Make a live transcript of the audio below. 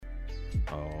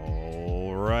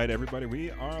All right, everybody,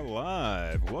 we are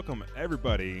live. Welcome,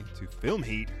 everybody, to Film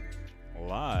Heat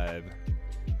Live.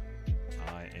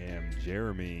 I am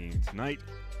Jeremy. Tonight,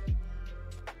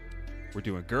 we're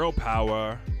doing girl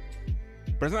power,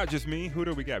 but it's not just me. Who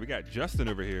do we got? We got Justin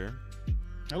over here.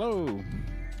 Hello.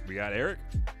 We got Eric.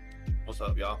 What's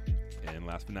up, y'all? And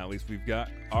last but not least, we've got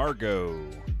Argo,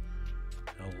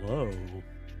 Hello.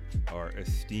 our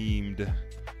esteemed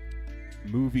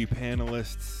movie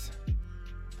panelists.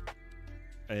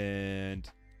 And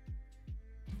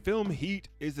Film Heat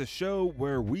is a show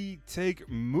where we take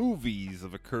movies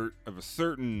of a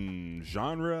certain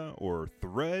genre or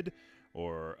thread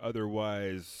or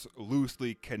otherwise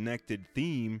loosely connected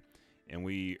theme, and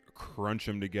we crunch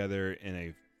them together in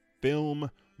a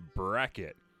film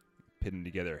bracket, pit them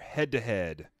together head to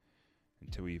head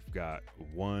until we've got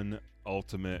one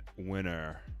ultimate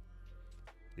winner,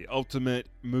 the ultimate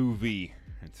movie.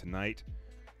 And tonight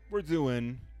we're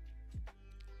doing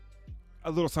a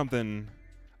little something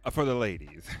for the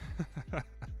ladies.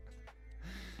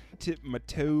 Tip my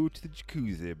toe to the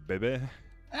jacuzzi, baby.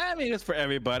 I mean, it's for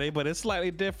everybody, but it's slightly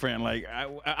different. Like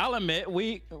I'll admit,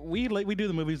 we do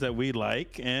the movies that we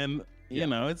like, and you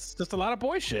know, it's just a lot of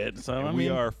boy shit. So And I we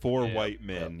mean, are four white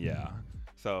men, yeah.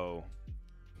 So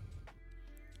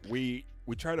we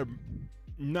try to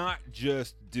not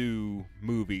just do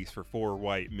movies for four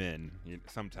white men.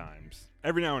 Sometimes,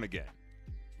 every now and again,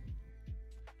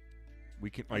 we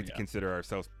can like to consider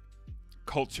ourselves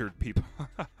cultured people.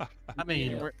 I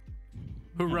mean,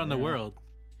 who run the world?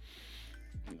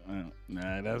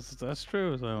 Nah, that's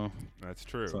true. So That's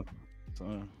true.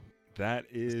 so That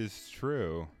is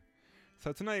true.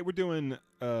 So tonight we're doing,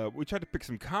 we tried to pick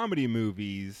some comedy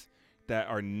movies that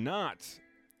are not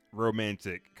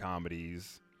romantic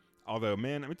comedies. Although,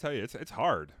 man, let me tell you, it's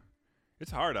hard.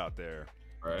 It's hard out there.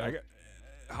 Right.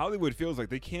 Hollywood feels like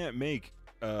they can't make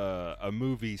a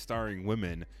movie starring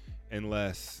women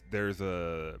unless there's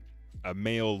a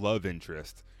male love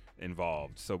interest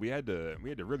involved. So we had to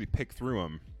really pick through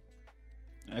them.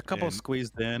 a couple And-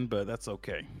 squeezed in, but that's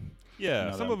okay. Yeah,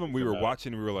 No, some that- of them we were uh,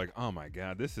 watching. We were like, "Oh my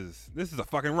god, this is a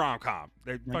fucking rom-com."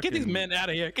 Get these men out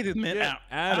of here. Get these men Get out.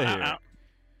 outta here. Not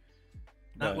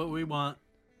But- what we want.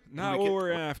 Not what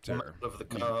we're after. Of the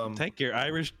cum. Take your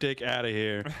Irish dick out of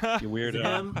here, you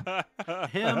weirdo.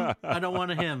 Him. I don't want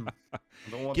a him.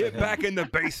 Don't want Get the back in the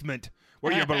basement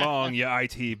where you belong, you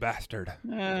IT bastard.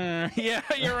 Yeah,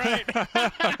 you're right.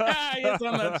 He's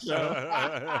on that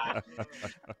show.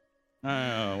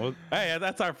 Oh, well, hey,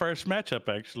 that's our first matchup,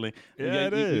 actually. Yeah,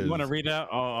 it is. You want to read out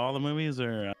all the movies,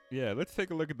 or Yeah, let's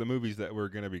take a look at the movies that we're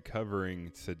going to be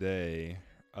covering today.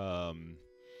 I'm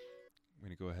going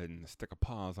to go ahead and stick a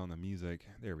pause on the music.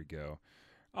 There we go.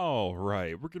 All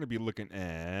right, we're going to be looking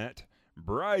at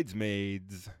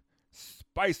Bridesmaids,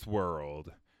 Spice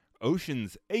World,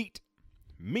 Ocean's 8,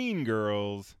 Mean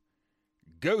Girls,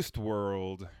 Ghost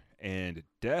World, and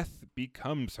Death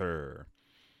Becomes Her.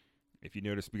 If you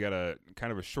notice, we got a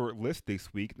kind of a short list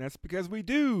this week, and that's because we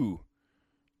do.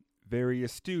 Very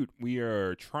astute. We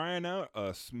are trying out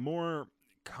a more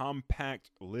compact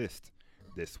list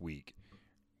this week.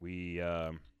 We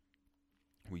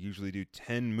usually do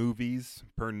 10 movies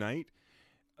per night,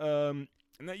 and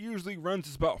that usually runs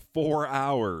us about 4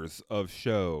 hours of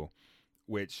show,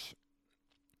 which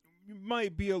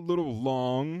might be a little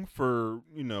long for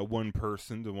one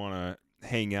person to want to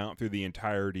hang out through the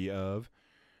entirety of.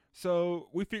 So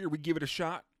we figured we'd give it a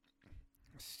shot,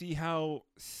 see how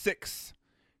 6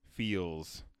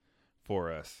 feels for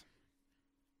us.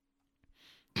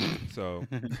 So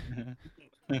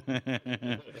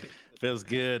feels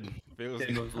good. feels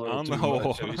It goes a little on too the whole.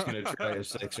 much, so he's gonna try a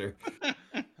sixer.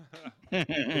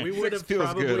 We would have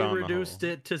feels good probably on the reduced whole.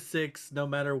 it to 6 no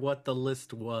matter what the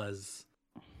list was.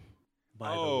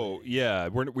 By the way. Yeah,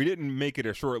 we didn't make it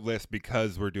a short list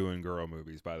because we're doing girl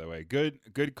movies. By the way, good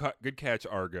catch,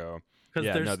 Argo. Because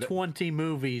Yeah, there's no, 20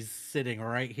 movies sitting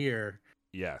right here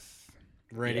Yes,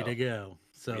 ready Yeah. to go.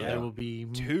 So Yeah. there will be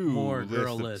 2 more lists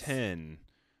girl of lists. 10,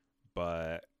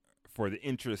 but for the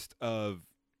interest of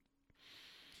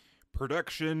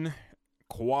production,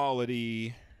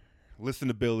 quality,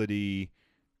 listenability,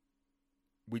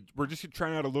 we're just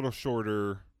trying out a little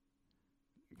shorter.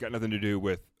 Got nothing to do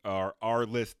with our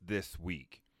list this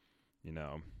week.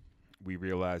 We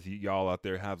realize y'all out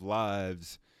there have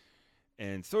lives,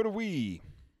 and so do we.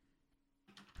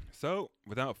 So,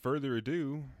 without further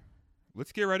ado,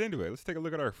 let's get right into it. Let's take a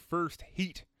look at our first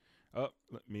heat. Oh,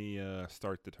 let me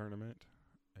start the tournament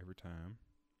every time.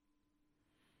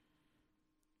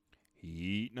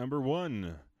 Heat number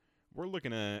 1. We're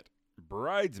looking at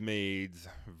Bridesmaids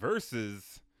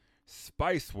versus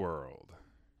Spice World.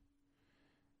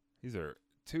 These are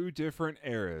two different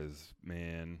eras,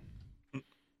 man.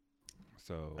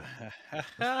 So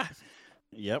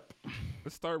Yep.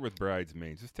 let's start with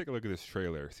Bridesmaids. Let's take a look at this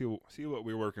trailer. See what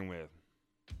we're working with.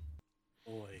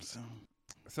 Boy.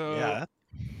 So Yeah.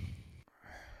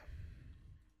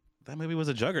 That movie was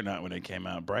a juggernaut when it came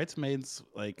out. Bridesmaids,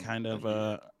 like, kind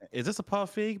of. Is this a Paul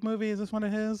Feig movie? Is this one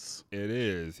of his? it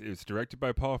is. It was directed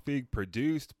by Paul Feig,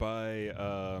 produced by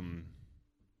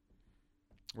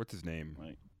what's his name?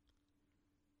 Like,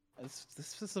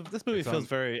 this movie It's feels on-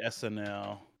 very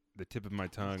SNL. The tip of my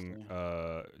tongue.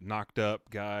 Knocked Up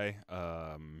guy.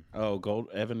 Oh,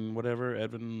 Evan, whatever,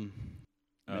 Evan.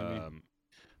 Maybe.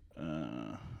 I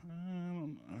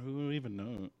don't, who even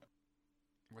know?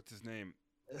 What's his name?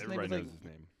 His Everybody name knows was his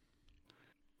name.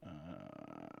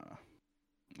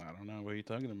 I don't know what you're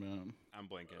talking about. I'm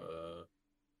blanking.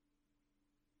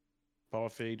 Paul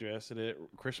Feig directed it.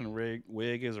 Christian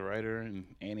Wig is a writer, and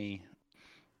Annie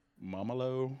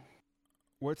Momolo.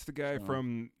 What's the guy So-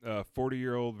 from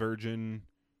 40-Year-Old Virgin?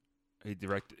 He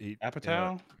directed.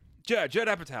 Apatow. Judd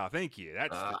Apatow. Thank you.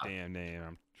 That's Ah. the damn name.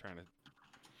 I'm trying to.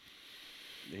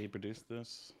 He produced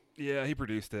this. Yeah, he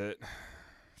produced it.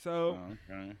 So Oh,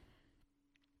 okay.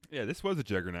 yeah, this was a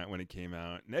juggernaut when it came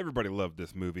out, and everybody loved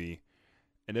this movie,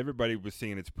 and everybody was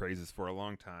singing its praises for a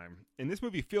long time. And this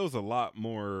movie feels a lot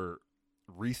more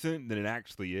recent than it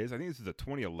actually is. I think this is a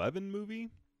 2011 movie.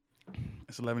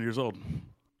 It's 11 years old.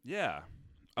 Yeah,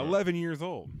 11 years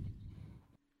old.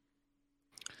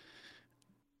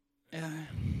 Yeah.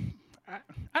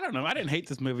 I don't know. I didn't hate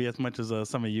this movie as much as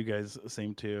some of you guys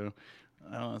seem to.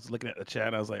 I was looking at the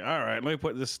chat. I was like, all right, let me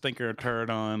put this stinker turd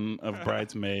on of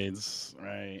Bridesmaids,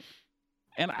 right?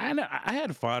 And I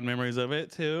had fond memories of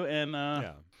it too. And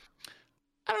Yeah,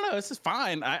 I don't know. It's just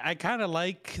fine. I kind of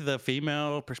like the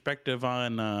female perspective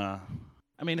on.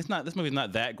 I mean, this movie's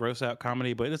not that gross out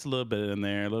comedy, but it's a little bit in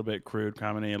there, a little bit crude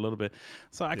comedy, a little bit.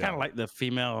 So I kind Yeah. of like the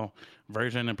female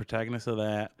version and protagonist of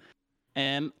that.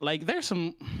 And like, there's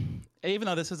some, even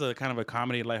though this is a kind of a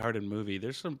comedy, lighthearted movie,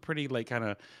 there's some pretty like kind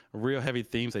of real heavy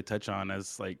themes they touch on.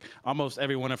 As like almost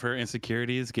every one of her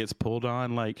insecurities gets pulled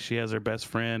on. Like she has her best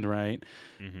friend, right?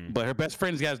 mm-hmm. But her best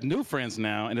friend's got new friends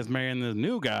now and is marrying this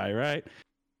new guy, right?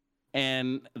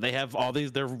 And they have all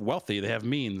these, they're wealthy, they have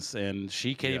means, and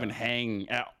she can't Yeah. even hang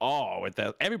at all with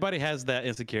that. Everybody has that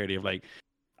insecurity of like,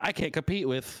 I can't compete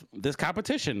with this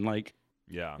competition. Like,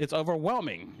 Yeah, it's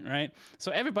overwhelming, right?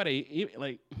 So everybody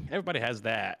has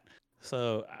that.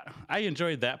 So I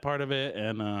enjoyed that part of it.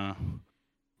 And,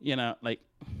 you know, like,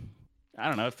 I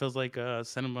don't know, it feels like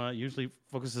cinema usually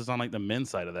focuses on like the men's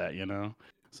side of that, you know?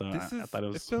 So I thought it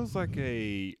was. It feels like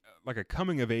a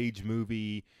coming of age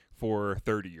movie for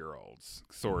 30-year-olds,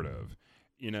 sort of.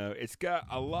 You know, it's got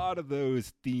a lot of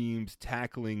those themes,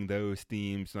 tackling those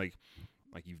themes, like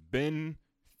you've been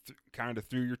kind of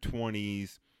through your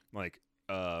 20s, like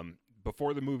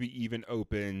before the movie even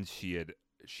opened, she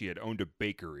had owned a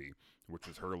bakery, which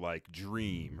was her like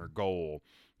dream, her goal.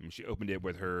 And she opened it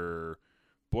with her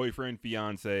boyfriend,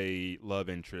 fiance, love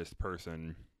interest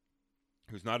person,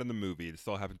 who's not in the movie. This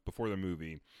all happens before the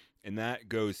movie, and that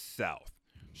goes south.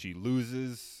 She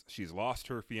loses. She's lost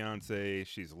her fiance.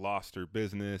 She's lost her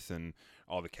business and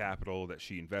all the capital that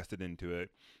she invested into it.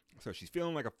 So she's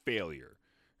feeling like a failure,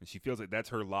 and she feels like that's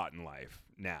her lot in life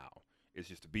now. Is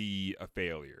just to be a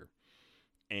failure.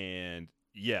 And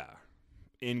yeah,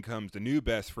 in comes the new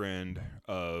best friend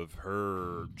of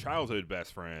her childhood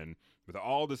best friend with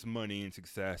all this money and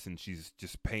success, and she's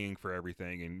just paying for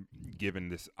everything and giving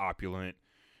this opulent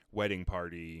wedding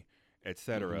party,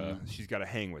 etc. Mhm. She's got to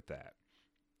hang with that.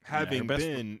 Yeah, her Having best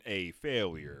been a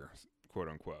failure, quote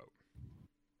unquote.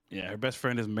 Yeah, her best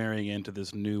friend is marrying into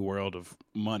this new world of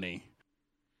money,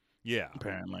 Yeah.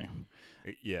 apparently.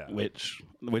 Yeah. Which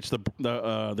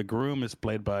the groom is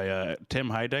played by Tim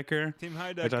Heidecker. Tim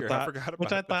Which Heidecker. I forgot about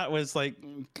which I that. thought was like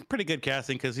pretty good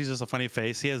casting because he's just a funny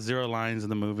face. He has 0 lines in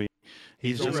the movie.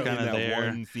 He's just only in kind of that there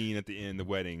one scene at the end, the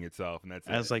wedding itself, and that's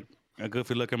as it. like a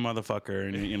goofy looking motherfucker.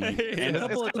 And, you know, and A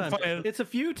couple of it's kinda times. fun. It's a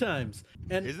few times,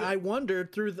 and Is it? I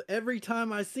wondered through every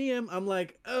time I see him, I'm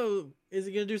like, oh, is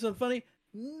he gonna do something funny?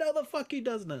 No, the fuck he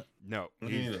does not. No, Yeah.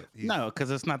 he's No,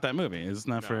 because it's not that movie. It's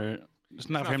not No. for. It's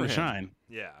not not for him for to him. shine.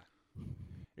 Yeah,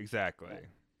 exactly.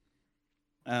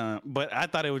 But I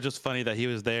thought it was just funny that he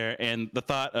was there, and the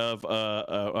thought of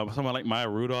someone like Maya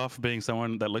Rudolph being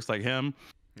someone that looks like him,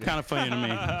 kind of funny to me.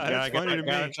 That's funny to I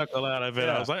got a me. chuckle out of it.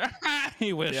 Yeah. I was like,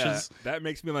 he wishes. Yeah, that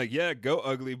makes me like, yeah, go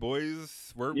ugly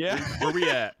boys. Where we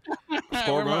at?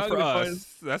 Score Where my one for ugly us.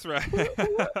 boys? That's right.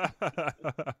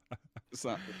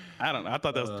 So, I don't know. I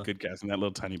thought that was Uh. good casting, that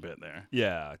little tiny bit there.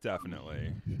 Yeah,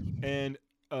 definitely. And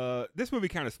this movie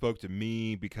kind of spoke to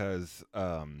me because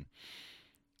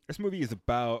this movie is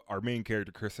about our main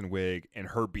character, Kristen Wiig, and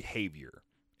her behavior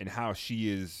and how she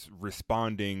is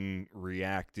responding,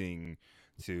 reacting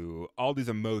to all these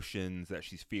emotions that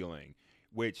she's feeling,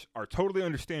 which are totally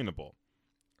understandable.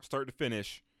 Start to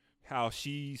finish, how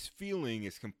she's feeling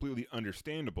is completely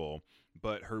understandable,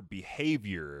 but her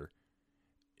behavior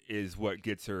is what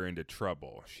gets her into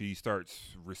trouble. She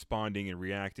starts responding and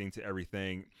reacting to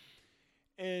everything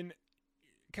and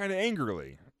kind of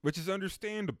angrily, which is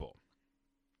understandable.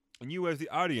 And you as the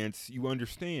audience, you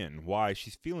understand why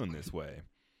she's feeling this way.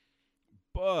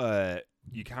 But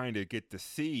you kind of get to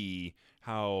see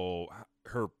how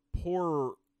her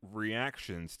poor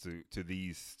reactions to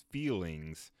these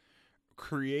feelings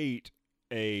create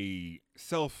a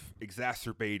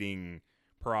self-exacerbating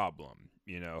problem.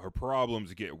 You know, her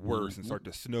problems get worse and start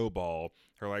to snowball.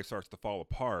 Her life starts to fall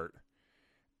apart.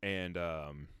 And,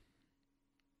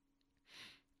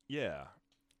 yeah.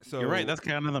 So You're right. That's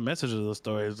kind of the message of the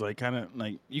story. Is like kind of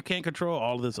like you can't control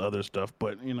all this other stuff,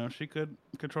 but you know she could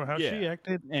control how she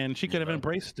acted, and she could have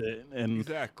embraced it and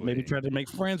maybe tried to make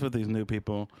friends with these new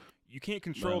people. You can't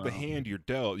control the hand you're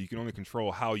dealt. You can only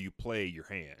control how you play your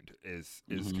hand. Is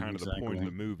kind of the point of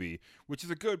the movie, which is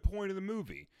a good point of the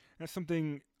movie. That's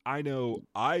something I know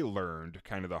I learned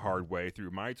kind of the hard way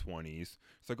through my 20s.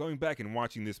 So going back and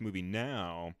watching this movie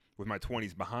now with my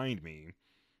 20s behind me.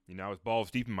 You know, I was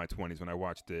balls deep in my 20s when I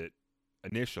watched it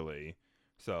initially,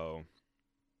 so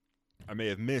I may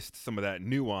have missed some of that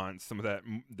nuance, some of that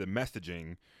the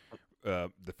messaging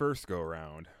the first go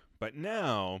around. But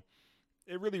now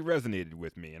it really resonated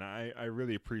with me, and I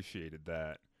really appreciated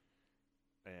that.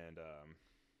 And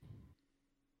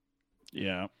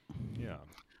yeah.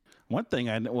 One thing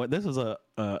I know, this is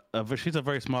she's a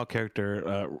very small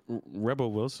character.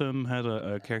 Rebel Wilson has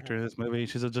a character in this movie.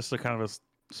 She's just a kind of a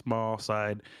small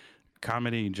side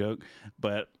comedy joke,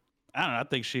 but I don't know. I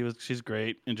think she's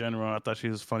great in general. I thought she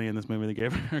was funny in this movie. They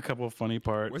gave her a couple of funny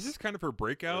parts. Was this kind of her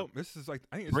breakout? This is like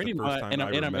I think it's pretty the first time I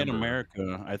remember. In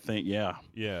America, I think.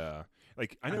 Yeah.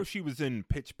 Like I know she was in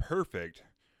Pitch Perfect,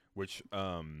 which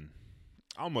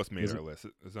almost made our list.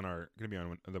 It was going to be on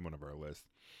one of our lists,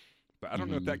 but I don't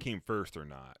know if that came first or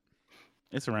not.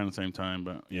 It's around the same time,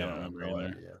 but I I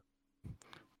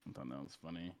thought that was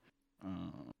funny.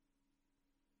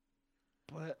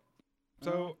 But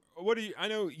so what do you? I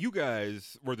know you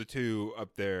guys were the two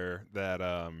up there that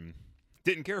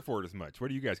didn't care for it as much. What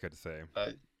do you guys got to say?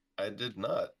 I did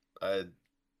not. I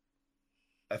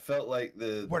felt like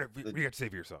what do you got to say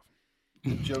for yourself?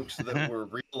 The jokes that were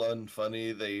real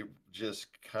unfunny, they just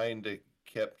kind of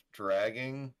kept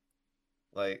dragging.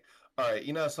 Like, all right,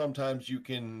 you know, sometimes you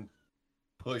can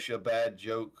push a bad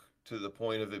joke to the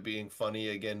point of it being funny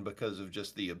again because of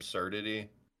just the absurdity.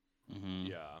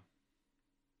 Mm-hmm. Yeah.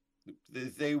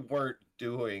 They weren't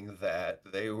doing that.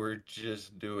 They were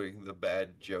just doing the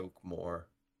bad joke more.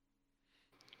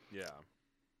 Yeah.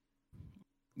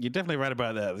 You're definitely right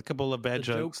about that. A couple of bad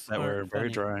jokes that were very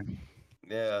dry.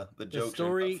 Yeah, the jokes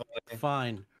story, are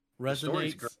fine. The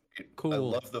story's Resonates. great. Cool. I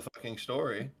love the fucking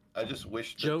story. I just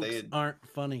wish that Jokes they had... aren't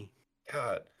funny.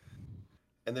 God.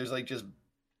 And there's like just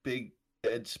big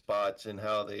dead spots in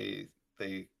how they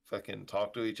fucking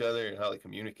talk to each other and how they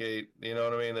communicate. You know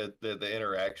what I mean? The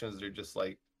interactions, they're just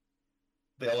like,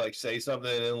 they'll like say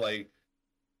something and like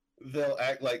they'll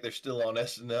act like they're still on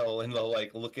SNL and they'll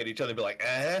like look at each other and be like,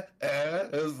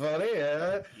 it was funny,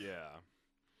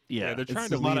 Yeah, they're trying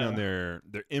to lean on their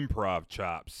improv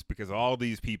chops because all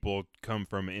these people come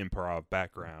from an improv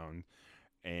background,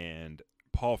 and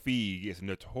Paul Feig is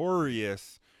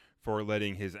notorious for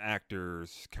letting his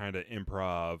actors kind of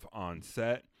improv on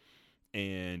set,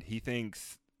 and he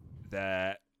thinks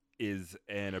that is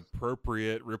an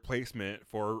appropriate replacement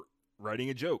for writing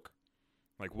a joke.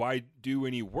 Like, why do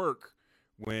any work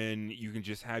when you can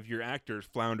just have your actors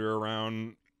flounder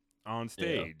around on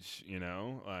stage, you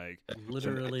know? Like,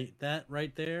 literally, that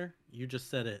right there, you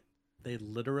just said it. They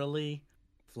literally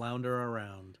flounder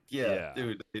around. Yeah.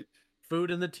 Dude. Food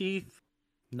in the teeth,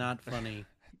 not funny.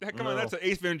 Come on, that's an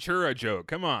Ace Ventura joke.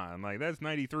 Come on, like that's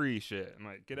 '93 shit. I'm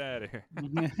like, get out of here.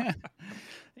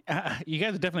 You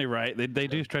guys are definitely right. They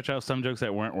do stretch out some jokes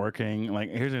that weren't working. Like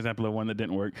here's an example of one that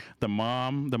didn't work. The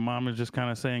mom is just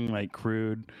kind of saying like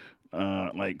crude,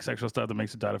 like sexual stuff that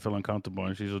makes the daughter feel uncomfortable,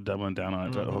 and she's just doubling down on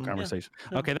it throughout the whole conversation.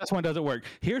 Yeah. Okay, that's one doesn't work.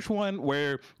 Here's one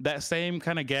where that same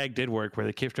kind of gag did work, where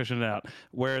they keep stretching it out,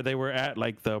 where they were at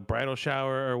like the bridal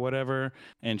shower or whatever,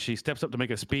 and she steps up to make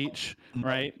a speech,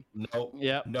 right? No.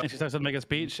 Yeah. No. And she steps up to make a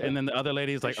speech, and then the other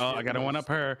lady's like, "Oh, I gotta one up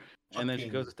her," and then she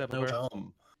goes to step up her.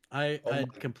 I Oh I my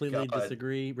completely God.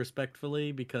 disagree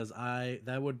respectfully because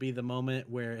that would be the moment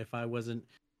where if I wasn't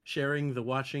sharing the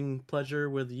watching pleasure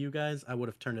with you guys, I would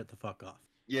have turned it the fuck off.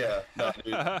 Yeah, no,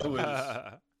 dude, it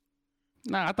was.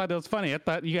 No, I thought that was funny. I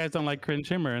thought you guys don't like cringe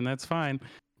humor, and that's fine.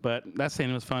 But that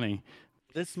scene was funny.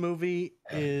 This movie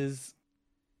is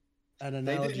an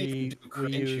They didn't even analogy do we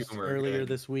cringe used humor earlier good.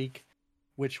 this week,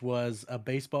 which was a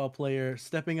baseball player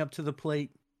stepping up to the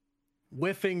plate,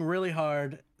 whiffing really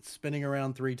hard, spinning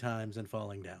around 3 times, and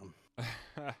falling down.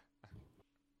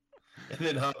 And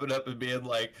then hopping up and being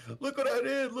like, "Look what I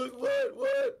did! Look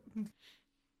what?"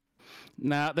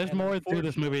 Now, there's And more to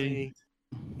this movie. unfortunately,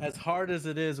 as hard as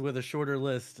it is with a shorter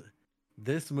list,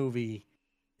 this movie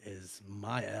is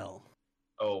my L.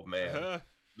 Oh man,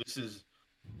 this is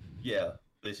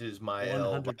my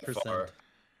L by 100%. far.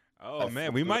 Oh I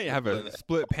man, we fully might have a went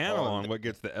split panel on on what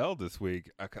gets the L this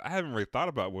week. I haven't really thought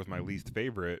about what was my least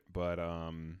favorite, but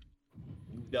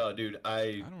No, dude, I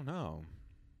I don't know.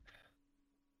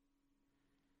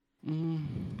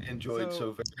 enjoyed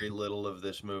So- so very little of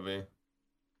this movie.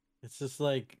 It's just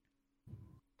like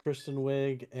Kristen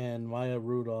Wiig and Maya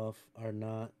Rudolph are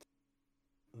not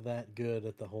that good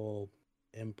at the whole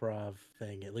improv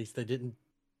thing. At least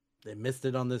they missed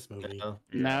it on this movie. You know?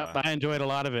 No, I enjoyed a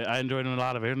lot of it. Here's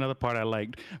another part I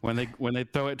liked when they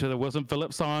throw it to the Wilson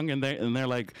Phillips song and they're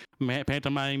like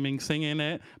pantomiming singing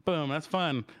it. Boom, that's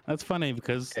fun. That's funny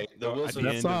because Okay, the Oh, Wilson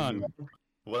that song.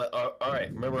 Well, all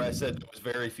right. Remember, I said there was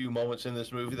very few moments in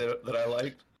this movie that I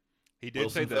liked. He did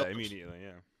Wilson say that Phillips. immediately,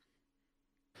 yeah.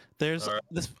 There's All right.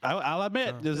 this. I'll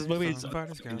admit this movie is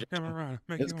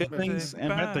It's good things and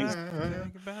bad things.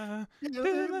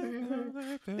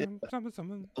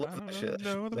 Something. I love that shit.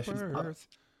 Know the That shit's hot. words.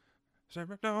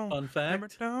 Fun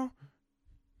fact,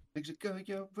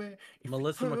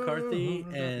 Melissa McCarthy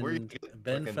Where you and get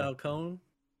Ben fucking- Falcone,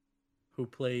 who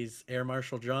plays Air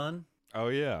Marshal John, Oh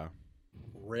yeah.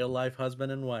 real life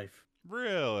husband and wife.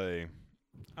 Really?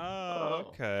 Oh, Oh.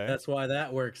 okay. That's why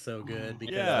that works so good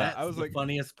because Yeah, that's I was the like-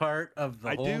 funniest part of the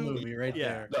I whole do- movie right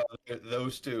yeah. there. No,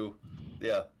 those two.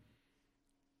 Yeah.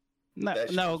 No, That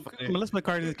shit no, was funny. Melissa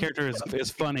McCarthy's character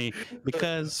is funny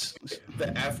because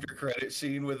The after credit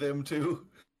scene with them too.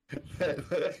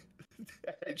 that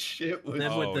shit was.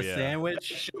 Then Oh, with the yeah. That sandwich,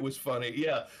 shit was funny.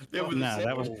 Yeah. It was no,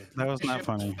 that was not shit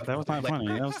funny. That was not funny.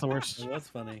 That was the worst. it was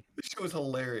funny. This shit was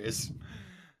hilarious.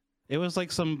 It was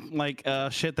like some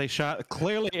shit they shot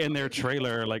clearly in their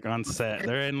trailer, like on set.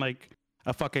 They're in like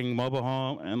a fucking mobile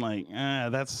home, and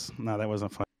that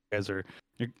wasn't funny. You guys are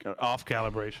you're off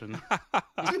calibration.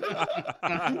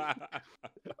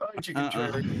 Aren't you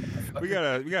contrary? we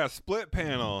got a split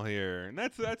panel here, and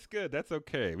that's good. That's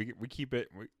okay. We keep it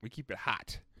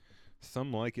hot.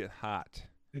 Some like it hot.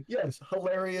 Yes,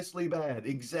 hilariously bad.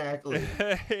 Exactly.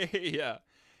 Yeah,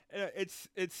 it's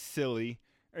silly.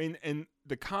 I mean, and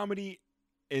the comedy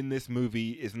in this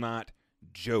movie is not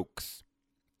jokes;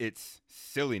 it's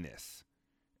silliness,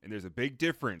 and there's a big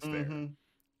difference there. Mhm.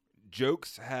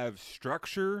 Jokes have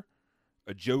structure.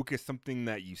 A joke is something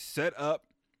that you set up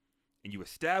and you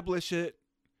establish it,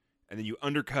 and then you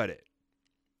undercut it.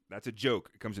 That's a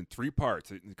joke. It comes in 3 parts.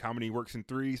 The comedy works in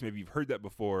threes. Maybe you've heard that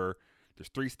before. There's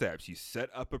 3 steps. You set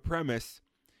up a premise,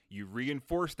 you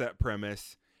reinforce that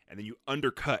premise, and then you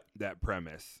undercut that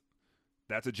premise.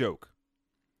 That's a joke.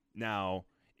 Now,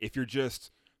 if you're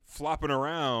just flopping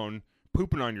around,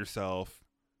 pooping on yourself,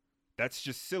 that's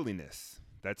just silliness.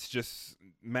 That's just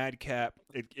madcap.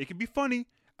 It can be funny.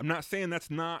 I'm not saying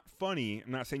that's not funny.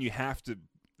 I'm not saying you have to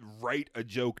write a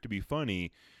joke to be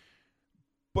funny,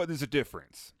 but there's a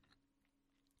difference.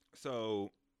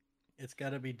 So, It's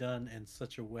got to be done in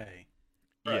such a way.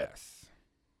 Right. yes.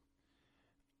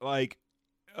 Like,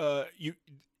 you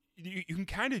can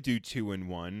kind of do 2 in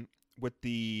 1 with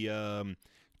the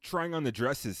trying on the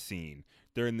dresses scene.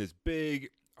 They're in this big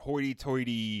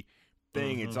hoity-toity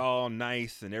thing. It's all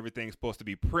nice and everything's supposed to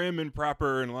be prim and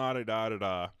proper and la da da da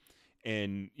da.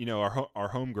 And you know our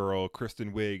homegirl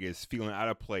Kristen Wiig is feeling out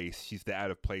of place. She's the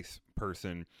out of place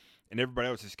person, and everybody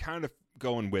else is kind of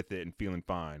going with it and feeling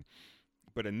fine.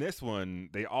 But in this one,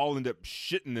 they all end up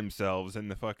shitting themselves in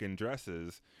the fucking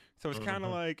dresses. So it's kind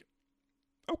of like,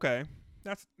 okay,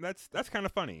 that's kind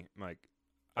of funny. Like,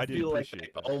 I did feel like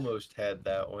appreciate they that. almost had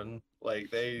that one. Like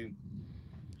they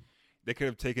They could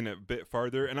have taken it a bit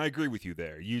farther, and I agree with you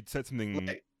there. You'd said something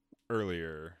like,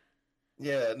 earlier.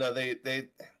 yeah, no, they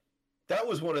that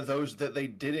was one of those that they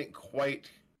didn't quite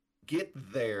get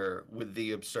there with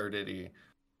the absurdity.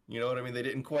 You know what I mean? They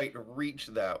didn't quite reach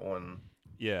that one.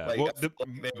 Yeah. Like, Well, I feel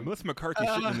like they- Melissa McCarthy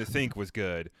shitting in the sink was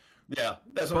good. Yeah,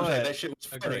 that's what I'm saying. But- That shit was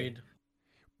funny. Agreed.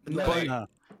 No, But- No.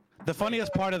 The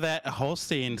funniest part of that whole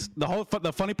scene,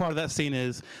 the funny part of that scene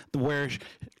is where,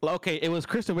 okay, it was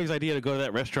Kristen Wiig's idea to go to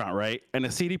that restaurant, right? In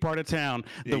a seedy part of town,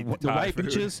 Yeah, the Thai white food.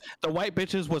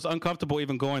 bitches was uncomfortable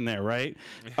even going there, right?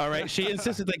 All right, she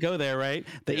insisted they go there, right?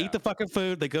 They Yeah. eat the fucking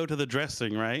food, they go to the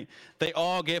dressing, right? They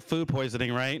all get food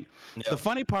poisoning, right? Yeah. The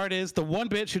funny part is the one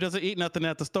bitch who doesn't eat nothing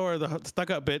at the store, the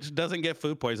stuck-up bitch, doesn't get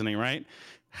food poisoning, right?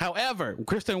 However,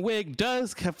 Kristen Wiig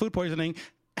does have food poisoning.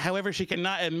 However, she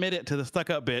cannot admit it to the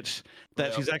stuck-up bitch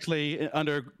that Yeah. she's actually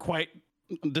under quite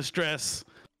distress.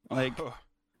 Like,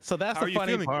 so that's How are the you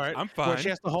funny feeling? part. I'm Where fine. she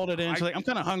has to hold it in. She's like, I'm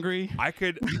kind of hungry. I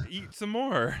could eat some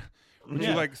more. Would you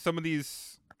Yeah. like some of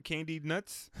these candied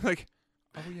nuts? Like,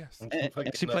 oh yes.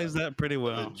 And she plays that pretty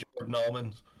well. The Jordan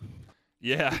almonds.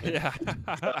 Yeah, yeah.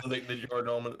 I think the Jordan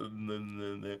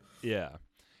almond. Yeah,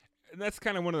 and that's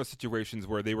kind of one of those situations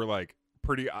where they were like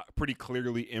pretty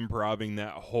clearly improving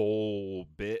that whole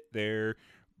bit there,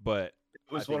 but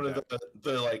It was I think one of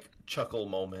the like chuckle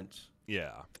moments.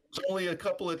 yeah, There's only a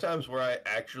couple of times where I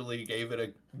actually gave it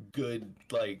a good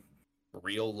like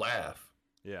real laugh.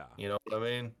 yeah. You know what I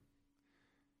mean?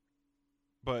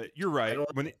 But you're right.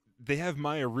 don't- When they have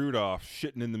Maya Rudolph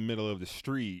shitting in the middle of the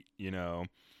street,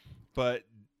 but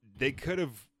they could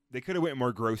have went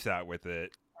more gross out with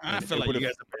it. I And feel it like you would've-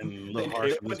 guys have been a They little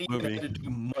harsh in wouldn't this even movie. have to do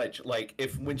much. Like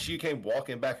if when she came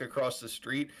walking back across the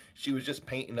street, she was just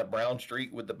painting a brown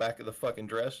streak with the back of the fucking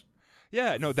dress.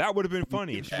 Yeah, no, that would have been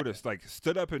funny if she would have like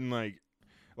stood up and like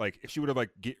if she would have like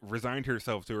resigned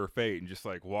herself to her fate and just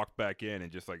like walked back in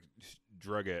and just like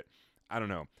drug it. I don't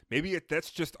know. Maybe that's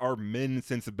just our men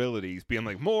sensibilities being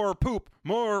like more poop,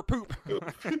 more poop. Give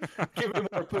me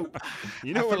more poop.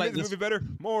 You know I feel what like makes the this- movie better?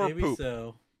 More Maybe poop.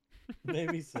 so.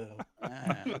 Maybe so.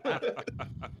 I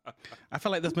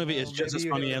feel like this movie is Well, just as maybe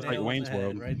you funny hit as the like nail on Wayne's the head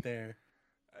World. right there.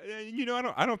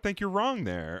 I don't think you're wrong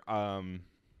there. And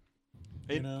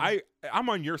know? I'm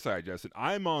on your side, Justin.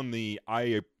 I'm on the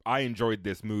I enjoyed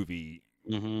this movie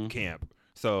Mm-hmm. camp.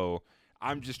 So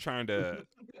I'm just trying to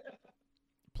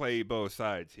play both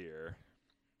sides here.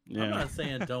 I'm Yeah. not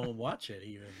saying don't watch it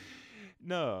even.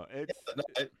 No, it's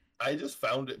I just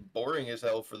found it boring as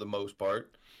hell for the most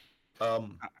part. I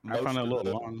found it a little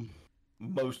long.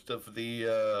 Most of the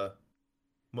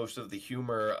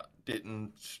humor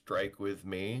didn't strike with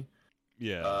me.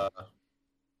 yeah. Of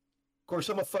course,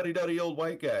 I'm a fuddy-duddy old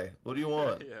white guy. What do you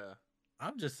want? Yeah.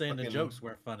 I'm just saying the Fucking- jokes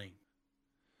weren't funny.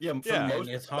 Yeah, for Yeah. most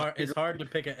And it's hard. It's hard to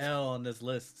pick an L on this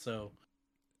list. So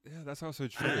Yeah, that's also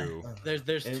true.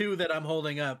 there's And- two that I'm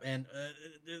holding up, and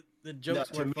the No, jokes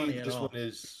to weren't me, funny at this all. one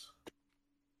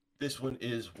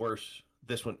is worse.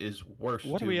 This one is worse.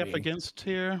 What to are we me up against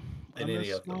here? than on any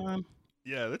this of them. one?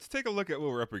 Yeah, let's take a look at what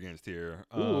we're up against here.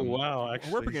 Ooh, wow! We're up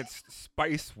Actually, against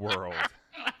Spice World.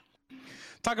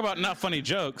 talk about not funny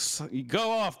jokes. Go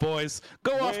off, boys.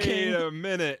 Go off, Wait King. a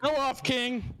minute. Go off,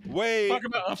 King. Wait Talk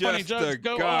about unfunny just jokes. a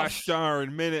Go gosh off.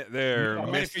 darn minute there,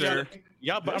 I'm ready for y'all mister. to-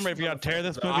 I'm ready for y'all to tear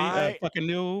this movie I- a fucking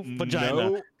new vagina.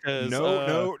 No, 'cause,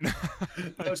 no.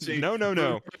 see, No.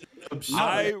 absurdity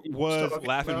I you was talking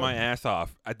laughing about? my ass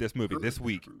off at this movie this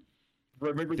week.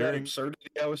 Remember that during- absurdity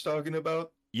I was talking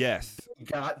about? Yes.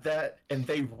 Got that, and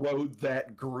they rode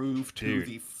that groove to Dude.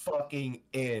 the fucking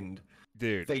end.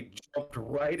 Dude, They jumped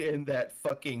right in that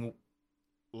fucking.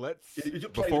 let's You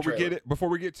play before the we trailer. before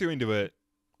we get too into it,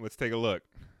 let's take a look.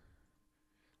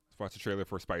 Let's watch the trailer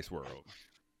for Spice World.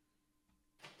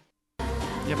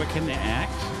 Yeah, but can they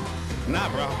act? Nah,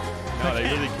 bro. No, they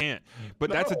really can't.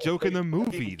 But that's a No, joke in they the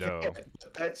movie, fucking though.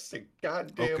 can't. That's the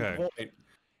goddamn Okay. point.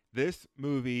 This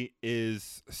movie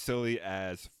is silly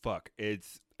as fuck.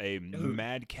 It's a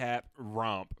madcap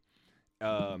romp.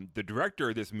 The director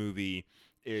of this movie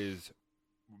is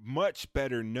much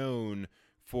better known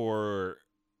for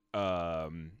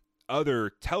other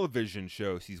television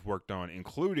shows he's worked on,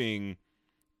 including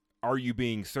Are You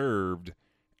Being Served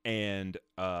and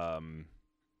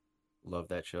Love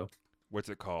that show. what's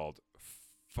it called?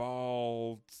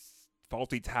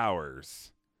 Faulty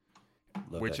Towers.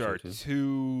 Love Which that show, are too.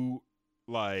 two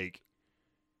like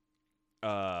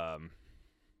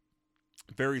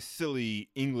very silly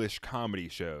English comedy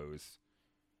shows.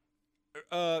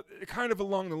 Kind of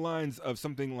along the lines of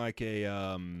something like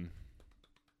a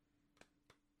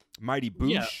Mighty Boosh,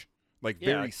 Yeah. like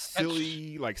Yeah, very sketch.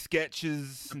 silly like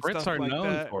sketches The and Brits stuff are like known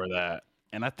that. for that.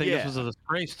 And I think Yeah. this was a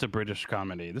disgrace to British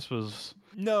comedy. This was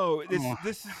No, Oh.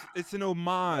 it's an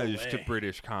homage to way.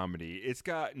 British comedy. It's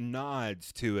got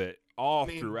nods to it all I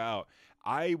mean- throughout.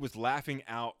 I was laughing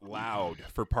out loud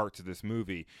for parts of this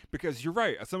movie because you're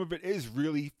right. Some of it is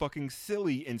really fucking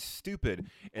silly and stupid,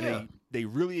 and Yeah. they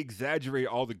really exaggerate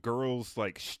all the girls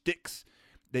like shticks.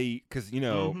 Because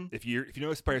if you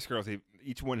know Spice Girls,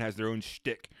 each one has their own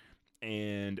shtick,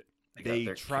 and got they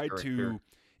their tried to character.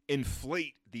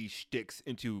 inflate these shticks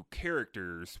into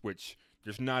characters, which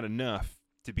there's not enough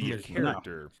to be a There's not.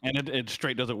 character. And it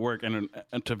straight doesn't work, and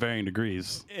to varying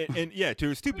degrees. And yeah,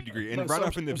 to a stupid degree. And No, right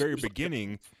off in the sometimes very it's like-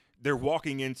 beginning, they're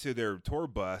walking into their tour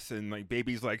bus, and like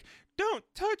Baby's like, "Don't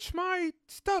touch my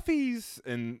stuffies,"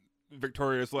 and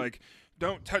Victoria's like,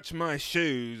 "Don't touch my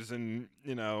shoes," and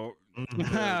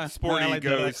Mhm. Sporty I like that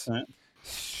goes accent.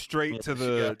 straight Yeah, to she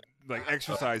the got- like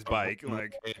exercise bike,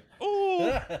 like, Yeah. "Oh,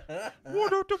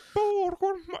 what a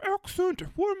what my accent?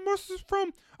 Where must is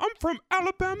from? I'm from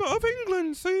Alabama of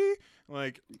England. See,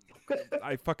 like,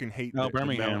 I fucking hate No, that-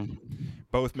 Birmingham.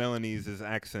 both Melanie's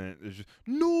accent is just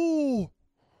no.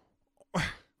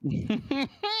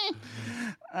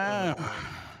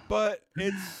 But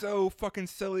it's so fucking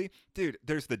silly. Dude,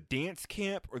 there's the dance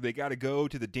camp, or they got to go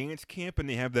to the dance camp, and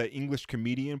they have that English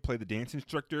comedian play the dance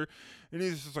instructor, and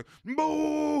he's just like,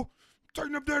 "Moo!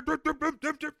 Tighten up that."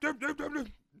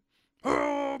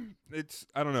 It's,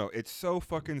 I don't know. It's so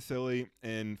fucking silly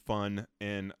and fun,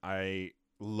 and I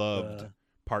loved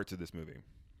parts of this movie.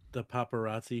 The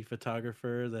paparazzi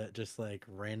photographer that just like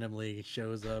randomly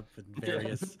shows up in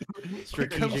various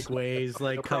strategic ways,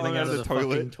 like coming out of the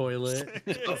fucking toilet.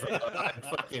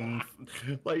 Fucking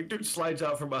like dude slides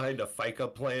out from behind a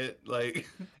FICA plant, like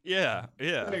Yeah.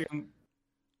 fucking-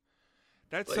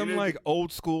 That's Like, some dude- like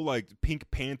old school like Pink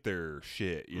Panther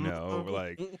shit, you know, Mhm.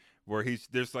 like where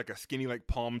there's like a skinny like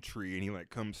palm tree and he like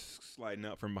comes sliding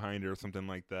out from behind it or something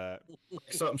like that.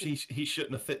 something he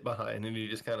shouldn't have fit behind, and he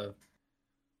just kind of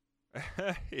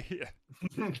Yeah.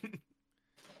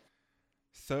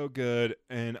 So good,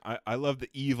 and I love the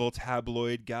evil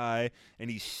tabloid guy, and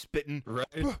he's spitting. right.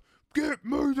 Get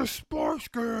me the spice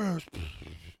gas.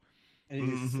 And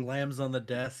he just Mhm. slams on the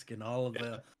desk, and all of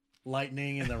the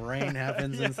lightning and the rain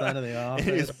happens inside of the And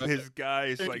office. his guy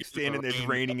is like standing there, it's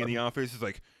raining in the office. He's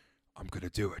like, "I'm gonna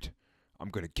do it. I'm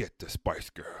gonna get the Spice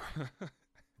Girl."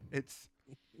 It's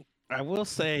I will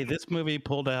say this movie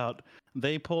pulled out a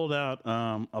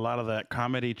lot of that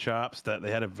comedy chops that they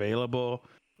had available,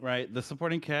 right? The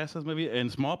supporting cast of this movie, in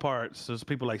small parts, there's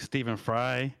people like Stephen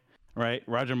Fry, right?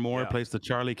 Roger Moore Yeah. plays the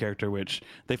Charlie character, which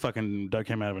they fucking dug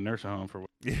him out of a nursing home for.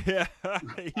 yeah.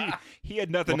 he had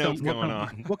nothing else going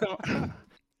on.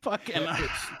 Fucking.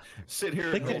 Sit here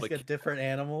They and could hold just a get different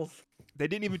animals. They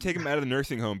didn't even take him out of the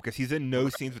nursing home because he's in no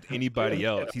scenes with anybody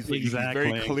else. He's very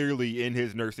Exactly. clearly in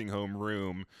his nursing home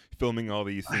room filming all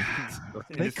these scenes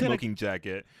in They his coulda- smoking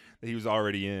jacket that he was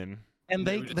already in. And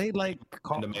They they were just they like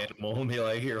and the animal and be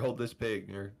like, "Here, hold this pig,"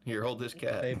 or "Here, hold this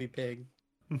cat." Baby pig.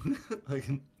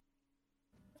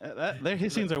 Like,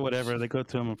 his scenes are whatever. They go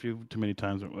to him a few too many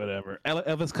times or whatever.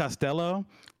 Elvis Costello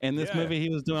in this Yeah. movie, he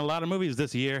was doing a lot of movies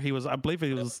this year. He was, I believe,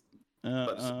 he was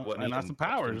wasn't in he Austin in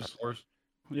Powers.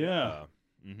 Yeah.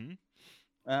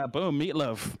 Mm-hmm. Boom,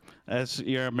 Meatloaf as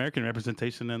your American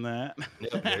representation in that.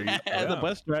 Yep, there you go. As a Yeah.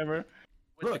 bus driver.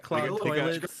 With the Look, clogged look,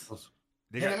 toilets. girls.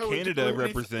 They Yeah, got how would you Canada do anything?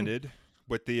 represented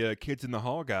with the Kids in the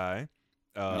Hall guy,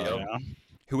 Yep. Yeah.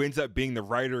 who ends up being the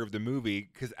writer of the movie.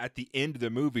 Because at the end of the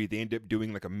movie, they end up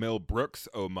doing like a Mel Brooks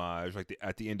homage, like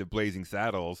at the end of Blazing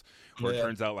Saddles, where it Yeah.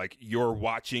 turns out like you're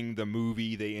watching the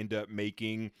movie they end up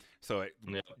making. So it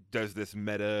Yeah. does this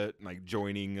meta like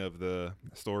joining of the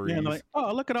stories. Yeah, and they're like,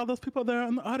 oh, look at all those people there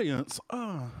in the audience.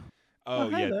 Oh,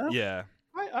 oh hi yeah, there. yeah.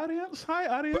 hi audience. Hi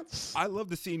audience. I love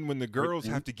the scene when the girls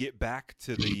have to get back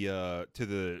to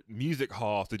the music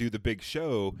hall to do the big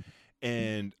show,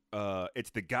 and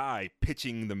it's the guy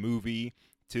pitching the movie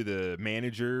to the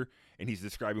manager, and he's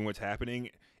describing what's happening,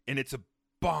 and it's a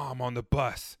bomb on the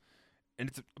bus, and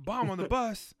it's a bomb on the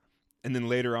bus, and then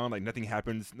later on, like nothing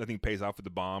happens, nothing pays off with the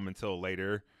bomb until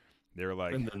later. They're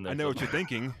like, And then "I there's know a- what you're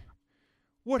thinking.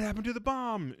 What happened to the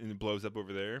bomb?" And it blows up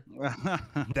over there.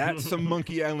 That's some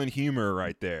Monkey Island humor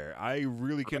right there. I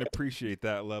really can appreciate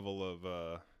that level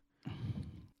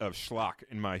of schlock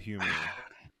in my humor.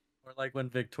 Or like when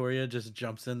Victoria just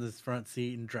jumps in this front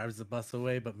seat and drives the bus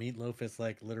away, but Meatloaf is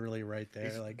like literally right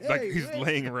there. He's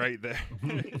laying right there.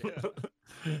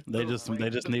 They just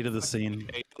needed the scene.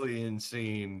 Alien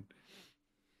scene.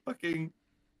 Fucking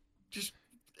just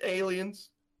aliens.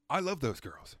 I love those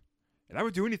girls, and I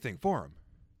would do anything for them,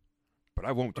 but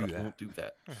I won't do But I that. won't do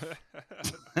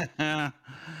that.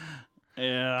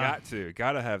 Yeah.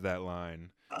 Gotta have that line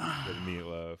with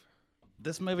Meatloaf.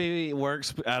 This movie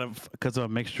works because of a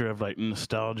mixture of like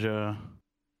nostalgia,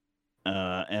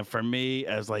 and for me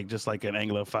as like just like an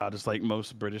Anglophile, just like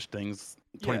most British things,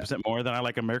 20% more than I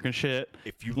like American shit.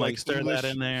 If you Like, like stir that English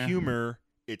in there. humor,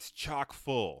 it's chock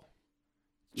full.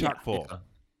 Chock full.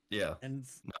 Yeah. And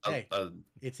hey,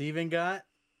 it's even got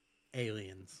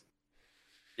aliens.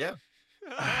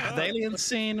 The alien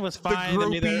scene was The fine. I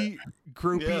mean,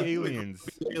 gropey Yeah, the aliens.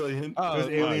 Alien. Oh, Those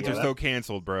well, aliens yeah, are so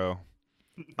canceled, bro.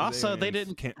 Those also, they aliens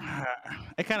didn't. can't-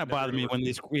 It kind of bothered me when he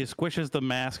squishes the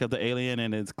mask of the alien,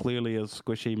 and it's clearly a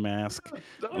squishy mask,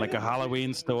 like a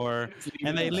Halloween store,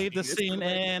 and they leave the scene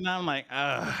in. I'm like,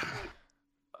 ugh.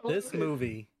 This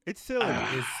movie It's silly.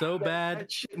 is so bad,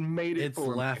 That shit made it it's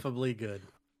for me. laughably good.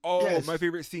 Oh, Yes. my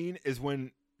favorite scene is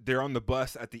when they're on the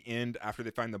bus at the end after they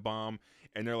find the bomb,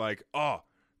 and they're like, "Oh,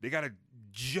 they gotta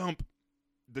jump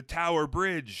the tower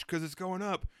bridge because it's going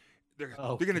up. They're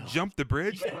gonna God. jump the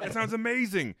bridge. That sounds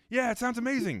amazing. Yeah, it sounds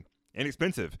amazing and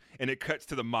expensive." And it cuts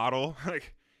to the model,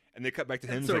 like, and they cut back to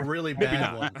him. It's he's a like, really "Maybe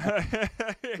bad not." one.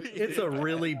 It's a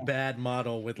really bad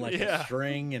model with like Yeah. a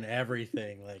string and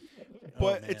everything. Like,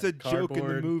 But oh, it's man, a joke in the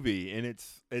cardboard. movie, and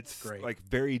it's Great. like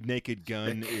very Naked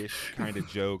Gun-ish kind of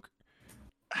joke.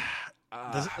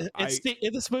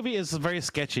 This movie is very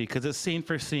sketchy because it's scene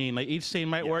for scene. Like each scene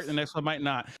might work, Yes. the next one might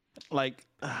not. Like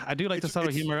I do like the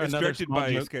subtle humor. It's Another directed small by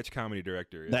a joke, sketch comedy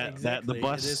director. yeah. that the Exactly, it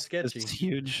bus is sketchy. is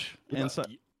huge, and so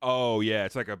Oh yeah,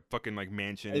 it's like a fucking like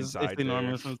mansion it's inside there,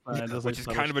 enormous inside. There's, which like, is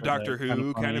subtle kind of a shit like Doctor that.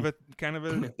 Who, Kinda funny. kind of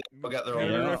a. They got their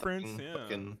Yeah, own reference, fucking- yeah.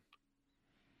 fucking-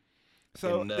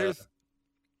 So And, there's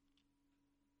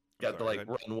got the Sorry, like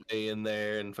go ahead. runway in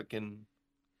there and fucking.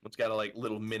 It's got a like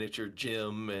little miniature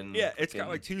gym and yeah, it's got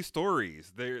fucking- like 2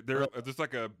 stories. There's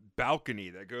like a balcony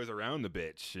that goes around the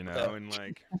bitch, you know, Yeah. and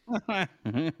like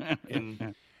and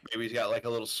maybe he's got like a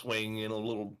little swing and a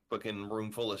little fucking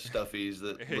room full of stuffies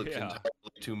that looks Yeah. entirely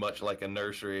too much like a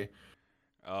nursery.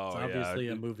 oh It's yeah. obviously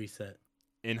a movie set.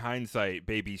 In hindsight,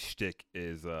 Baby's shtick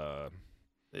is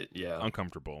Yeah,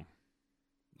 uncomfortable.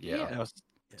 yeah.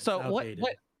 It's So outdated.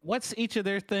 what's each of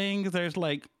their things? There's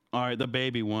like, all right, the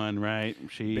baby one, right?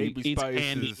 She Baby eats Spice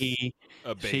candy.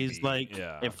 A baby. She's like,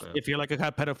 yeah. if you're like a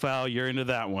pedophile, you're into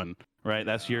that one, right?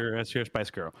 That's your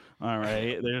Spice Girl. All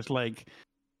right. There's like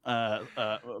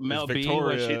Mel B.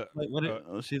 Victoria,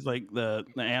 She's like the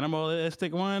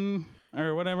animalistic one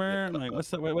or whatever. Like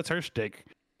what's her stick?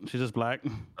 She's just black.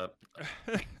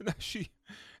 No, she.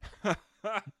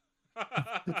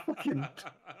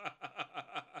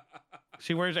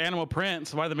 She wears animal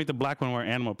prints. Why do they make the black one wear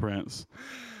animal prints?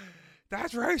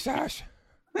 That's racist.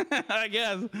 I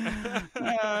guess. It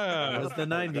was the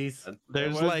 90s.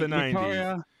 There's was like the 90s.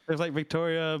 Victoria. There's like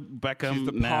Victoria Beckham She's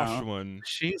the now. posh one.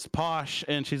 She's posh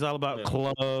and she's all about Yeah.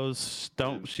 clothes.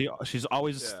 She's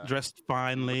always Yeah. dressed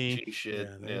finely. G shit.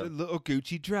 Yeah, Yeah, The little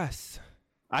Gucci dress.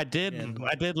 I did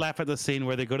laugh at the scene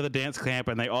where they go to the dance camp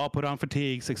and they all put on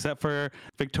fatigues except for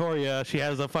Victoria. She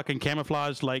has a fucking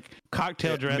camouflage like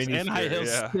cocktail Yeah, dress mini and high skirt, heels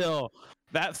yeah. still.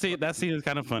 That scene is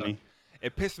kind of funny.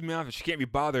 It pisses me off that she can't be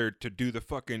bothered to do the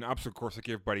fucking obstacle course like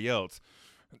everybody else.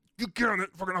 You get on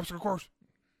that fucking obstacle course.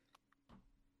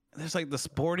 There's like the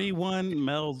sporty one,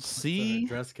 Mel So C. her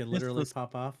dress can It's literally the-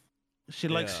 pop off. She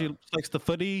likes the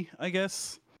footy, I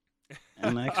guess,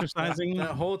 and exercising.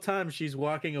 That whole time she's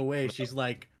walking away, she's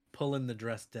like pulling the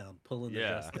dress down, pulling the Yeah.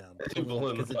 dress down,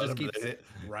 Pulling because the it just bottom keeps of it.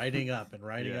 riding up and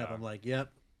riding up. Yeah. I'm like,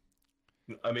 yep.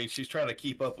 I mean, she's trying to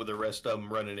keep up with the rest of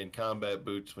them running in combat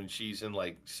boots when she's in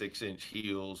like 6-inch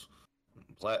heels.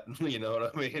 You know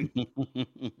what I mean?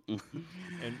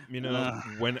 And you know,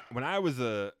 when I was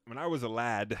a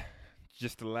lad,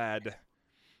 just a lad,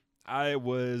 I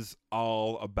was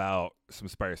all about some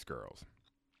Spice Girls.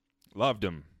 Loved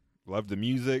them. Loved the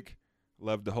music.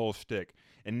 Loved the whole shtick.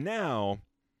 And now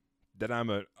that I'm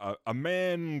a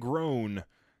man grown,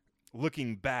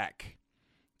 looking back,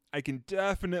 I can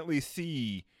definitely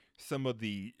see some of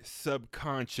the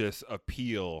subconscious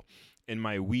appeal in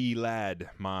my wee lad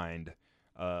mind.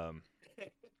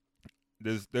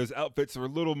 Those outfits are a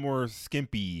little more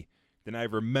skimpy than I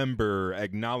remember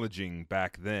acknowledging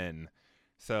back then.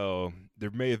 So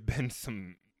there may have been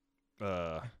some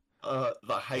The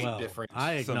height Well, difference.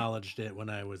 I Some- acknowledged it when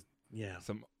I was, yeah.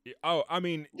 some I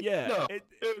mean, yeah, No,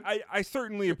 I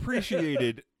certainly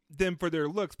appreciated them for their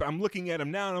looks, but I'm looking at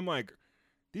them now and I'm like,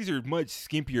 these are much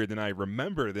skimpier than I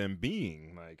remember them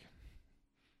being. Like,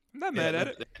 I'm not mad at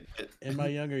it. In my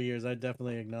younger years, I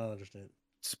definitely acknowledged it.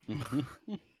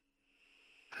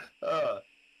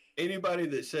 Anybody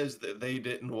that says that they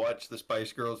didn't watch the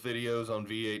Spice Girls videos on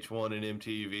VH1 and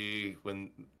MTV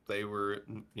when they were,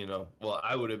 well,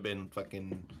 I would have been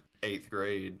fucking 8th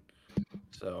grade.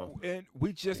 So And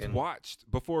we just Again. watched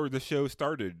before the show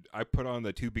started. I put on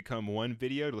the "To Become One"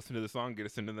 video to listen to the song, get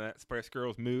us into that Spice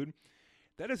Girls mood.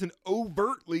 That is an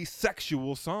overtly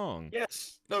sexual song.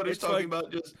 yes, no, just It's talking like,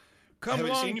 about just Come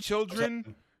haven't seen along, you-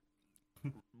 children.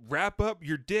 Wrap up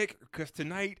your dick, because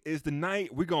tonight is the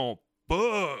night we gon'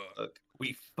 fuck.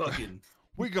 we fucking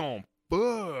We gon'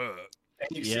 fuck.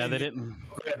 You Yeah, see they me didn't.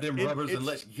 grab them It- rubbers and it's-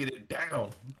 let you get it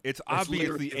down. It's That's obviously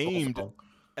literally the whole aimed song.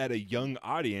 at a young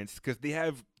audience because they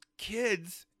have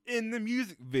kids in the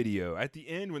music video. At the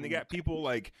end, when they got people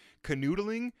like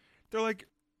canoodling, they're like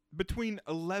between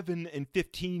 11 and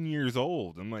 15 years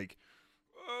old. I'm like,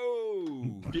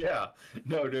 oh, Yeah.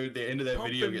 No, dude, the end of that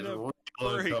video Pumping gets the real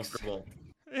brakes. uncomfortable.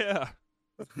 yeah.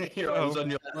 You're all of a sudden,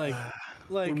 you're Like,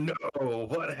 like, like no,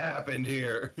 what happened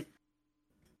here?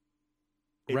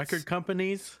 record It's-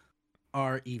 companies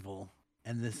are evil,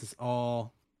 and this is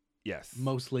all Yes.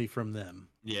 mostly from them.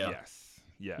 Yeah. Yes.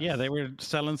 Yes. Yeah, they were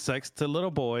selling sex to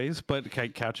little boys, but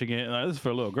couching it. This is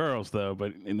for little girls, though.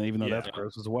 But even though that's Yeah.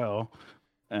 gross as well.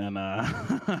 And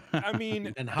I mean,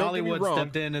 And don't get me Hollywood wrong.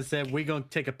 stepped in and said, "We're gonna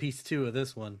take a piece two of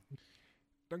this one."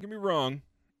 Don't get me wrong.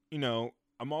 You know,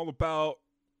 I'm all about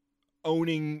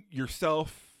owning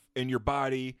yourself and your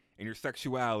body and your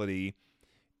sexuality,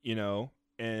 you know,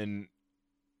 and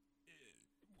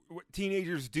what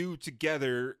teenagers do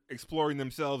together, exploring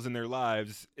themselves in their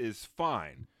lives, is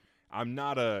fine. I'm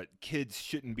not a kids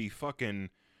shouldn't be fucking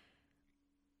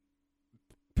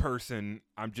person.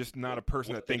 I'm just not a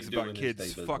person What that they thinks do about in this kids day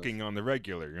business. fucking on the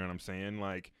regular. You know what I'm saying?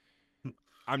 Like,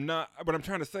 I'm not. What I'm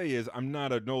trying to say is, I'm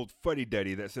not an old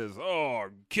fuddy-duddy that says, "Oh,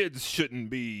 kids shouldn't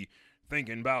be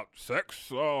thinking about sex."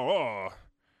 Oh.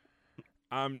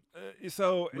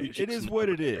 So We it just is know what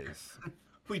it better. is.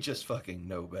 We just fucking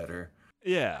know better.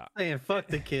 Yeah. Saying fuck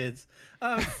the kids.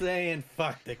 I'm saying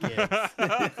fuck the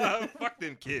kids. Fuck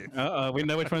them kids. we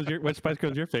know which Spice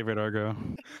Girl's your favorite, Argo.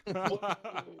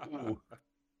 Whoa.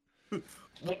 All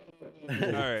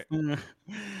right.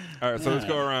 All right. So let's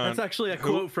go around. That's actually a Who-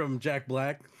 quote from Jack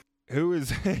Black. Who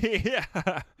is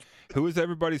yeah? Who is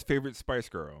everybody's favorite Spice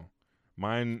Girl?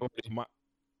 Mine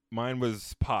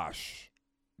was Posh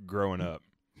growing up.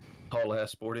 Tall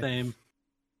ass sporty. Same.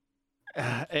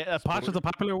 Posh is a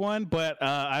popular one, but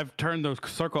I've turned the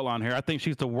circle on her. I think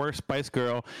she's the worst Spice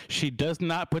Girl. She does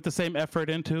not put the same effort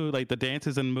into like the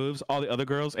dances and moves all the other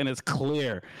girls, and it's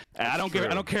clear. I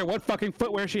don't care what fucking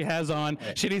footwear she has on.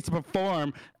 She needs to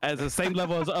perform at the same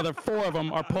level as the other four of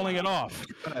them are pulling it off.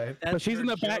 Right. That's she's in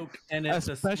her the back, joke, and it's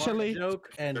especially- a smart joke,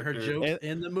 and her jokes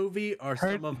in the movie are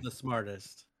her- some of the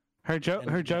smartest. Her joke,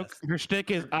 her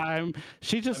shtick is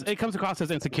it comes across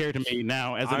as insecure to me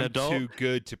now as an I'm adult. too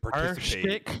good to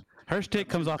participate. Her shtick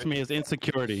comes off to me as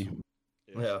insecurity.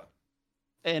 Yeah.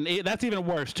 And that's even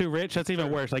worse too, Rich. That's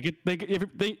even worse. Like,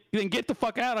 then get the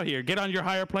fuck out of here. Get on your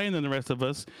higher plane than the rest of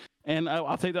us, and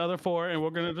I'll take the other four, and we're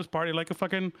gonna just party like a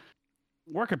fucking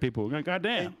working people.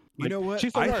 Goddamn. You know what?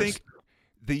 She's the I worst. think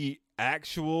the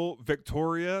actual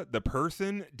Victoria, the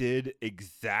person, did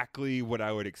exactly what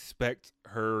I would expect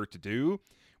her to do,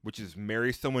 which is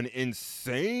marry someone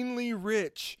insanely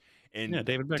rich and Yeah,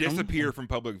 David Beckham. disappear from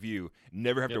public view.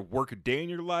 Never have to work a day in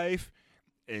your life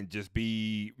and just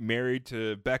be married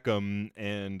to Beckham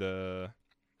and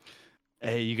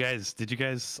Hey, you guys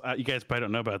probably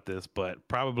don't know about this, but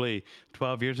probably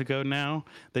 12 years ago now,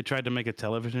 they tried to make a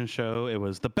television show. It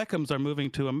was The Beckhams Are Moving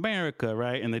to America,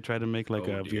 right? And they tried to make like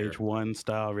Oh, a dear. VH1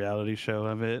 style reality show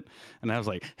of it. And I was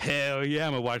like, hell yeah,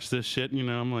 I'm gonna watch this shit. You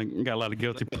know, I'm like, got a lot of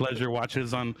guilty pleasure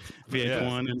watches on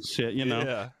VH1 and shit, you know.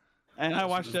 yeah. And I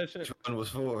watched that shit. Which one was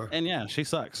for? And yeah, she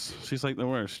sucks. She's like the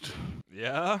worst.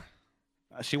 Yeah.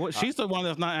 She's the one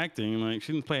that's not acting. Like,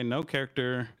 she didn't play no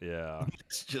character. Yeah.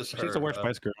 It's just her. She's the worst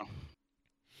Spice Girl.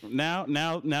 Now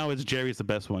it's Jerry's the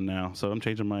best one now. So I'm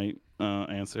changing my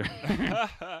answer.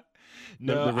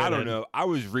 No, The I don't redhead. know. I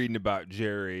was reading about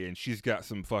Jerry, and she's got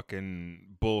some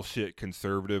fucking bullshit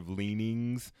conservative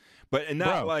leanings, and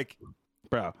not Bro. like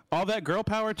Bro, all that girl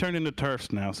power turned into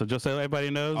turfs now. So just so everybody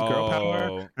knows, girl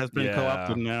power has been yeah.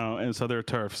 co-opted now, and so they're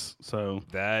turfs. So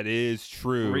that is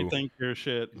true. rethink your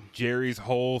shit. Jerry's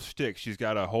whole shtick. She's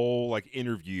got a whole like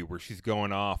interview where she's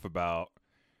going off about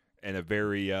in a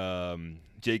very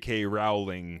J.K.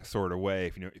 Rowling sort of way,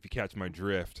 if you catch my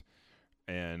drift.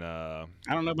 And I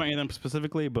don't know about any of them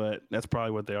specifically, but that's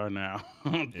probably what they are now.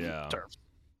 yeah. Turfs.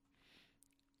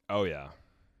 Oh yeah.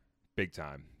 Big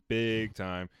time. Big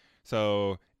time.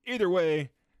 So either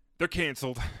way, they're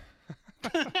canceled.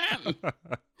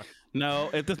 No,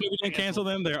 if this movie didn't cancel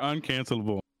them, they're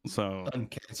uncancelable. So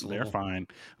Uncancelable. they're fine.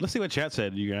 Let's see what chat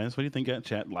said, you guys. What do you think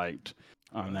chat liked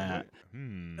on that?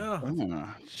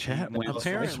 Chat went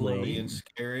Apparently- Being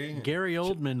scary. Gary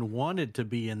Oldman wanted to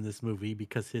be in this movie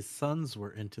because his sons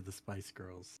were into the Spice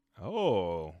Girls.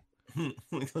 Oh.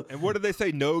 And what did they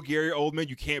say? No, Gary Oldman,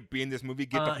 you can't be in this movie.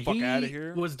 Get the fuck He out of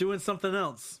here. was doing something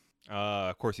else.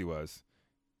 Of course he was.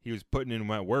 He was putting in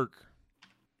my work.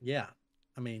 Yeah,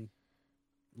 I mean,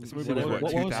 This movie was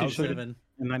what, 2000? 97,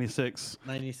 in 96.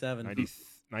 97.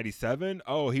 97.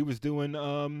 Oh, he was doing Fifth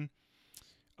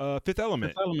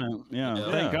Element. Fifth Element. Yeah.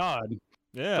 Yeah. Thank God.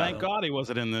 Yeah. Thank God he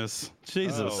wasn't in this.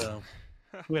 Jesus. Oh.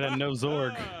 So, We had no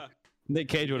Zorg. Nick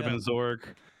Cage would have been Zorg.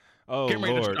 Oh, Get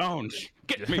me the Lord. stones.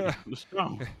 Get me the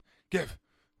stones. Give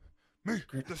me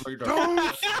Great the Lord.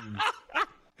 stones.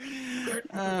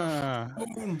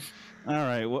 All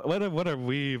right. What are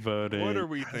we voting? What are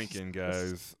we thinking,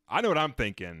 guys? I know what I'm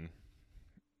thinking.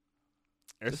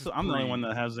 I'm the only one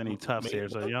that has any tufts here,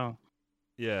 so y'all.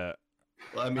 Yeah.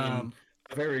 Well, I mean, I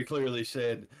very clearly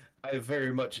said I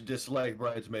very much dislike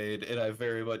Bridesmaid, and I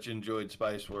very much enjoyed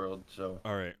Spice World. So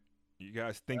All right. You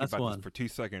guys think Last about one. this for 2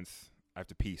 seconds. I have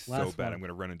to pee so Last bad. one. I'm going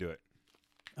to run and do it.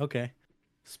 okay.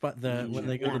 When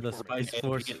they go to the Spice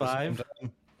Force 5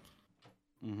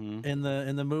 Mm-hmm.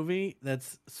 in the movie,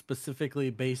 that's specifically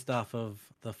based off of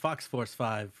the Fox Force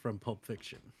 5 from Pulp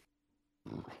Fiction.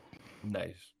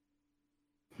 nice.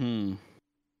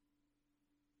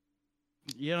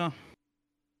 Yeah.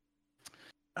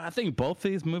 I think both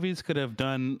these movies could have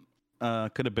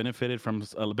benefited from a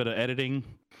little bit of editing.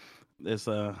 There's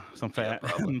some fat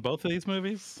probably. in both of these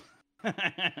movies.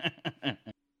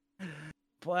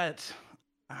 But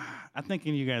I'm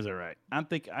thinking you guys are right. I'm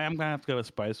gonna have to go with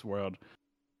Spice World,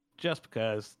 just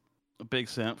because a big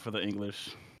simp for the English.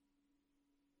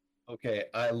 Okay,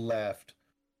 I laughed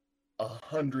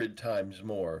 100 times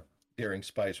more during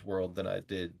Spice World than I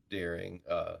did during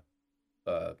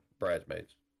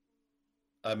Bridesmaids.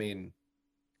 I mean,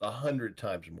 100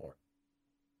 times more.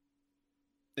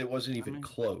 It wasn't even mean-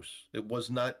 close. It was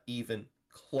not even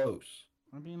close.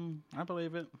 I mean, I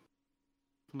believe it.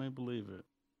 I believe it.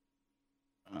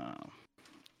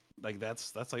 Like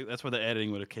that's where the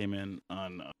editing would have came in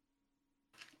on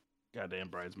goddamn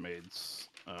Bridesmaids.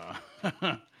 I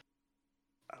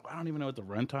don't even know what the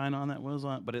runtime on that was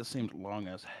on, but it seemed long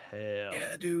as hell.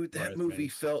 Yeah, dude, that movie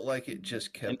Bridesmaids. felt like it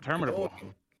just kept Interminable.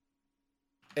 going.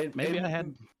 And Maybe and I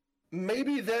had.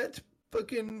 maybe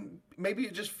maybe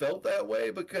it just felt that way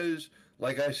because,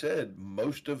 like I said,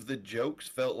 most of the jokes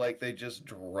felt like they just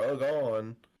drug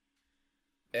on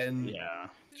and Yeah.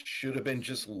 should have been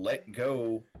just let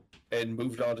go and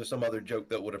moved on to some other joke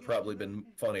that would have probably been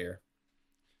funnier.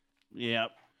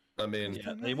 Yep. I mean,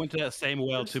 Yeah. They went to that same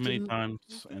well too many times,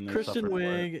 and they Kristen suffered for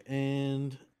it. Wiig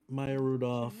and Maya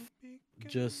Rudolph,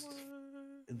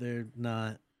 they're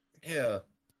not. yeah.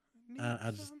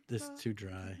 It's too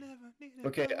dry.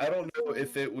 Okay, I don't know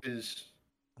if it was.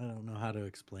 I don't know how to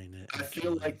explain it. I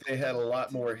feel like they had a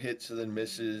lot more hits than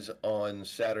misses on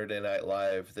Saturday Night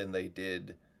Live than they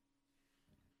did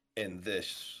in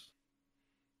this.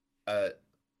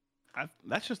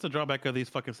 That's just the drawback of these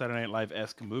fucking Saturday Night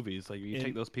Live-esque movies. Like you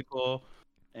take those people,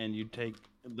 and you take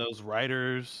those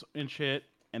writers and shit,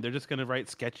 and they're just gonna write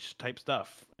sketch type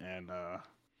stuff. And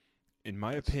In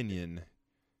my opinion,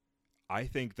 I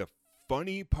think the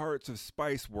funny parts of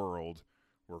Spice World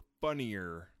were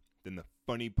funnier than the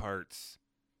funny parts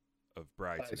of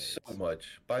Bridesmaids.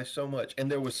 By so much, and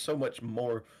there was so much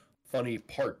more funny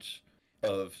parts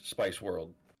of Spice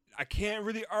World. I can't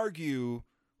really argue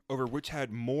over which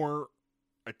had more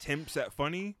attempts at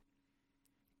funny,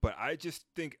 but I just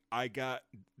think I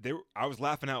was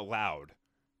laughing out loud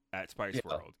at Spice Yeah.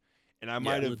 World, and I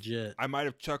might legit.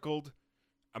 have chuckled,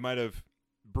 I might have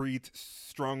breathed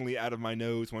strongly out of my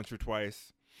nose once or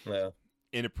twice Yeah,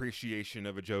 in appreciation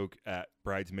of a joke at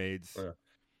Bridesmaids. Yeah.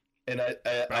 and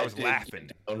I was did laughing.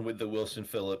 get down with the Wilson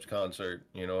Phillips concert.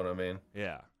 You know what I mean?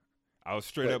 Yeah, I was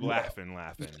straight But up no. laughing. No,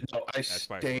 I Spice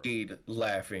World. stayed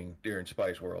laughing during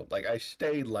Spice World. Like I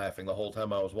stayed laughing the whole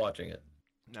time I was watching it.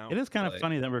 Now, it is kind of Like-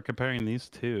 funny that we're comparing these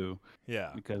two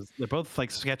yeah, because they're both like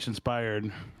sketch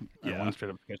inspired. Yeah. One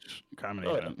straight up sketch comedy.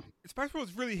 Oh, yeah. Spice World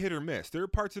is really hit or miss. There are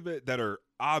parts of it that are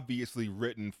obviously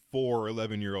written for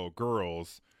 11-year-old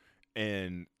girls,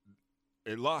 and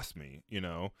it lost me, you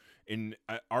know. And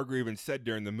Arger even said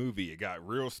during the movie, it got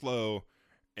real slow,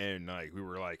 and like we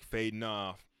were like fading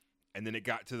off, and then it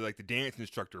got to like the dance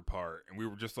instructor part, and we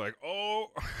were just like, oh,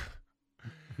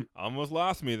 almost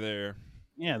lost me there.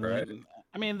 Yeah, Right.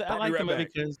 I mean, I Brought me like right them back.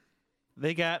 because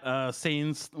they got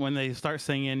scenes when they start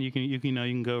singing. You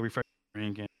can go refresh your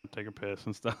drink and take a piss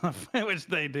and stuff, which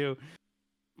they do.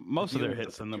 Most of their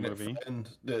hits in the movie. And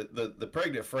the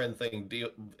pregnant friend thing,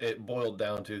 it boiled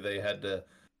down to they had to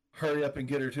hurry up and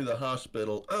get her to the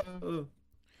hospital. Oh,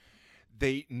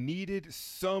 They needed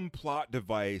some plot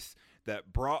device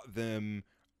that brought them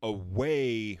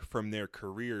away from their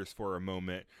careers for a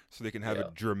moment so they can have Yeah.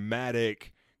 a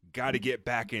dramatic got to get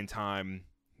back in time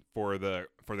for the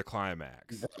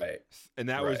climax. right. And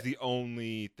that was Right. the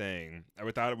only thing. I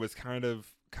thought it was kind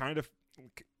of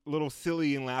little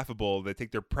silly and laughable. They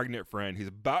take their pregnant friend who's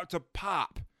about to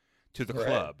pop to the Right.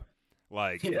 club.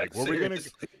 Like what are we gonna?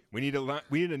 seriously. We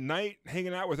need a night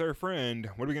hanging out with our friend.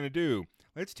 What are we gonna do?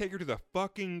 Let's take her to the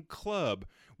fucking club,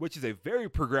 which is a very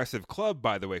progressive club,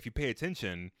 by the way. If you pay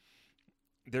attention,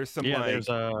 there's some there's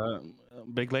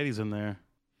big ladies in there.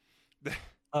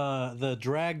 The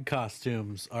drag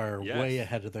costumes are way Yes.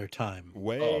 ahead of their time.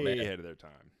 way Oh, man. ahead of their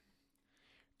time.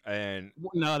 And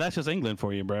No, that's just England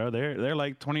for you, bro. They're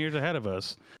like 20 years ahead of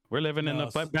us. We're living in No,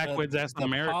 the backwoods ass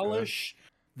America.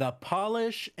 The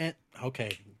polish, and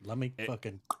okay, let me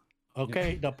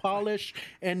the polish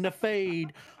and the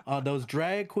fade on those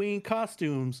drag queen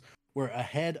costumes were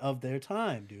ahead of their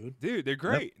time, dude. dude, they're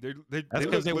great. They That's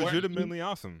look 'cause they weren't- legitimately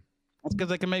awesome. That's because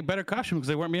they can make better costumes because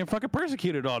they weren't being fucking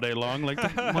persecuted all day long like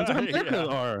the ones in America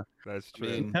Yeah. are. That's I true.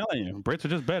 mean, I'm telling you, Brits are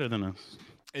just better than us.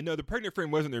 And no, the pregnant friend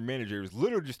wasn't their manager. It was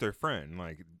literally just their friend,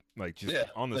 like just yeah,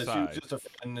 on the that side. She was just a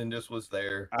friend and just was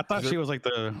there. I thought Is she it- was like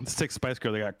the sixth Spice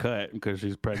Girl that got cut because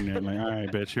she's pregnant. Like, all right,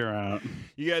 bitch, you're out.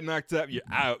 You got knocked up. You're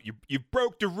out. You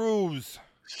broke the rules.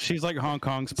 She's like Hong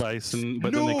Kong Spice,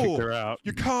 but then they kicked her out.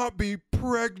 You can't be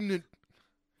pregnant.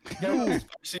 No,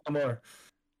 see no more.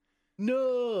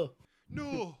 No,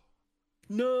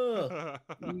 No.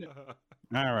 no.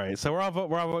 All right, so we're all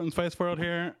voting Spice World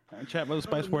here. Chat vote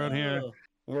Spice World here. No.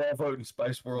 We're all voting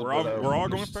Spice World. we're all with our we're all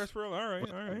going worst- Spice World. All right,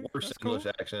 all right. Worst That's cool.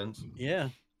 English accents. Yeah.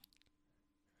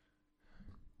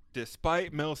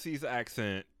 Despite Mel C's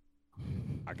accent,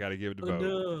 I gotta give it a Oh,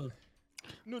 vote.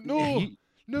 no. No, Yeah,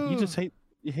 no, no. You just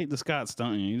hate the Scots,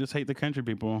 don't you? You just hate the country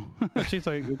people. She's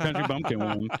like the country bumpkin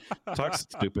one. Talks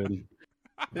stupid.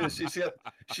 Yeah, she's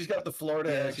got the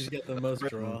Florida Yeah, accent. she's got the most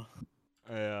draw.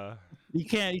 Yeah. You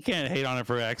can't hate on her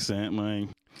for her accent. Like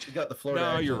She's got the Florida No,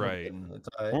 accent. you're right. and it's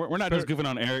all right. we're not just goofing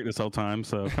on Eric this whole time.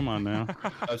 So come on now.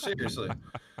 Oh, seriously.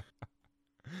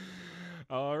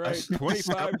 All right, sound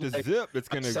 25 to like- zip. It's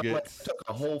gonna Sound like get I took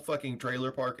a whole fucking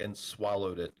trailer park and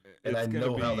swallowed it. And it's I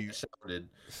know gonna how be that sounded.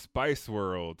 Spice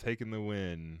World taking the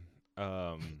win.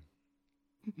 All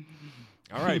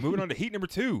right, moving on to heat number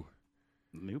 2.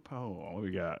 New poll. What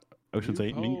we got? Ocean's New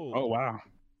 8. poll. Oh wow.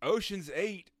 Ocean's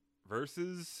 8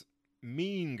 versus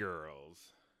Mean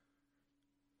Girls.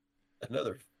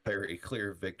 Another very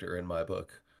clear victor in my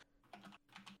book.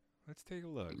 Let's take a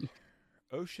look.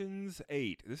 Ocean's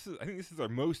 8. I think this is our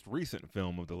most recent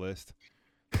film of the list.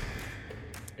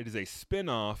 It is a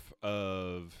spin-off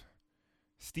of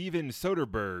Steven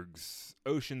Soderbergh's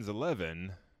Ocean's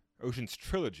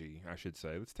trilogy, I should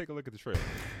say. Let's take a look at the trailer.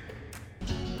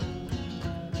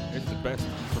 It's the best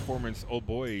performance old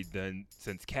boy done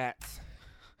since Cats.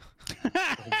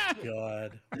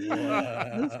 God.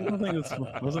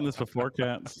 Wasn't this before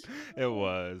Cats? It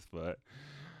was, but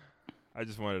I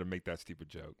just wanted to make that stupid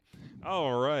joke.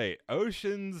 All right,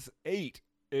 Ocean's 8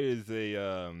 is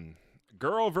a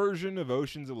girl version of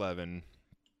Ocean's 11.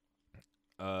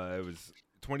 It was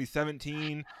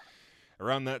 2017.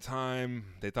 Around that time,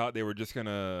 they thought they were just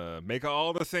gonna make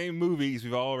all the same movies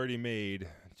we've already made,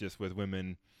 just with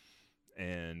women.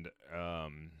 And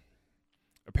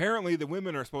apparently, the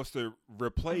women are supposed to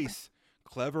replace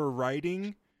clever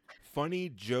writing, funny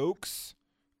jokes,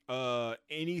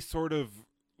 any sort of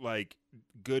like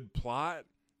good plot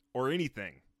or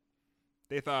anything.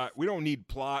 They thought, we don't need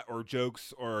plot or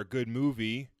jokes or a good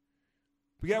movie.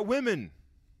 We got women.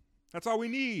 That's all we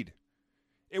need.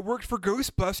 It worked for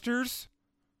Ghostbusters,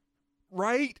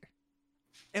 right?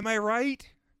 Am I right?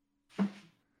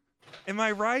 Am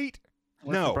I right?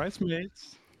 What's No. the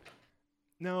Bridesmaids.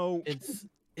 No. It's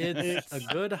a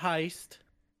good heist,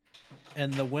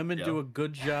 and the women do a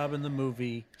good job in the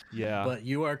movie. Yeah. But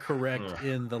you are correct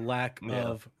in the lack Yeah.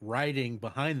 of writing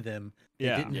behind them. They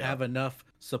Yeah. didn't have enough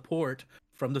support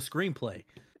from the screenplay.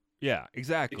 Yeah, They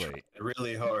exactly. tried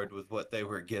really hard with what they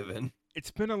were given.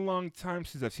 It's been a long time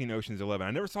since I've seen Ocean's 11.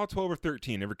 I never saw 12 or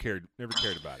 13. Never cared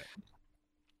about it.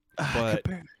 But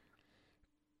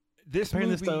this Comparing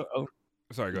movie. this to,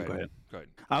 Sorry, go Go ahead. Go ahead.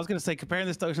 I was gonna say comparing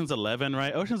this to Ocean's 11,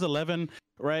 right? Ocean's 11,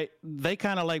 right? They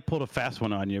kind of like pulled a fast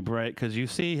one on you, right? Because you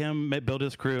see him build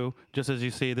his crew, just as you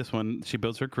see this one. She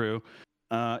builds her crew,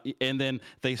 and then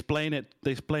they explain it.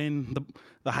 They explain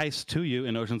the heist to you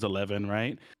in Ocean's 11,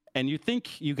 right? And you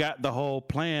think you got the whole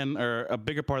plan or a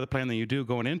bigger part of the plan than you do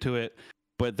going into it.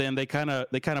 But then they kind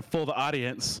of fool the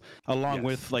audience along Yes.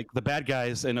 with like the bad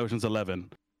guys in Ocean's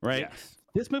 11, right? Yes.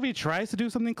 This movie tries to do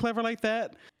something clever like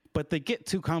that, but they get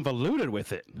too convoluted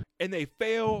with it. And they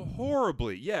fail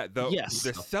horribly. Yeah. Yes.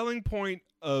 The selling point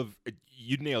of.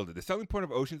 You nailed it. The selling point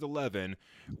of Ocean's 11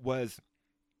 was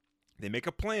they make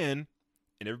a plan,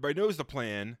 and everybody knows the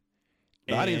plan.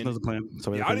 The audience and knows the plan.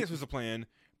 So The audience was the plan,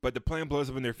 but the plan blows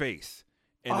up in their face.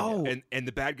 And Oh. and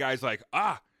the bad guy's like,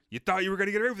 you thought you were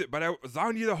gonna get away with it, but I was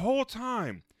on you the whole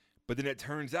time. But then it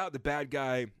turns out the bad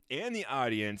guy and the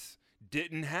audience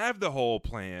didn't have the whole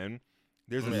plan.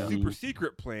 There's a Yeah. super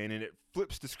secret plan, and it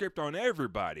flips the script on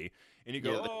everybody. And you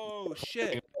go, Yeah, oh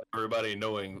shit. Everybody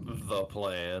knowing the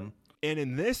plan. And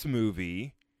in this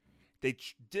movie, they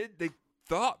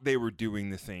thought they were doing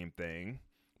the same thing,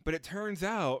 but it turns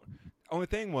out only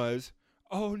thing was,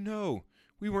 oh no,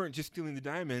 we weren't just stealing the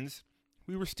diamonds,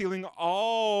 we were stealing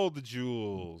all the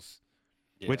jewels.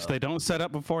 Which Yeah. they don't set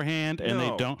up beforehand, and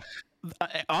No. they don't.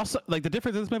 Also, like the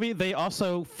difference in this movie, they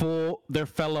also fool their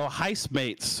fellow heist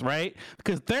mates, right?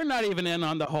 Because they're not even in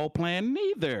on the whole plan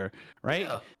neither, right?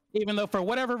 Yeah. Even though for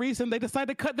whatever reason they decide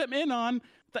to cut them in on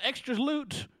the extra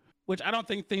loot, which I don't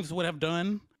think thieves would have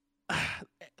done.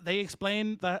 They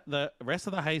explain the rest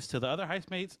of the heist to the other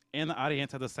heist mates and the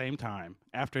audience at the same time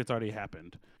after it's already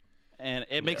happened, and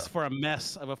it makes Yeah. for a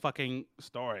mess of a fucking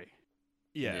story.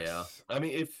 Yes. Yeah. I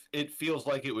mean, if it feels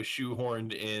like it was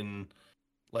shoehorned in,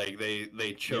 like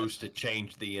they chose to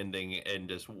change the ending and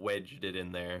just wedged it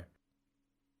in there.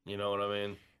 You know what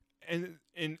I mean?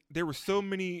 And there were so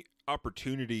many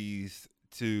opportunities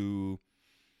to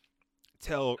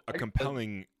tell a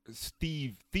compelling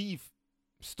thief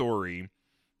story,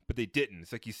 but they didn't.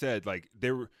 It's like you said, like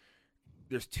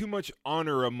there's too much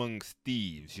honor amongst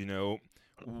thieves, you know.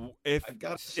 If I've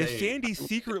got to if say, Sandy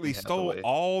secretly stole Hathaway.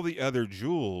 all the other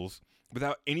jewels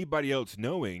without anybody else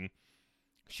knowing,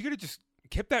 she could have just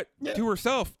kept that Yeah. to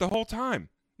herself the whole time.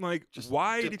 Like, Just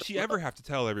why did did the she ever have to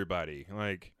tell everybody?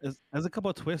 Like, There's a couple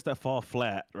of twists that fall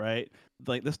flat, right?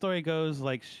 Like the story goes,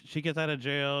 like she gets out of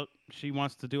jail, she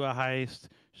wants to do a heist.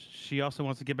 She also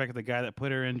wants to get back at the guy that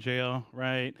put her in jail,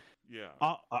 right? yeah,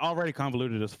 Already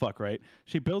convoluted as fuck, right?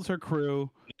 She builds her crew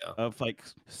Yeah. of like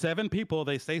 7 people.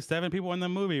 They say 7 people in the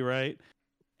movie, right?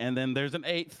 And then there's an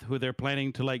 8th who they're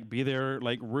planning to like be their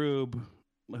like Rube,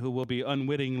 who will be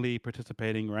unwittingly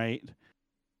participating, right?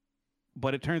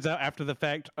 But it turns out after the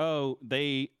fact, oh,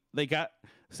 they got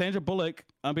Sandra Bullock,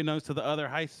 unbeknownst to the other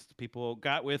heist people,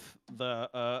 got with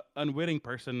the unwitting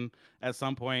person at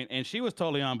some point, and she was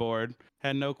totally on board,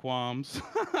 had no qualms,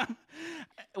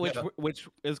 Yeah. which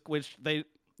they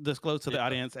disclosed to the Yeah.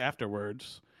 audience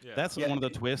afterwards. yeah. That's Yeah, one of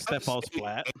the I twists would that falls say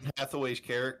flat. Anne Hathaway's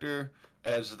character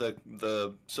as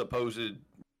the supposed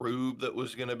Rube that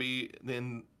was going to be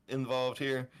involved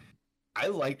here. I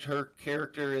liked her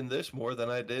character in this more than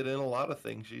I did in a lot of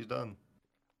things she's done.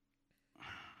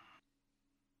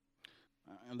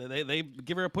 They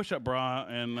give her a push-up bra,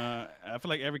 and I feel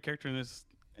like every character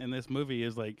in this movie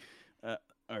is like,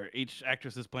 or each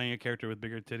actress is playing a character with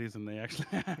bigger titties than they actually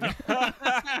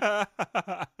have.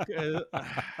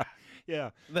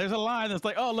 Yeah. There's a line that's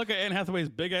like, "Oh, look at Anne Hathaway's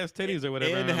big ass titties" or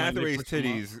whatever. Anne and, like, they Hathaway's push them up.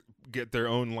 titties get their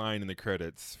own line in the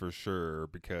credits for sure,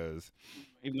 because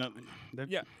Even though they're-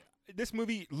 yeah, this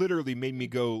movie literally made me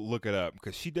go look it up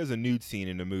because she does a nude scene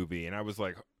in the movie, and I was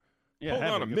like, yeah, hold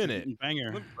have on it. a It's minute.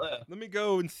 banger. let me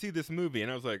go and see this movie,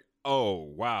 and I was like, oh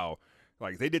wow,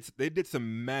 like they did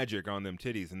some magic on them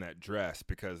titties in that dress,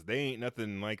 because they ain't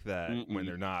nothing like that when Mm-mm.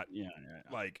 they're not Yeah.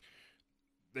 like,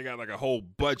 they got like a whole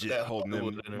budget That holding them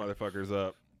Hollywood in her. motherfuckers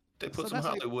up. They So put some that's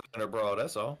like- Hollywood in her bra.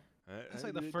 That's all. That's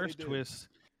like the first twist.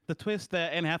 The twist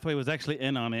that Anne Hathaway was actually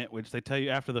in on it, which they tell you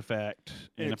after the fact,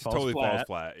 and And it it falls totally flat. falls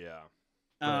flat.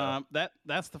 Yeah.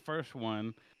 That's the first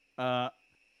one.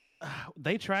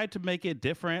 They tried to make it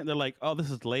different. They're like, oh, this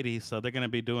is ladies, so they're gonna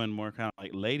be doing more kind of like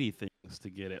lady things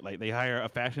to get it. Like they hire a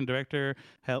fashion director,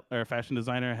 or fashion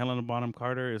designer. Helena Bonham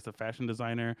Carter is the fashion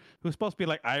designer who's supposed to be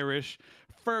like Irish,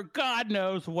 for God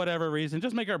knows whatever reason.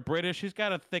 Just make her British. She's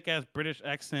got a thick ass British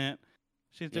accent.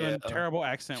 She's doing Yeah, terrible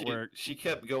accent work. She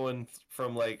kept going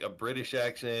from like a British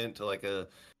accent to like a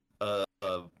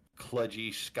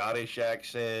kludgy Scottish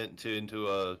accent to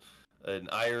into an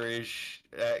Irish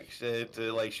accent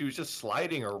to, like, she was just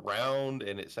sliding around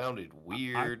and it sounded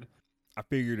weird. I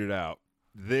figured it out.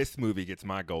 This movie gets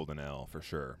my golden L for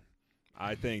sure.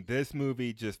 I think this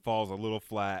movie just falls a little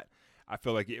flat. I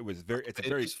feel like it's a very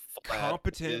It's flat,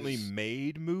 competently it's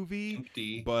made movie,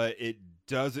 empty. but it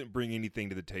doesn't bring anything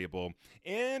to the table.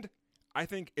 And I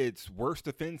think its worst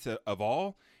offense of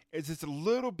all is it's a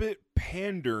little bit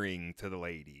pandering to the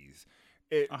ladies.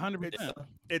 100%.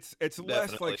 It's less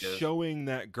Definitely like is. showing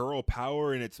that girl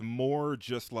power, and it's more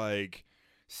just like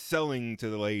selling to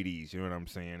the ladies. You know what I'm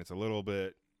saying? It's a little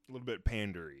bit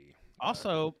pandery.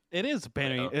 Also, it is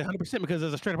pandering 100% because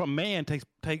there's a straight up man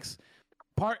takes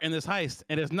part in this heist,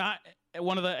 and it's not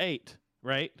one of the 8,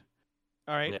 right?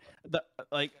 All right.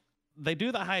 They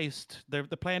do the heist.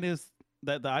 The plan is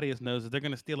that the audience knows that they're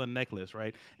going to steal a necklace,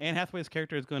 right? Anne Hathaway's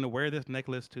character is going to wear this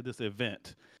necklace to this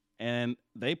event, and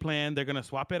they plan they're gonna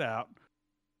swap it out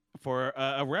for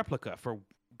a replica for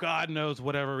God knows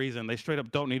whatever reason. They straight up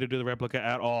don't need to do the replica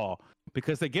at all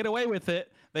because they get away with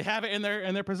it. They have it in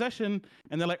their possession,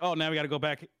 and they're like, oh, now we got to go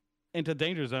back into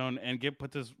danger zone and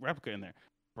put this replica in there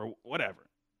for whatever.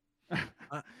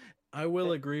 I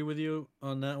will agree with you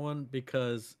on that one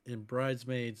because in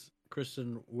Bridesmaids,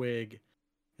 Kristen Wiig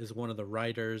is one of the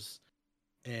writers,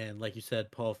 and like you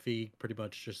said, Paul Feig pretty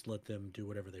much just let them do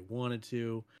whatever they wanted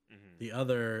to. Mhm. The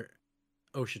other,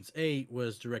 Ocean's 8,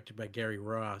 was directed by Gary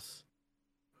Ross,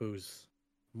 who's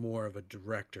more of a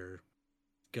director,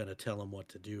 gonna tell him what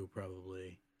to do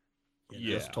probably. You know?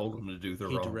 Yeah. Just told him to do the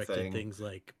He wrong directed thing. things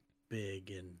like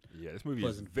Big and Yeah, this movie is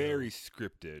Pleasantville. very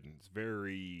scripted. It's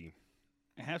very.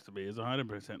 It has to be. It's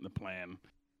 100% the plan.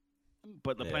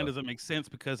 But the Yeah. plan doesn't make sense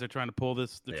because they're trying to pull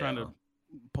this. They're trying to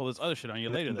pull this other shit on you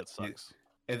later. That sucks.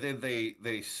 And then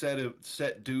they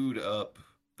set dude up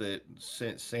that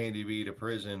sent Sandy B to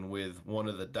prison with one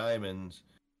of the diamonds,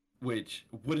 which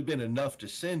would have been enough to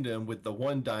send him with the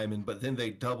one diamond, but then they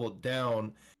doubled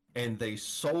down and they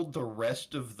sold the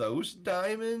rest of those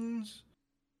diamonds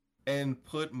and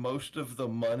put most of the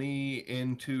money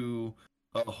into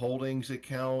a holdings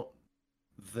account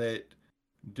that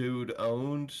dude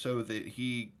owned so that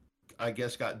he, I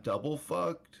guess, got double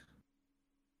fucked.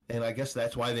 And I guess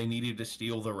that's why they needed to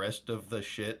steal the rest of the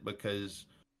shit, because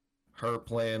her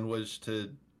plan was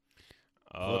to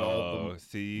all the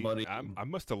see, money- I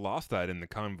must have lost that in the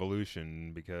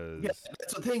convolution because. Yeah,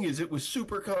 that's the thing, is it was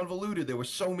super convoluted. There were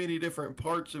so many different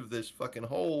parts of this fucking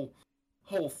whole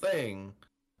thing.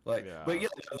 Like, Yeah. but yeah,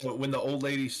 when the old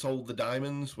lady sold the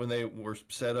diamonds, when they were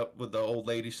set up with the old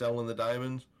lady selling the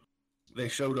diamonds, they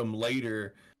showed them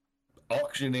later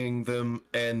auctioning them,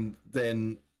 and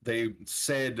then they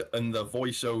said in the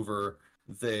voiceover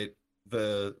that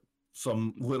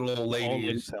some little old All ladies,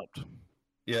 ladies helped.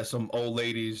 yeah, some old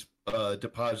ladies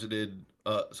deposited,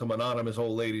 some anonymous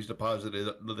old ladies deposited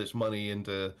this money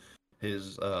into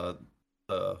his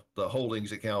the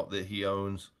holdings account that he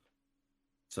owns.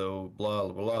 So blah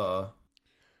blah blah.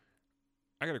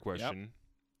 I got a question.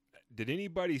 Did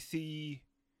anybody see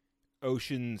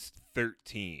Ocean's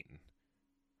 13?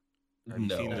 Have you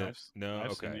seen No, that? No.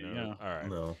 I've Okay. seen it, no. yeah. All right.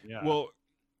 no. Yeah. Well,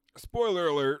 spoiler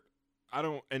alert. I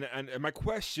don't. And my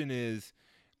question is,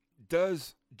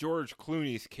 does George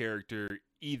Clooney's character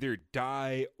either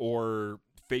die or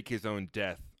fake his own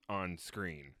death on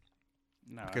screen?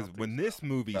 no, I Because don't when think this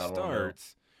movie I don't know.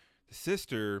 starts, the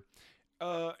sister.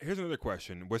 Here's another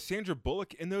question: was Sandra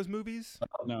Bullock in those movies? so.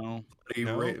 No,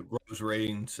 No? Rose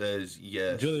Rain says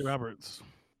yes. Julie Roberts.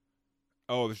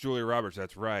 Oh, it's Julia Roberts.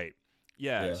 That's right.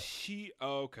 Yeah, Yeah. she.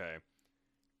 Oh, okay.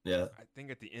 Yeah. I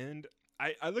think at the end,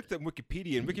 I looked at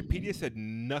Wikipedia, and Wikipedia said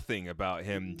nothing about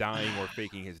him dying or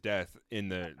faking his death in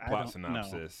the I plot don't- no,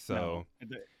 synopsis. So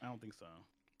no, I don't think so.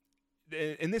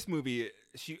 in this movie,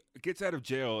 she gets out of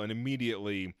jail and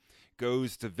immediately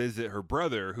goes to visit her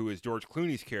brother, who is George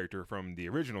Clooney's character from the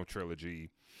original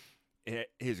trilogy, at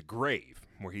his grave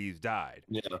where he's died.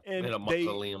 Yeah. And in a they-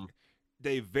 mausoleum.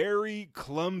 They very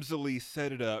clumsily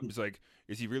set it up. It's like,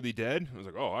 is he really dead? I was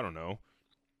like, oh, I don't know.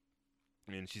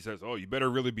 And she says, oh, you better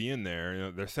really be in there. You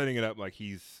know, they're setting it up like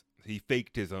he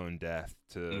faked his own death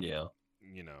to, Yeah.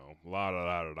 you know, la da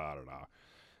da da da da da.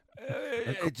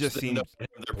 It just No, seems they're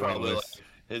probably like, pointless.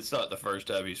 it's not the first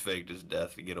time he's faked his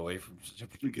death to get away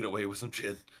with some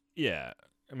shit. Yeah,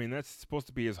 I mean that's supposed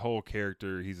to be his whole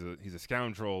character. He's a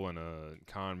scoundrel and a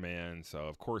con man, so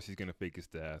of course he's gonna fake his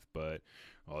death. But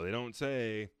they don't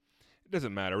say. It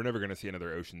doesn't matter. We're never gonna see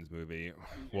another Ocean's movie.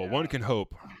 Well, one can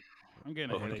hope. I'm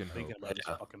getting a Oh, headache can thinking hope. about this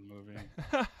Yeah. fucking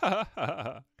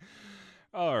movie.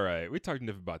 All right, we talked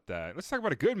enough about that. Let's talk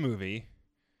about a good movie.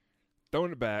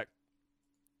 Throwing it back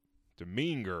to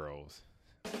Mean Girls.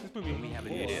 This movie, We have a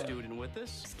new student with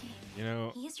us. you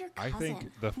know, He's your I cousin.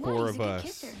 think the Why? four He's of a good us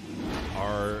kisser.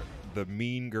 are the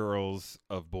Mean Girls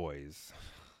of boys.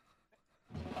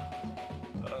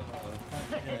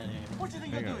 What do you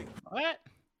think Hang you're on. doing? What?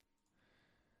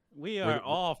 We Wait, are wait.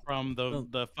 all from Well-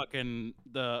 the fucking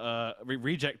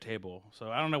reject table, so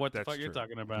I don't know what the That's fuck you're true.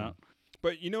 talking about.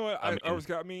 But you know what? I I mean- always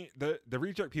got me. The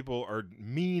reject people are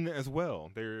mean as well.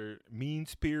 They're mean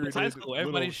spirited. It's high school.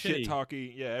 Everybody's shit shitty.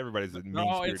 talky. Yeah, everybody's a mean No,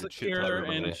 spirited it's shit secure talker. and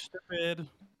everybody. stupid.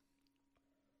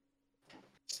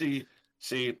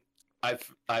 See,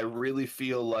 I really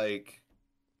feel like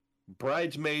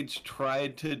Bridesmaids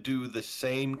tried to do the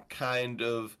same kind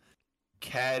of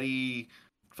catty,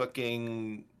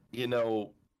 fucking,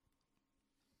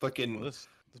 fucking. Well, this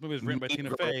movie was written by mean Tina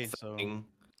girl Fey, so thing,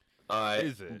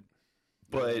 Is it?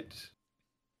 but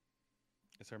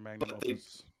it's her magnum But they-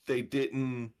 opus. they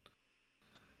didn't.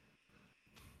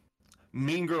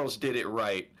 Mean Girls did it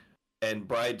right, and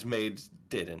Bridesmaids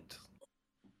didn't.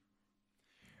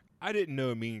 I didn't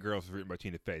know Mean Girls was written by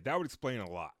Tina Fey. That would explain a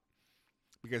lot.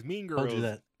 Because Mean Told you Girls,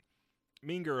 that.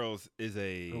 Mean Girls is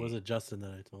a. Or was it Justin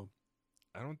that I told?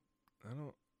 I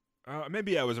don't.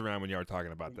 Maybe I was around when y'all were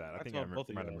talking about that. I think I told both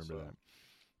of might y'all, remember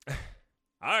that.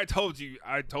 I told you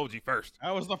first.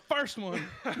 I was the first one.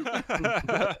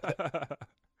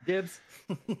 Gibbs.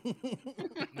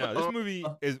 No,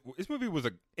 this movie was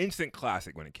an instant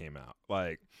classic when it came out.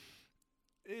 Like,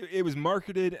 it was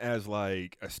marketed as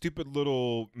like a stupid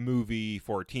little movie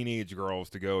for teenage girls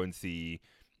to go and see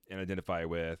and identify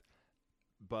with,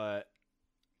 but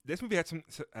this movie had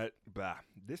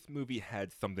this movie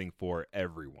had something for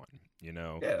everyone. You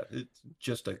know, Yeah, it's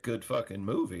just a good fucking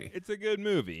movie. it's a good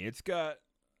movie. It's got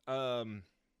I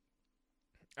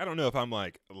don't know if I'm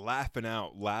like laughing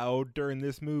out loud during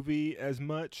this movie as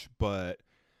much, but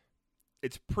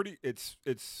it's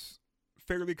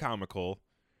fairly comical.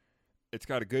 It's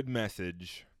got a good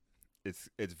message. It's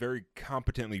very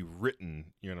competently written,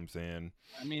 you know what I'm saying?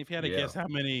 I mean, if you had to Yeah. guess how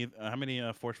many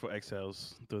forceful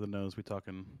exhales through the nose, we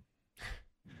talking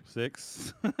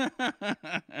 6?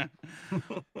 A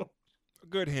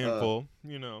good handful,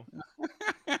 you know.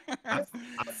 I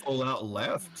full out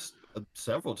laughed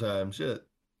several times. Shit.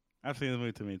 I've seen this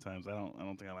movie too many times. I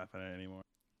don't think I laugh at it anymore.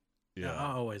 Yeah,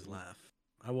 I always laugh.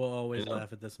 I will always Yeah.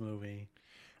 laugh at this movie.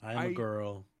 I am a I-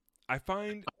 girl. I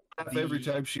find Every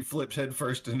time she flips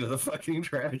headfirst into the fucking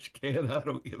trash can, I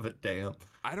don't give a damn.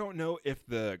 I don't know if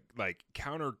the like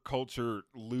counterculture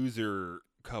loser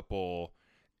couple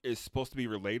is supposed to be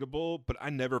relatable, but I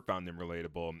never found them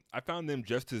relatable. I found them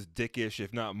just as dickish,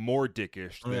 if not more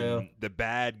dickish, than Yeah. the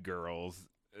bad girls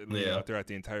Yeah. throughout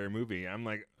the entire movie. I'm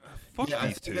like, fuck Yeah, I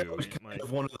these think two. that was kind Like,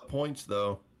 of one of the points,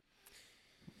 though.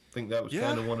 I think that was Yeah.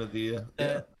 kind of one of the.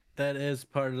 That is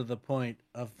part of the point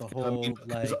of the whole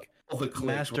because like all the cliques were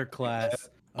master like class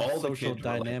that. of All the social kids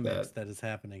were like dynamics that. that is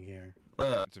happening here.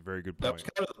 that's a very good That was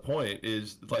point. kind of the point.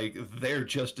 Is like they're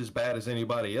just as bad as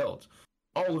anybody else.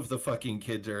 All of the fucking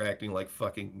kids are acting like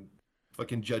fucking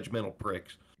judgmental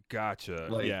pricks. Gotcha.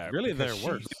 Like, yeah, really, because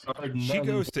they're worse. She None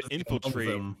goes to of them-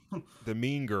 infiltrate the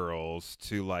Mean Girls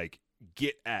to like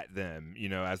get at them, you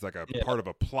know, as like a Yeah. part of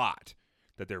a plot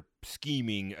that they're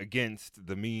scheming against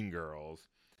the Mean Girls.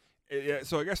 Yeah,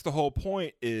 so I guess the whole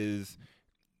point is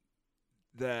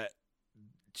that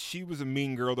she was a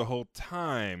mean girl the whole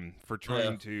time for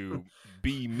trying Yeah. to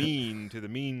be mean to the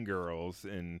Mean Girls,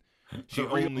 and she The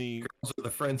real only girls are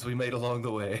the friends we made along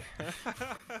the way.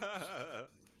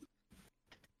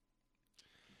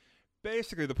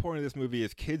 basically the point of this movie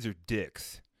is kids are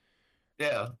dicks,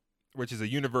 Yeah, which is a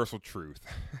universal truth.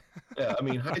 yeah. I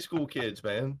mean, high school kids,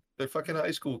 man. They're fucking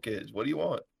high school kids. What do you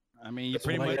want? I mean, you That's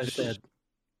pretty what like much.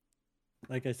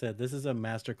 I said, this is a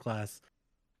masterclass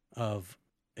of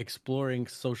exploring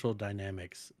social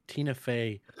dynamics. Tina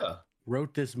Fey Yeah,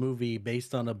 wrote this movie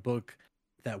based on a book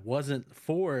that wasn't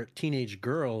for teenage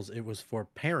girls, it was for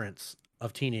parents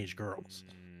of teenage girls.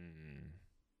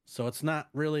 So it's not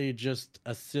really just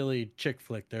a silly chick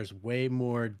flick. There's way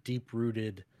more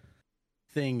deep-rooted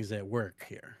things at work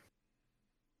here,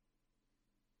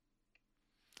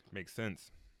 Makes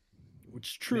sense.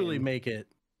 which truly mean, make it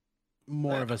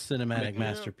more of a cinematic You know,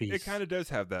 masterpiece. It kind of does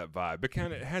have that vibe. It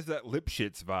kind of has that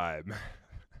Lipschitz vibe.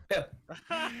 yeah.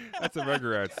 That's a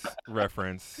Rugrats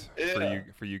reference Yeah.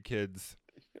 for you kids.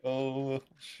 Oh,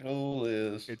 sure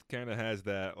is. It kind of has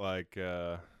that like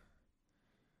yeah,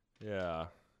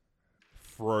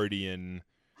 Freudian.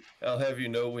 I'll have you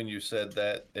know when you said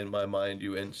that, in my mind,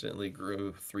 you instantly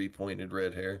grew 3-pointed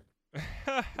red hair.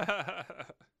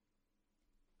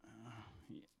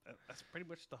 That's pretty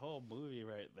much the whole movie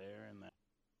right there. And that.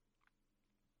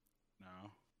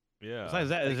 No. Yeah. Besides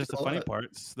that, Like, it's just the it's a funny lot.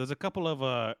 parts. There's a couple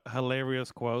of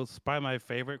hilarious quotes. Probably my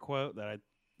favorite quote that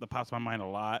pops in my mind a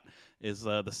lot is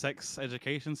the sex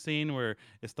education scene where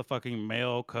it's the fucking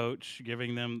male coach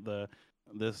giving them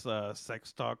this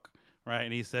sex talk, right?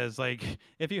 And he says like,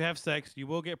 if you have sex, you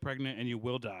will get pregnant and you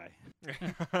will die.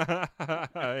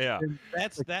 Yeah.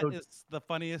 That coach- is the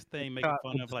funniest thing, making Shot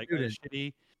fun at of the like student.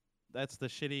 shitty. That's the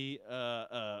shitty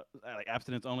like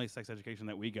abstinence only sex education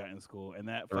that we got in school, and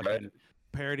that Right. fucking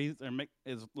parodies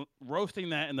is roasting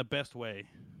that in the best way.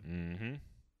 Mm-hmm.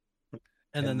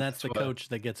 and then and that's the that's what- coach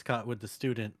that gets caught with the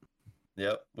student.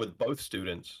 Yep, with both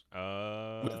students.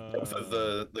 With both of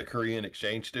the Korean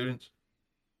exchange students.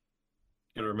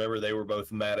 You remember they were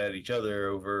both mad at each other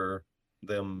over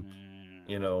them,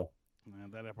 Yeah. you know.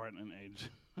 That apart in age.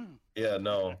 Yeah,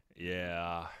 no.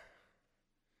 Yeah.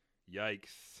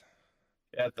 Yikes.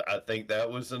 I think that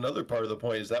was another part of the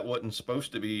point is that wasn't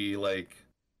supposed to be like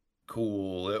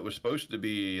cool. It was supposed to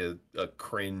be a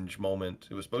cringe moment.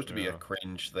 It was supposed to be a Yeah.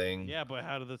 cringe thing. Yeah, but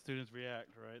how do the students react?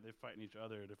 Right? They're fighting each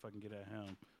other to fucking get at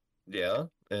him. Yeah.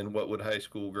 And what would high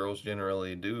school girls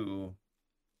generally do?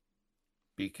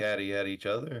 Be catty at each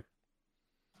other?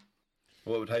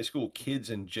 What would high school kids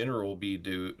in general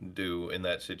do in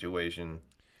that situation?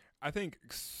 I think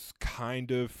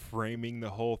kind of framing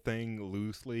the whole thing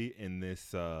loosely in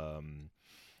this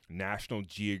National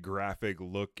Geographic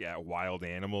look at wild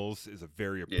animals is a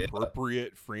very Yeah.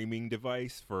 appropriate framing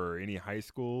device for any high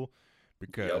school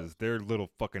because they're little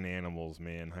fucking animals,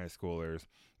 man, high schoolers.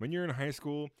 When you're in high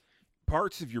school,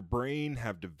 parts of your brain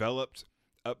have developed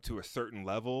up to a certain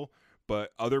level,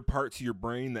 but other parts of your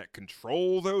brain that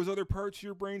control those other parts of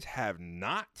your brains have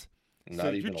not. Not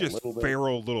So even you're just a little bit.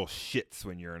 feral little shits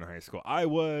when you're in high school. I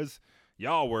was,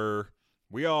 y'all were,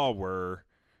 we all were.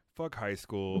 Fuck high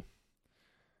school.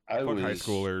 Fuck high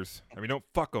schoolers. I mean, don't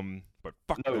fuck them, but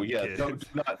fuck No, them yeah, kids. do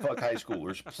not fuck high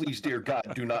schoolers. Please, dear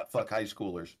God, do not fuck high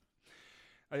schoolers.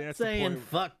 I mean, that's the Saying point.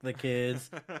 fuck the kids.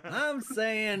 I'm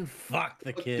saying fuck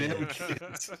the Fuck kids. them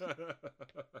kids.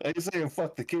 I ain't saying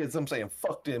fuck the kids. I'm saying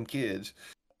fuck them kids.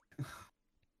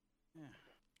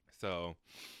 So,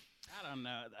 I don't know.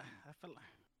 I feel like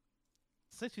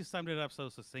since you summed it up so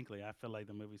succinctly, I feel like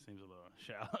the movie seems a little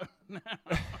shallow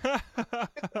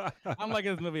now. I'm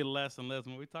liking this movie less and less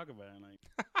when we talk about it.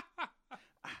 Like,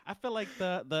 I feel like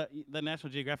the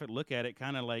National Geographic look at it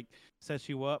kind of like sets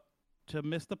you up to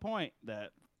miss the point that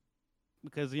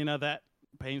because you know that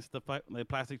paints the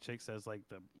plastic chicks as like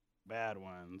the bad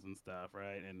ones and stuff,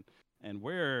 right? And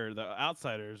we're the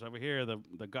outsiders over here,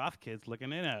 the goth kids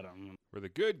looking in at them. we're the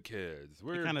good kids.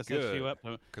 We're It kind of good. sets you up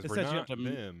to because it we're sets you not up to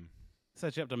them.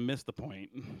 sets you up to miss the point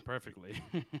perfectly.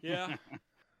 Yeah.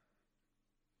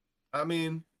 I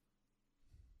mean,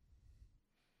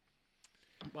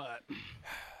 But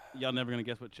y'all never gonna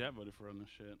guess what chat voted for on this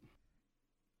shit.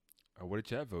 What did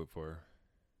chat vote for?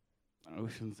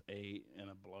 Ocean's 8 in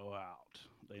a blowout.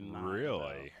 They knocked it out.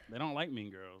 Really? They don't like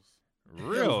Mean Girls.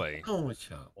 Really? Oh, what's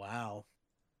up? Wow.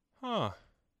 Huh.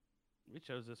 We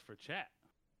chose this for chat.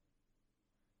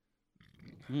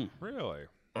 Really?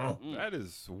 Oh, Mm. That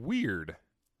is weird.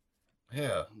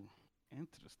 yeah.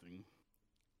 Interesting.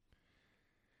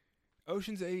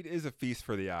 Ocean's 8 is a feast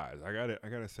for the eyes. I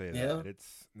gotta say Yeah. that.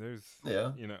 There's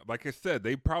Yeah. you know, like I said,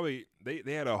 they probably they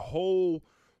had a whole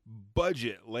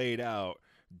budget laid out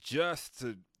just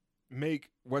to make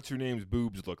what's her name's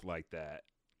boobs look like that.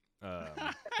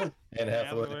 And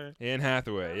Hathaway. Anne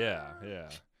Hathaway, yeah.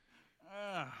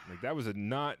 Ah. Like that was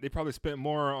they probably spent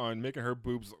more on making her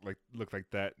boobs look like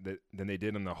that than they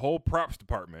did on the whole props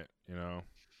department, you know.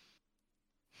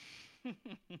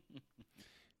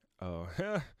 Oh,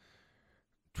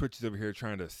 Twitch is over here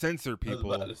trying to censor I was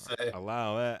people. about to say.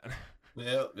 Allow that.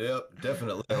 Yep,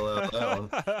 definitely allow that one.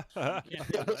 Can't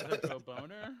do that to a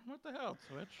boner. What the hell,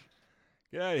 Twitch?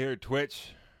 Get out of here,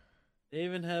 Twitch. They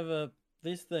even have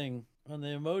this thing on the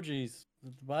emojis,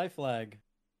 the buy flag.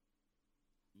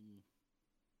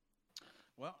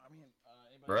 Well, I mean,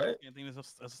 anybody Right? else got anything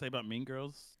else to say about Mean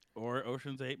Girls or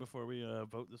Ocean's 8 before we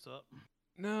vote this up?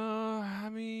 No, I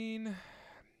mean,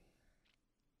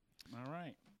 All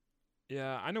right.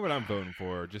 yeah, I know what I'm voting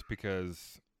for just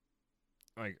because,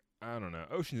 like, I don't know.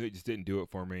 Ocean's 8 just didn't do it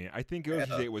for me. I think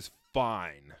Ocean's 8 was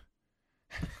fine.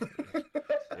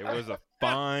 It was a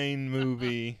fine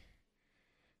movie.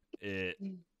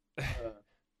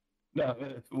 No,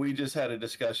 we just had a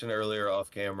discussion earlier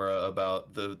off camera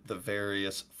about the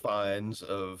various fines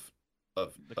of The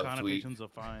Tweak. connotations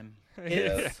of fine.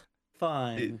 It's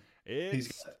fine.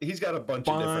 He's got a bunch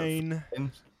of different fine.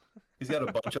 fines. He's got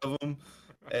a bunch of them,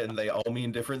 and they all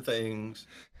mean different things.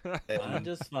 I'm And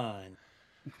just fine.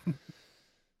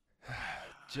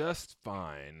 Just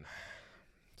fine.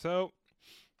 So,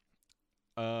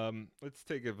 let's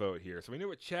take a vote here. So we know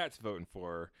what chat's voting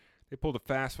for. They pulled a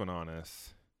fast one on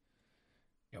us.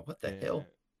 yeah, what the hell?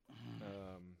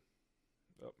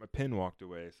 Oh, my pen walked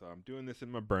away, so I'm doing this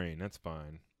in my brain. That's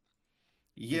fine.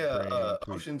 Yeah, brain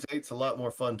tweak. Ocean's 8's a lot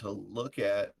more fun to look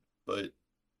at, but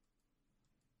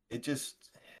it's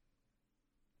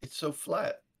so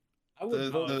flat. I would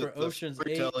The- vote the- for the Ocean's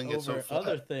 8 storytelling is so over flat.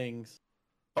 other things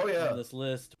Oh yeah, on this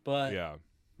list, but Yeah.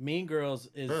 Mean Girls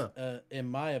is, Yeah. in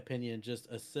my opinion, just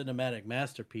a cinematic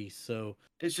masterpiece. So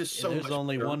it's just so there's much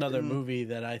only better one other written. movie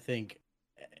that I think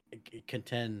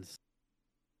contends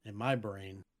in my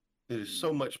brain. It is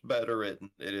so much better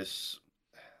written. It is.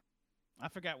 I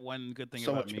forgot one good thing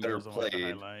So about much Mean better Girls I wanted to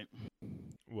played. highlight.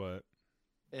 What?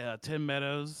 Tim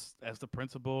Meadows as the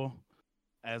principal,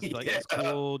 as like Yeah. the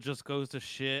school just goes to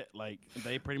shit. Like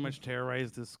they pretty much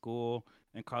terrorize this school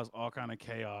and cause all kind of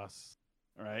chaos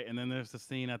right? And then there's the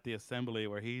scene at the assembly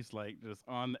where he's like just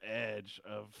on the edge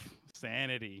of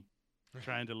sanity,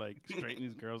 trying to like straighten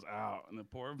these girls out. And the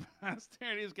poor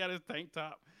bastard, he's got his tank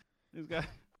top. He's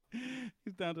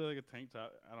down to like a tank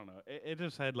top. I don't know. It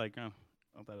just had like, I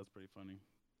thought it was pretty funny.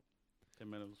 Tim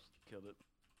Meadows killed it.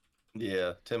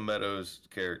 Yeah, Tim Meadows'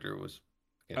 character was.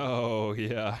 Oh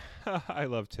yeah, I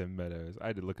love Tim Meadows. I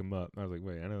had to look him up. I was like,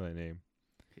 wait, I know that name.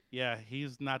 Yeah,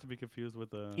 he's not to be confused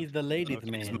with He's the ladies' okay,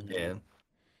 man. Man.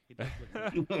 He does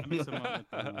look like, I mix him up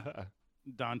with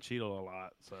Don Cheadle a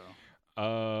lot, so get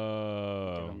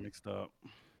Oh, him mixed up.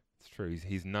 it's true.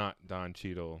 He's not Don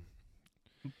Cheadle.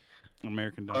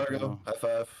 American Don Fargo, Cheadle. high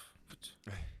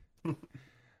five.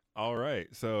 All right,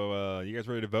 so you guys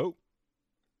ready to vote?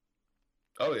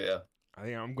 Oh yeah. I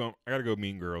think I gotta go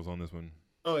Mean Girls on this one.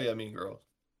 Oh yeah, Mean Girls.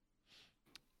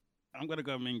 I'm gonna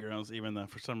go Mean Girls, even though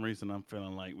for some reason I'm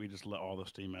feeling like we just let all the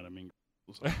steam out of Mean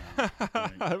Girls.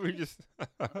 Right now. We just.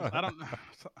 I don't know.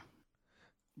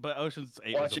 But Ocean's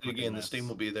 8 was Watch a it fucking again. The mess. steam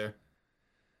will be there.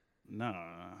 No.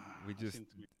 We it just- seems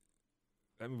to be-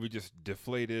 That movie just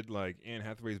deflated like Anne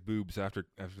Hathaway's boobs after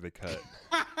they cut.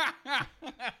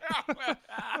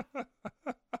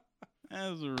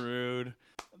 That's rude.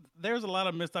 There's a lot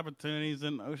of missed opportunities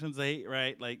in Ocean's 8,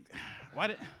 right? Like, why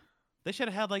did they should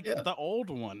have had like Yeah. the old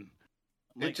one?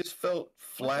 It Like, just felt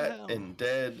flat hell? and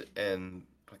dead, and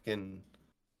fucking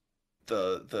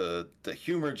the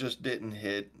humor just didn't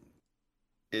hit.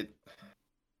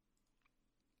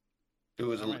 It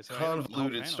was a alright, so I have a small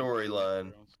convoluted panel.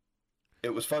 storyline.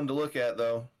 It was fun to look at,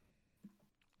 though.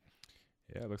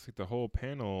 Yeah, it looks like the whole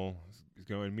panel is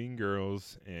going Mean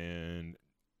Girls and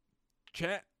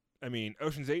chat. I mean,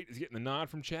 Ocean's 8 is getting the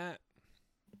nod from chat,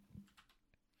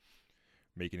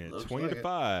 making it Looks 20 like to it.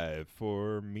 5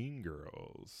 for Mean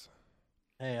Girls.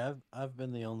 Hey, I've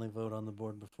been the only vote on the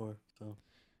board before, so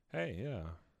Hey, yeah.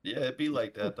 Yeah, it'd be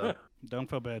like that, though. Don't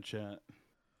feel bad, chat.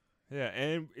 Yeah,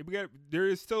 and there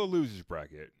is still a losers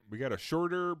bracket. We got a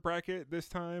shorter bracket this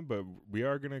time, but we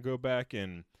are gonna go back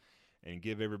and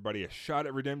give everybody a shot at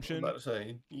I'm redemption. about to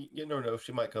say, you never know.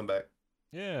 She might come back.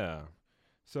 Yeah.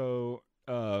 So,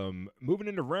 moving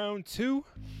into round 2,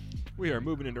 we are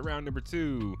moving into round number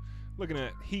 2, looking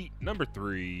at Heat number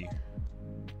 3,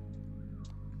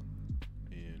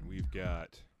 and we've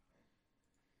got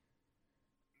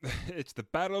it's the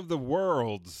Battle of the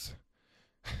Worlds.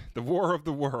 The War of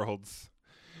the Worlds.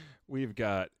 We've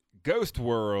got Ghost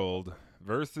World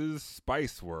versus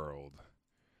Spice World.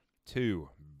 Two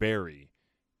very,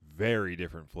 very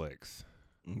different flicks.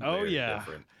 Oh, Very yeah.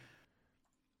 different.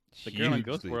 The girl in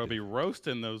Ghost Hugely World be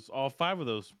roasting all 5 of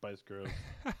those Spice Girls.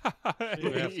 She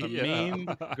would have some Yeah. mean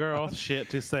girl shit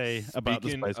to say about the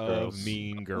Speaking Spice of Girls.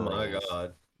 Mean Oh Girls. my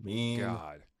God. Mean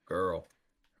God. girl.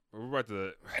 We're about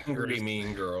to Angry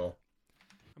mean girl.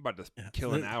 I'm about to Yeah.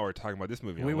 kill an hour talking about this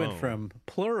movie we went alone. from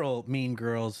plural mean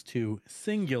girls to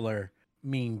singular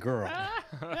mean girl.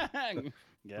 Got 'em.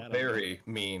 Very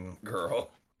mean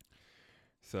girl.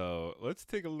 So let's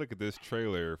take a look at this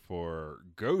trailer for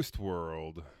Ghost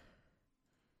World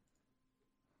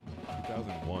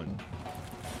 2001.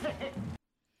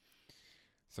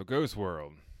 So Ghost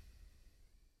World.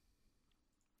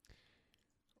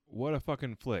 What a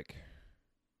fucking flick.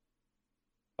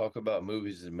 Talk about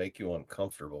movies that make you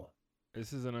uncomfortable.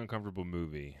 This is an uncomfortable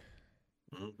movie.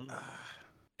 Mhm.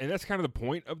 And that's kind of the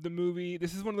point of the movie.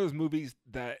 This is one of those movies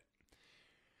that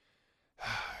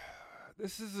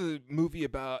this is a movie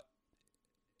about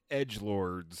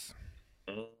edgelords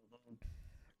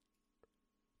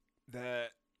that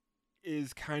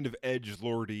is kind of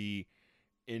edgelordy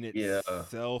in Yeah.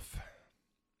 itself.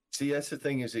 See, that's the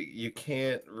thing is that you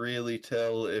can't really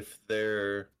tell if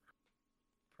they're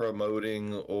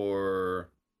promoting or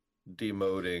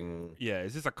demoting Yeah,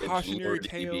 is this a cautionary edgelordy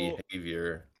tale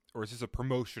behavior. or is this a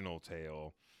promotional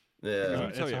tale? Yeah. Let me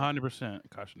It's tell ya. 100%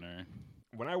 cautionary.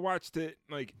 When I watched it,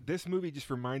 like this movie just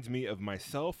reminds me of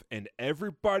myself and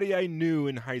everybody I knew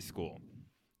in high school.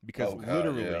 Because Oh, God, yeah.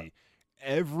 literally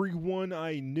everyone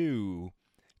I knew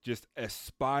just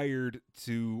aspired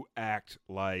to act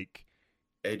like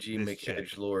Edgy this chick.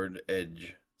 McEdgelord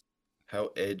Edge. How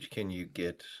edge can you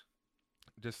get?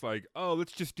 just like, oh,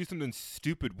 let's just do something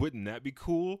stupid. Wouldn't that be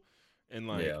cool? And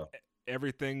like Yeah.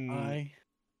 everything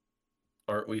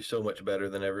Aren't we so much better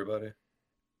than everybody?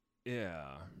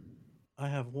 yeah. I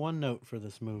have one note for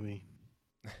this movie.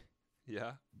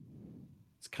 Yeah.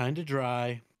 It's kind of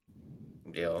dry.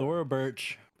 Yeah. Thora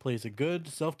Birch plays a good,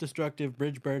 self-destructive,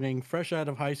 bridge-burning, fresh out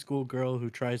of high school girl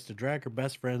who tries to drag her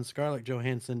best friend Scarlett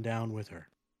Johansson down with her.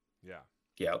 Yeah.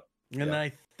 Yeah. And Yeah. I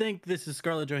think this is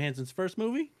Scarlett Johansson's first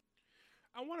movie,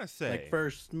 I want to say like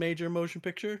first major motion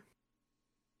picture.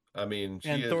 I mean, she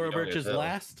And is Thora young Birch as is hell.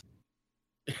 last.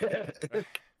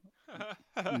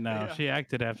 No, Yeah. she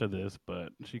acted after this, but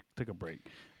she took a break.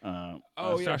 Oh,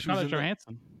 yeah, she was Scarlett in the-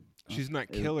 Johansson. She's in that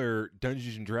is- killer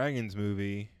Dungeons and Dragons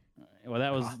movie. Well,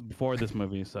 that was before this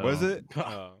movie, so Was it?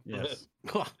 Yes,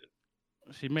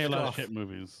 she made a lot of Scoff. shit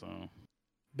movies. So,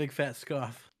 Big fat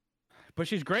scoff. but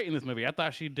she's great in this movie. I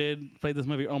thought she did play this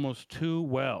movie almost too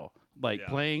well, like Yeah.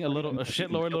 playing a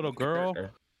shitlord little girl.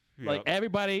 Like Yep.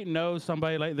 everybody knows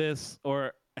somebody like this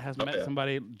or has Oh, met yeah.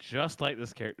 somebody just like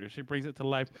this character. She brings it to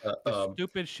life. The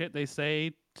stupid shit they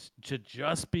say to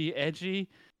just be edgy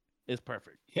is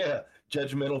perfect. Yeah,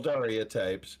 judgmental Daria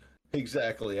types.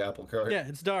 Exactly, Apple Cart. Yeah,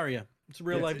 it's Daria. It's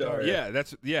real It's life Daria.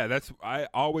 Daria. that's I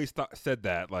always said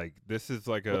that, like, this is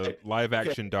like a Right. live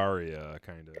action Daria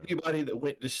kind of. Everybody that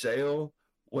went to Sale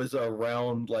was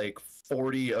around like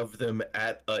 40 of them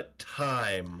at a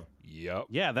time. Yep.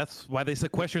 Yeah, that's why they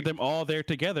sequestered them all there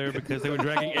together because they were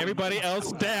dragging everybody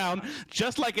else down.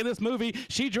 Just like in this movie,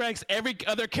 she drags every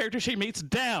other character she meets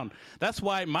down. That's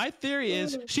why my theory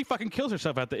is she fucking kills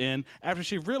herself at the end after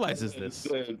she realizes this.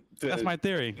 That's my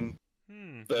theory.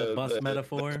 The bus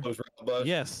metaphor. Bus.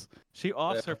 Yes, she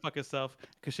offs Yeah. her fucking self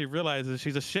because she realizes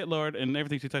she's a shitlord and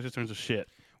everything she touches turns to shit.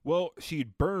 Well, she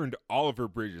burned all of her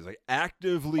bridges, like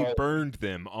actively All- burned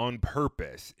them on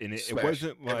purpose, and it Smashed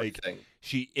wasn't like everything.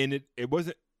 she ended. It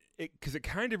wasn't because it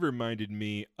kind of reminded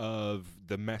me of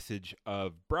the message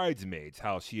of Bridesmaids,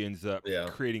 how she ends up Yeah.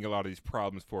 creating a lot of these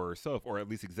problems for herself, or at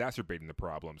least exacerbating the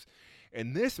problems.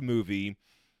 In this movie,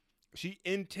 she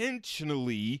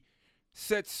intentionally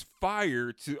sets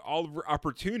fire to all of her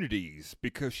opportunities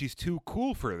because she's too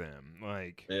cool for them.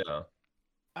 Like, Yeah.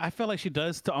 I feel like she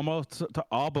does to almost to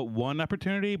all but one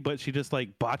opportunity, but she just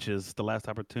like botches the last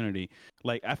opportunity.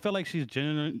 Like I feel like she's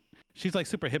like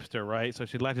super hipster, right? So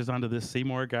she latches onto this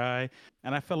Seymour guy,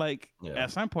 and I feel like Yeah.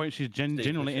 at some point she's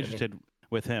genuinely Buscemi. interested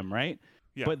with him, right?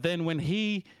 Yeah. But then when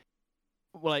he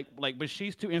but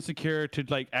she's too insecure to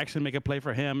like actually make a play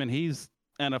for him, and he's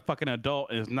and a fucking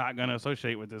adult is not gonna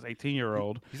associate with this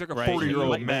 18-year-old he's like a Right. 40-year-old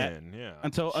Like that. man. Yeah.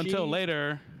 until She-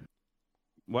 later.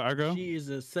 What, Argo? She is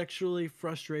a sexually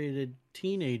frustrated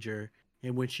teenager,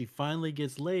 and when she finally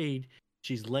gets laid,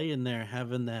 she's laying there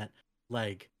having that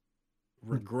like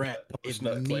regret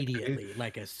Post-nut clarity. immediately.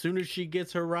 Like as soon as she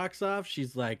gets her rocks off,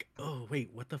 she's like, "Oh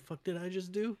wait, what the fuck did I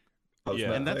just do?"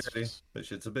 Yeah. And that's- That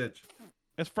shit's a bitch.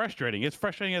 It's frustrating. It's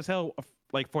frustrating as hell,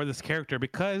 like for this character,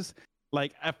 because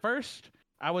like at first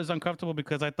I was uncomfortable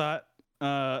because I thought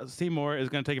Seymour is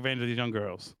going to take advantage of these young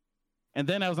girls, and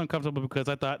then I was uncomfortable because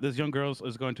I thought this young girl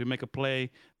is going to make a play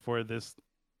for this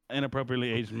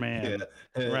inappropriately aged man, Yeah.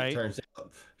 And right? It turns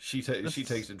out she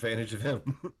takes advantage of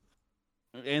him.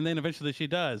 and then eventually she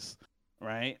does,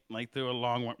 right? Like through a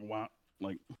long,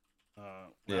 Yeah.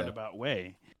 roundabout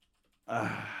way.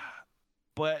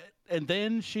 But and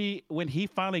then when he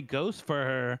finally goes for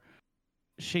her,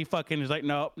 she fucking is like,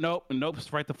 nope,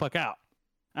 right the fuck out.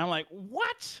 I'm like,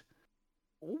 what?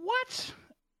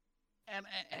 And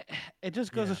it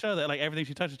just goes Yeah. to show that like everything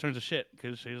she touches turns to shit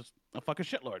because she's a fucking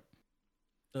shitlord.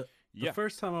 The Yeah.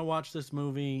 first time I watched this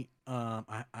movie,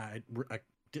 I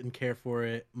didn't care for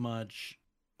it much.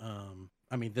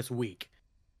 I mean, this week,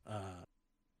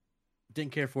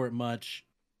 didn't care for it much.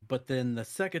 But then the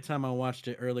second time I watched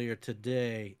it earlier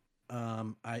today,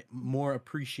 I more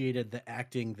appreciated the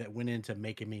acting that went into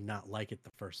making me not like it the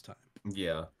first time.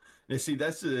 Yeah. And see,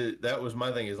 that was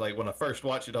my thing. Is like when I first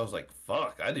watched it, I was like,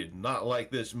 "Fuck, I did not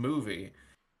like this movie."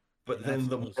 But Yeah, then that's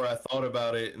the the most- more I thought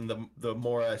about it, and the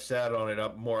more I sat on it,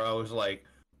 the more I was like,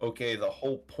 "Okay, the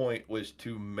whole point was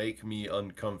to make me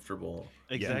uncomfortable."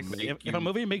 Exactly. make If a you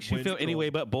movie makes you feel any way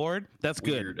but bored, that's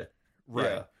good. Weird. Right.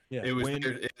 Yeah. Yeah. It was When-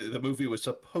 the movie was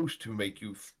supposed to make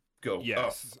you go,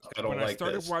 Yes. "Oh, I don't when like I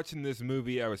started this." watching this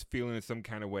movie, I was feeling some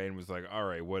kind of way and was like, all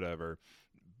right, whatever.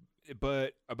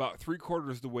 But about 3/4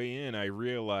 of the way in, I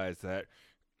realized that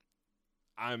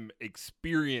I'm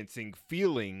experiencing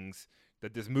feelings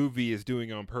that this movie is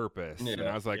doing on purpose. And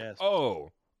Yeah. I was like, Yes.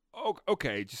 oh,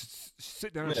 okay, just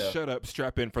sit down and Yeah. shut up,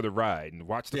 strap in for the ride, and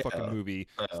watch the Yeah. fucking movie.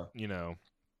 Uh, You know,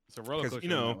 It's a roller 'Cause, coaster. you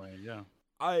know, in that way,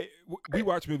 yeah. we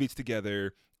watch movies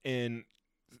together, and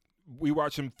we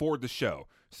watch them for the show.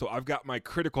 So I've got my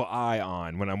critical eye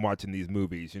on when I'm watching these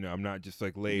movies. You know, I'm not just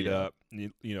like laid Yeah. up,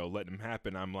 letting them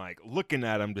happen. I'm like looking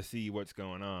at them to see what's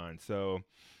going on. So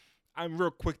I'm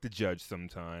real quick to judge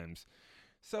sometimes.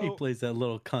 He So plays that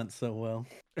little cunt so well.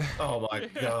 Oh my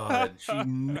god, she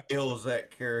nails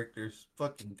that character's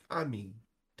fucking. I mean,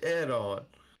 dead on.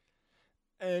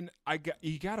 and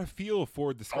you got to feel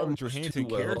for the Scarlett Almost Johansson too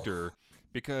well. character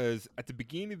because at the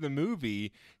beginning of the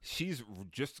movie, she's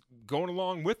just going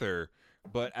along with her.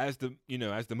 But as the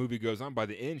movie goes on, by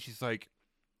the end, she's like,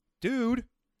 dude,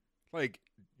 like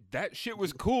that shit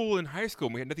was cool in high school.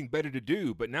 And we had nothing better to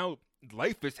do, but now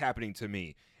life is happening to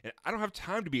me, and I don't have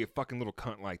time to be a fucking little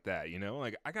cunt like that.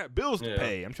 Like I got bills to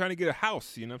pay. I'm trying to get a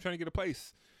house. I'm trying to get a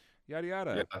place. Yada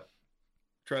yada. Yeah.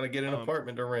 Trying to get an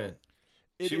apartment to rent.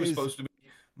 It She was is- supposed to be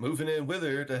moving in with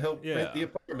her to help rent the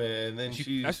apartment, and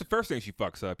then That's the first thing she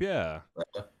fucks up. Yeah.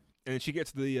 And then she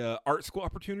gets the art school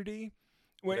opportunity.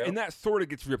 Yep. And that sort of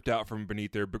gets ripped out from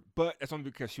beneath her, but that's only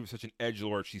because she was such an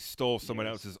edgelord. She stole someone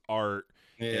else's art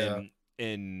and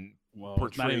Well,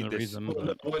 it's not even portrayed the this reason. Well, but-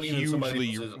 it wasn't even somebody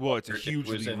hugely else's well, it's a art, it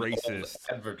hugely was an old racist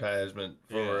advertisement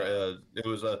for it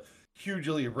was a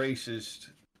hugely racist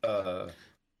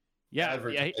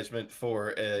advertisement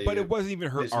for a but it wasn't even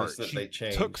her business art. that She they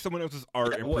changed. took someone else's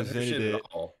art and it wasn't her presented shit it at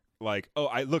all. like, oh,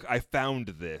 I found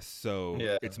this, so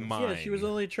Yeah. it's mine. Yeah, she was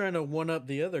only trying to one up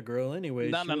the other girl anyway.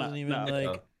 No, she no, no, wasn't even no.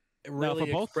 like really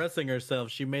for both- expressing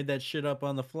herself. She made that shit up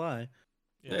on the fly.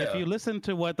 If you listen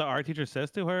to what the art teacher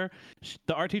says to her,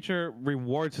 the art teacher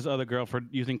rewards his other girl for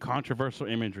using controversial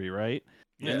imagery, right?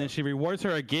 Yeah. And then she rewards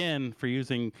her again for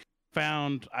using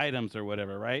found items or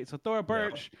whatever, right? So Thora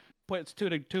Birch puts two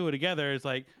together. It's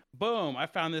like, boom, I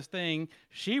found this thing.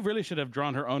 She really should have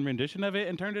drawn her own rendition of it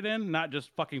and turned it in, not just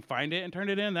fucking find it and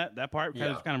turned it in. That part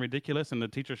is kind of ridiculous, and the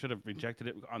teacher should have rejected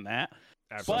it on that.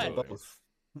 Absolutely.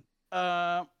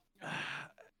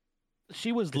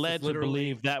 She was led to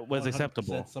believe that was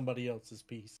acceptable. Somebody else's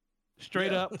piece.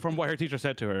 Straight up from what her teacher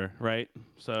said to her, right?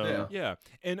 So Yeah.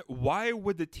 And why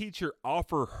would the teacher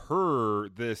offer her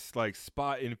this like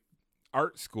spot in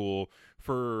art school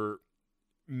for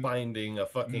finding a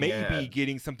fucking maybe ad.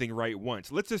 getting something right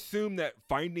once? Let's assume that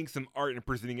finding some art and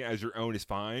presenting it as your own is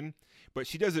fine, but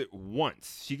she does it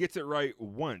once. She gets it right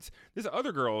once. This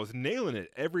other girl is nailing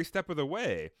it every step of the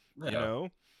way,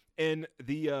 And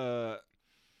the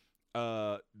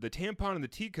tampon in the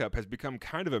teacup has become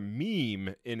kind of a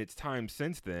meme in its time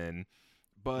since then,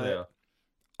 but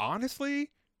honestly,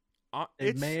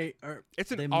 it's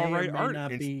an all right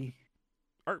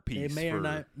art piece.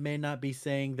 They may not be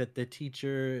saying that the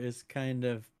teacher is kind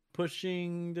of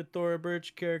pushing the Thora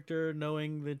Birch character,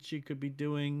 knowing that she could be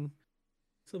doing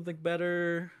something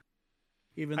better,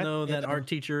 even though that art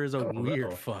teacher is a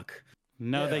weird fuck.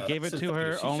 No, they gave it to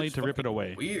her only to rip it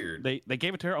away. Weird. They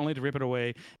gave it to her only to rip it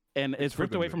away, and it's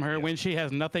ripped away from her when she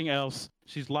has nothing else.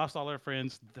 She's lost all her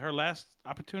friends. Her last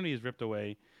opportunity is ripped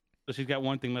away, so she's got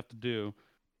one thing left to do: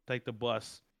 take the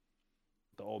bus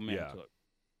the old man took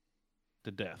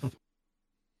to death.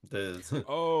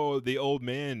 The old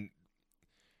man.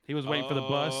 He was waiting for the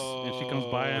bus, and she comes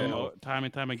by him time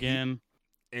and time again.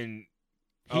 And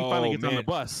he finally gets on the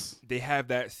bus. They have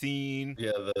that scene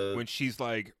Yeah, when she's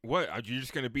like, "What? Are you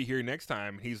just gonna be here next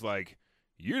time?" He's like,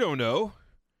 "You don't know.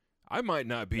 I might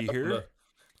not be here.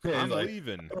 I'm like,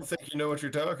 leaving." I don't think you know what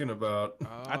you're talking about.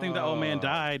 I think the old man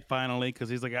died finally because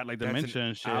he's like got like That's dementia an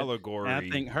and shit. allegory. And I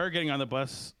think her getting on the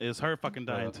bus is her fucking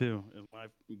dying too. Is my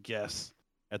guess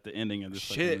at the ending of this.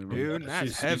 Shit, fucking movie. dude, that's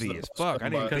She's heavy the as bus fuck. I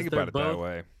didn't even because think they're about it that both-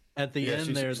 way. At the Yeah, end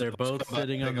she's there, just they're supposed both to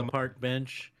sitting on pick the 'em up. park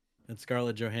bench, and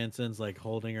Scarlett Johansson's like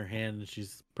holding her hand, and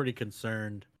she's pretty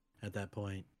concerned at that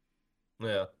point.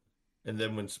 Yeah. And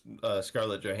then when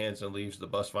Scarlett Johansson leaves, the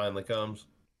bus finally comes,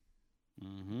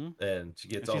 Mm-hmm. and she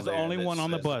gets And on she's the there, only and it one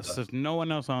on the says, bus. There's no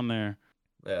one else on there.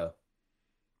 Yeah.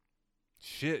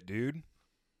 Shit, dude.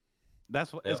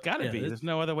 That's what Yeah. it's got to Yeah, be. this- There's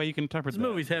no other way you can interpret This that.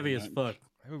 movie's heavy as fuck.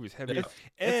 That movie's heavy. Yeah. It's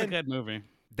a And good movie.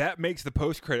 that makes the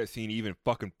post-credit scene even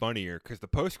fucking funnier because the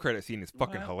post-credit scene is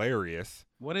fucking What? hilarious.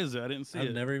 What is it? I didn't see I've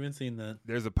it. never even seen that.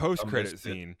 There's a post-credit missed it.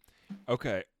 scene.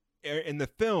 Okay, in the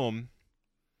film,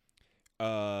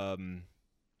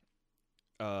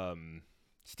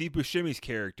 Steve Buscemi's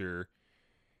character,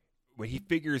 when he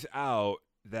figures out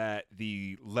that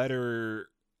the letter,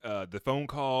 the phone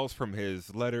calls from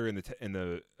his letter in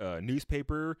the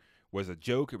newspaper was a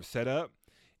joke, it was set up,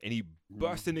 and he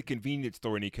busts in the convenience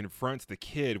store and he confronts the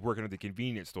kid working at the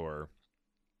convenience store,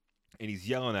 and he's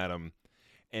yelling at him,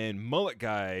 and Mullet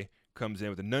Guy comes in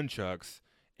with the nunchucks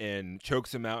and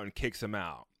chokes him out and kicks him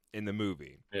out in the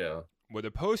movie. Yeah. Well,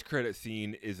 the post-credit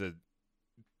scene is a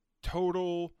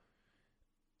total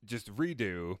just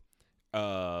redo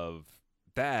of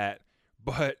that,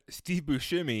 but Steve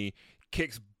Buscemi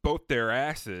kicks both their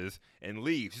asses and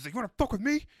leaves. He's like, "You want to fuck with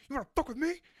me? You want to fuck with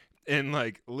me?" And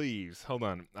like leaves. Hold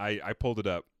on, I pulled it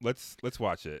up. Let's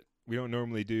watch it. We don't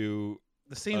normally do.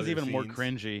 The scene's other even more scenes.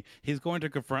 cringy. He's going to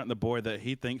confront the boy that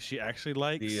he thinks she actually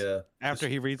likes after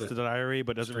he reads the diary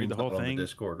but doesn't read the whole stream's out on thing.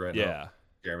 Discord right Yeah. now,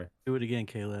 Jeremy. Do it again,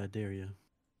 Kayla. I dare you.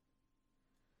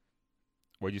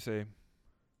 What'd you say?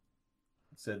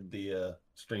 said the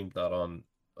stream thought on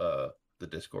the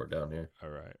Discord down here. All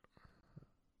right.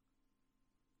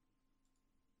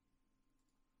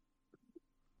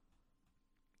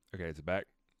 Okay, it's back.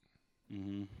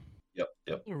 Mm-hmm.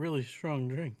 Yep. A really strong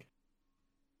drink.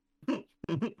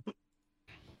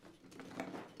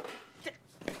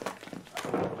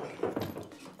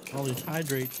 All these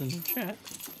hydrates in the chat.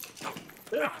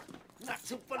 Not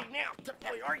so funny now,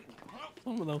 boy, are you?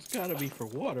 Some of those gotta be for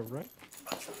water, right?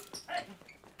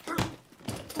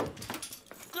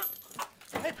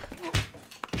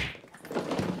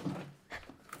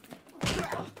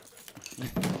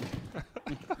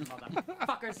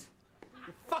 Motherfuckers!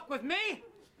 You fuck with me?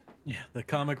 Yeah, the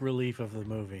comic relief of the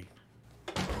movie.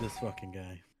 This fucking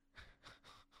guy.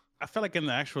 I feel like in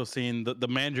the actual scene, the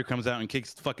manager comes out and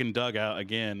kicks fucking Doug out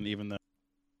again, even though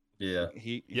Yeah,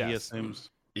 he Yes. assumes.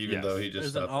 even Yes. though he just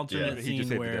There's an stopped. alternate Yeah. He just scene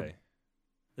saved the where day.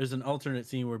 there's an alternate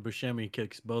scene where Buscemi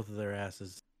kicks both of their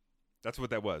asses. That's what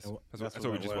that was. Oh, That's what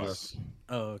we that just was. watched.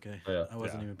 Oh, okay. Yeah. I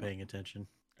wasn't Yeah. even paying attention.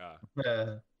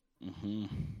 Yeah. Mm-hmm.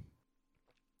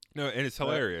 No, and it's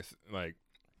hilarious. Like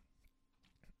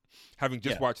having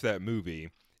just Yeah. watched that movie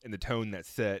and the tone that's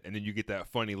set, and then you get that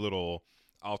funny little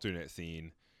alternate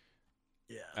scene.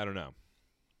 Yeah. I don't know.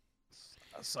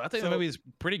 So I think So- the movie's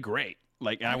pretty great.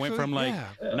 Like I went Actually, from like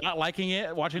yeah. not liking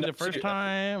it, watching it the No, first see,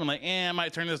 time, and like, I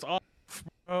might turn this off,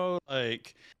 bro.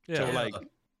 Like, Yeah. to like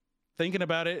thinking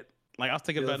about it. Like I was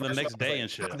thinking about it the first next one, I was day like, and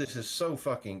shit. "God, this is so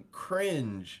fucking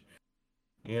cringe,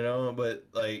 you know. But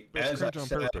like, But it's as I cringe on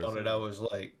sat purpose, on it, yeah. I was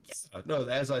like, no.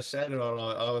 As I sat on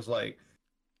it, I was like,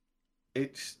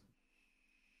 it's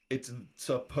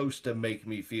supposed to make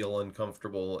me feel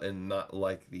uncomfortable and not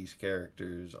like these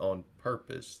characters on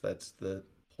purpose. That's the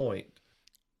point.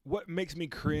 What makes me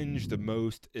cringe the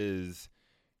most is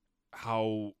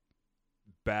how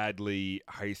badly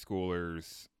high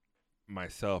schoolers,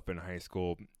 myself in high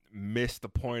school, missed the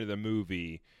point of the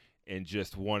movie and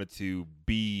just wanted to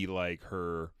be like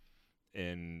her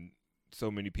and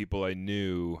so many people I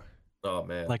knew. Oh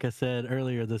man. Like I said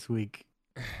earlier this week,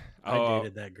 I Oh,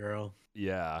 dated that girl.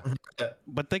 yeah.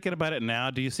 But thinking about it now,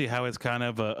 do you see how it's kind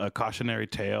of a cautionary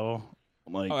tale?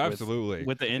 Like Oh, absolutely.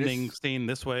 with the And ending it's- scene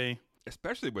this way.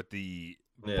 especially with the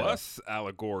Yeah. bus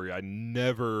allegory, I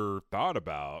never thought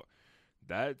about.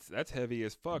 That's heavy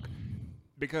as fuck,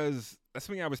 because that's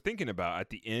something I was thinking about at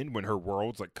the end when her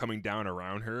world's like coming down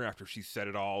around her after she set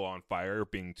it all on fire,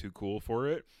 being too cool for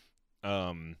it.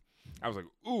 I was like,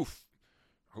 oof.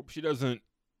 Hope she doesn't,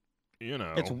 you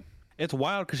know. It's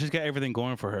wild because she's got everything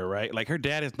going for her, right? Like her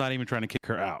dad is not even trying to kick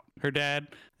her out. Her dad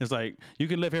is like, "You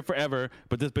can live here forever,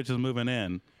 but this bitch is moving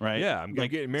in, right?" Yeah, I'm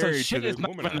like, getting married to shit the is not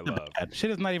woman even I that love. bad.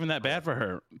 Shit is not even that bad for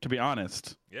her, to be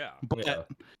honest. Yeah. But Yeah.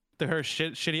 to her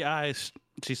shitty eyes,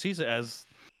 she sees it as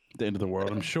the end of the world.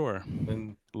 I'm sure.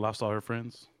 And Lost all her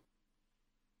friends.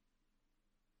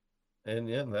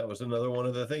 yeah, that was another one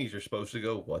of the things you're supposed to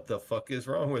go. What the fuck is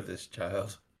wrong with this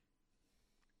child?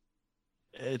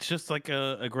 It's just like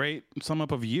a great sum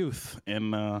up of youth,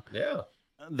 and Yeah.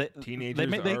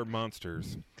 Teenagers they are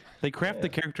monsters. They craft the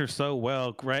Yeah. character so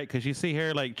well, right? Because you see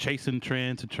her like chasing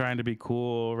trends and trying to be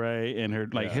cool, right? And her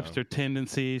like Yeah. hipster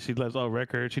tendencies. She loves all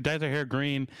records. She dyes her hair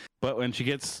green, but when she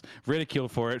gets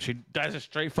ridiculed for it, she dyes it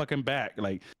straight fucking back.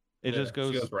 Like it just She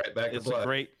goes. right back to It's a black.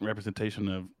 great representation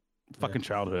of fucking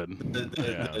childhood.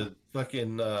 The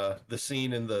fucking the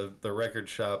scene in the record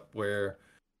shop where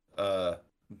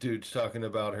dude's talking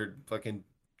about her fucking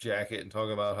jacket and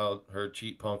talking about how her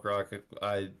cheap punk rock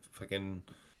fucking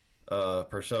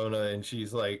persona, and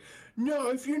she's like, no,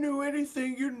 if you knew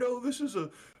anything, you know this is a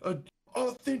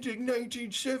authentic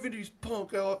 1970s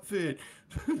punk outfit.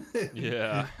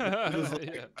 Yeah. It was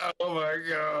like, Yeah. oh my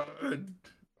god,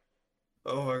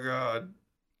 oh my god,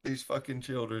 these fucking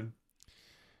children.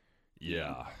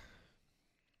 Yeah.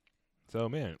 So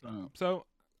man, Uh, so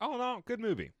all in all, good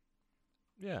movie.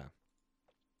 Yeah.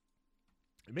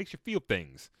 It makes you feel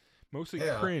things, mostly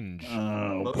Yeah. cringe,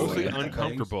 oh, mostly boy.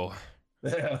 uncomfortable.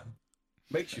 Yeah,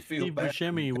 makes you feel Steve bad.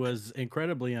 Buscemi was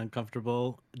incredibly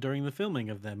uncomfortable during the filming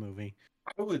of that movie.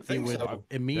 I would He think would so.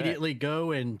 immediately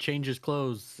go and change his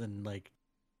clothes and like,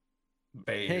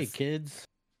 Bathe. hey kids,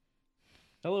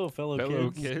 hello fellow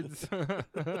kids.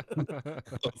 Fellow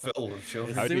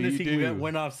children. How As soon do as you he do?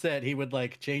 went off set, he would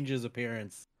like change his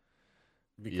appearance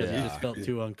because he Yeah. just felt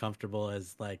too uncomfortable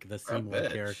as like the I Seymour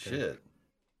bet. character. Shit.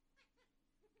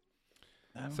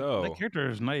 So- that character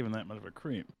is not even that much of a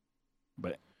creep,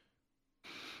 but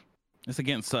it's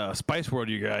against Spice World.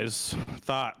 You guys,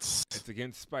 thoughts? It's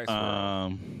against Spice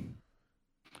World.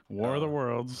 War of the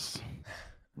Worlds,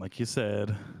 like you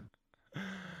said.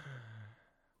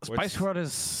 Spice What's- World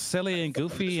is silly and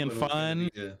goofy and This one was gonna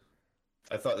fun. be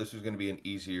I thought this was going to be an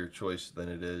easier choice than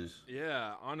it is.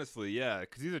 Yeah, honestly, yeah,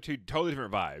 because these are two totally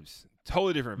different vibes.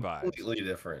 Totally different vibes. Completely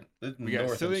different. We got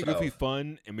North silly and and goofy south.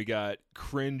 fun, and we got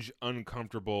cringe,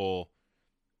 uncomfortable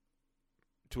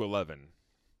to 11.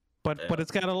 But Yeah.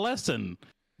 it's got a lesson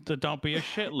to don't be a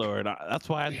shitlord. That's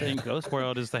why I think Ghost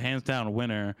World is the hands down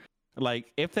winner.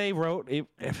 Like if they wrote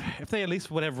if they at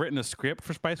least would have written a script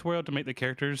for Spice World to make the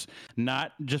characters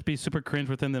not just be super cringe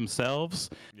within themselves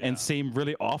and seem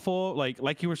really awful,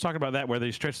 like you were talking about that where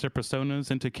they stretch their personas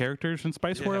into characters in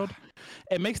Spice Yeah. World,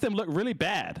 it makes them look really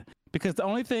bad. Because the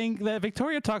only thing that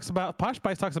Victoria talks about, Posh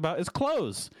Spice talks about, is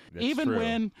clothes. That's Even true.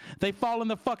 when they fall in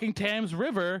the fucking Thames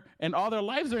River and all their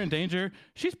lives are in danger,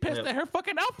 she's pissed Yep. that her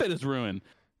fucking outfit is ruined.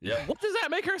 Yeah. What does that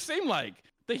make her seem like?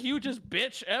 The hugest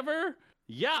bitch ever?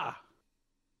 Yeah.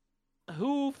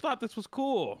 Who thought this was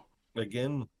cool?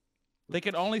 Again, They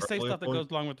can only say Early stuff that point.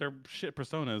 goes along with their shit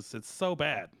personas. It's so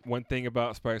bad. One thing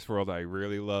about Spice World I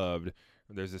really loved,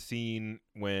 there's a scene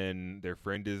when their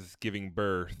friend is giving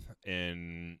birth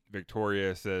and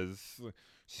Victoria says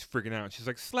she's freaking out. She's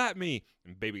like, "Slap me."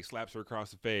 And baby slaps her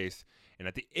across the face. And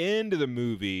at the end of the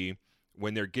movie,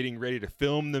 when they're getting ready to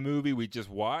film the movie we just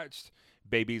watched,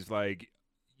 baby's like,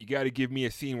 "You got to give me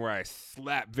a scene where I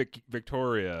slap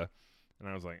Victoria." And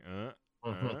I was like,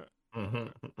 Mhm.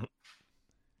 Mhm.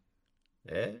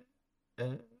 Yeah.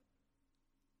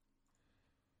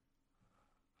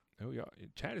 Oh, yeah.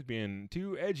 Chat is being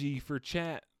too edgy for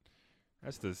chat.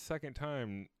 That's the second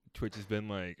time Twitch has been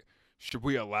like, "Should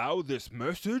we allow this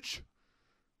message?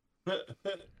 Wait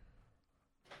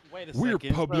a We're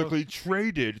second. publicly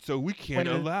traded, so we can't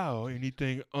Wait a- allow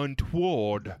anything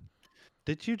untoward."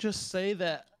 Did you just say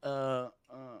that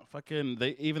fucking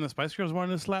even the Spice Girls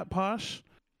wanted to slap Posh?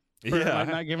 For, Yeah, like,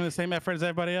 not giving the same effort as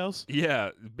everybody else? yeah.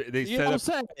 They You set don't up.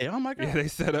 say. Oh my god. Yeah, they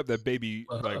set up that baby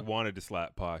Uh-huh. like wanted to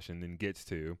slap Posh and then gets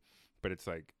to, but it's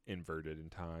like inverted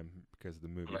in time because the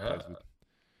movie plays with.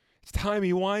 It's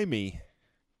timey wimey.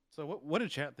 So what did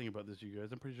chat think about this, you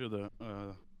guys? I'm pretty sure the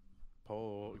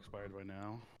poll expired by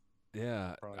now.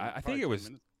 Yeah, Probably- I probably think 10 it was.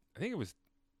 minutes. I think it was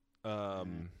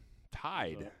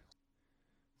tied.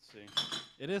 So, let's see.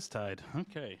 It is tied.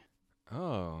 Okay.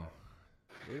 Oh,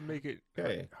 they make it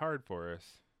Okay. hard for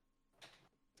us.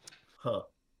 Huh.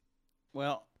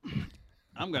 Well,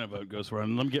 I'm gonna vote Ghost World.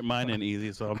 Let me get mine in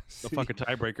easy, so I'm the fucking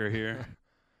tiebreaker here.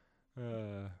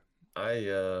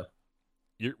 I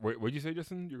What'd you say,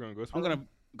 Justin? You're gonna go. I'm gonna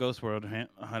Ghost World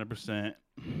 100%.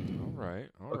 All right.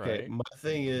 All right. okay. My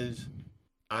thing is,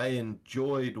 I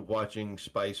enjoyed watching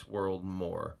Spice World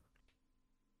more.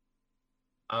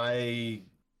 I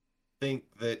think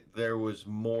that there was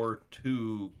more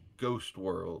to Ghost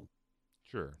World.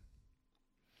 Sure.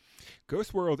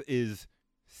 Ghost World is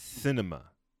cinema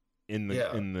in the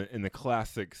Yeah. in the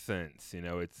classic sense. You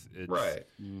know, it's Right.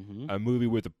 Mm-hmm. a movie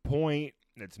with a point.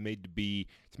 It's made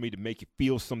to make you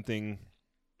feel something.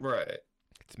 Right.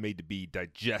 It's made to be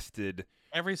digested.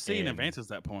 Every scene And- advances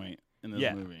that point in this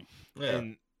Yeah. movie. Yeah.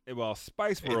 And while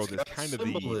Spice World It's is got kind of the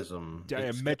symbolism. It's got-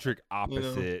 diametric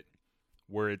opposite,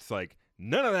 where it's like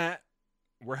none of that.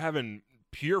 We're having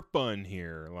pure fun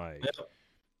here, like. Yeah.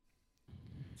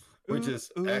 We're Ooh,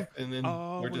 just ooh, acting and we're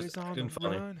always just on acting the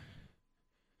funny. run.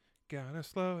 Gotta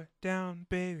slow it down,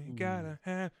 baby. Gotta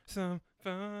have some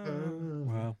fun.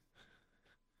 Wow.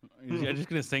 I'm just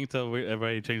gonna sing till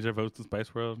everybody change their votes to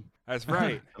Spice World. That's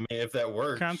right. I mean, if that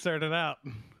works. Concert it out.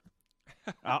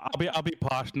 I'll be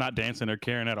Posh, not dancing or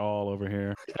caring at all over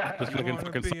here. Just You looking wanna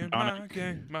fucking be in sardonic. my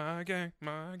gang, my gang,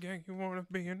 my gang. You wanna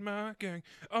be in my gang?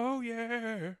 Oh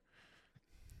yeah.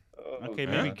 Okay,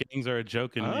 yeah. maybe gangs are a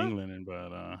joke in Huh? England, but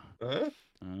Huh? I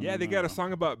Yeah, don't they got know. a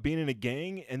song about being in a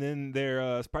gang, and then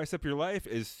their "Spice Up Your Life"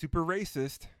 is super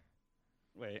racist.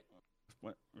 Wait,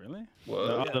 what? Really? Well,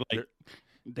 No, yeah. they're like,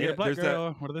 date yeah, a black there's that-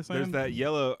 girl. What are they saying? There's that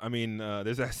yellow. I mean,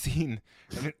 there's that scene.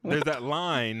 There's that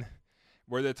line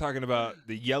where they're talking about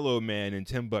the yellow man in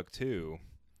Timbuktu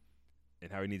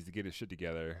and how he needs to get his shit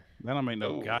together. That don't make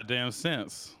no Oh. goddamn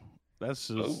sense. That's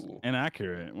just Oh.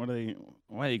 inaccurate. What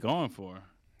are you going for?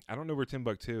 I don't know where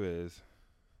Timbuktu is.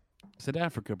 It's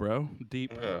Africa, bro.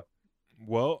 Deep. Yeah.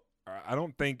 Well, I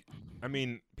don't think. I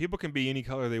mean, people can be any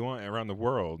color they want around the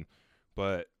world,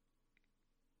 but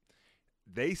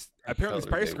apparently color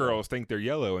Spice they Girls think they're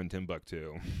yellow in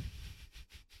Timbuktu.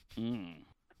 Mm.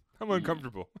 I'm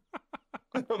uncomfortable.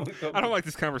 I don't like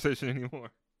this conversation anymore.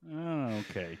 Oh,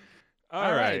 okay.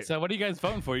 All right. So what are you guys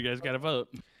voting for? You guys got to vote.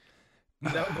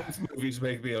 Now those movies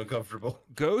make me uncomfortable.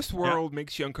 Ghost World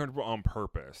makes you uncomfortable on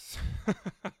purpose.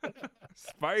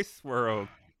 Spice World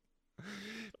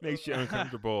makes you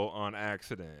uncomfortable on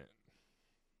accident.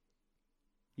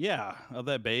 Yeah, of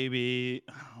that baby.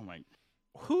 Oh my.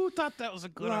 Who thought that was a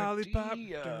good Lollipop.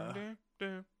 idea? Dun,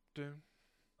 dun, dun,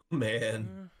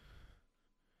 Man,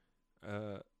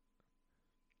 dun.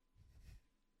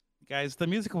 Guys, the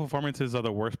musical performances are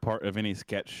the worst part of any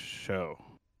sketch show,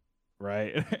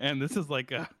 right? And this is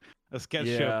like a sketch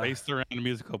show Yeah. based around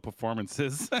musical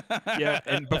performances. Yeah,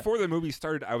 and before the movie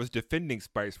started, I was defending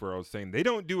Spice World, saying they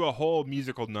don't do a whole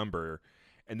musical number,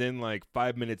 and then like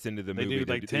 5 minutes into the They movie,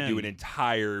 do, like, they do an 10.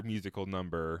 entire musical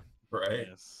number. right?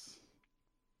 Yes.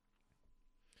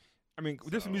 I mean,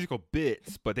 there's some So- musical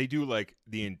bits, but they do like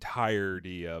the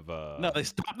entirety of. No, they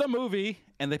stop the movie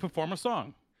and they perform a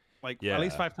song, like at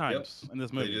least Yeah. 5 times in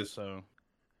this They movie. just- So,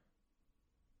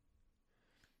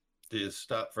 They just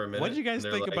stop for a minute. what did you guys and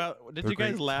they're think like, about? Did they're you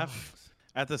guys great laugh songs.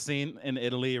 at the scene in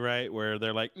Italy, right, where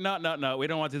they're like, no, we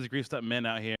don't want these greased up men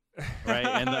out here, right?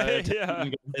 And the Yeah. Italian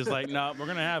guy is like, no, we're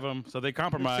gonna have them. So they Looks like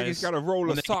compromise. he's got a roll when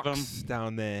of they give 'em- socks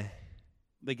down there.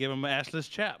 They give them ashless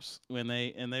chaps when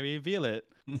they reveal it.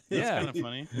 That's Yeah. kind of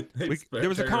funny. they There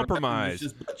was a turn around and compromise. it's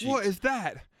just butt What cheeks. is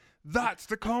that? That's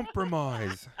the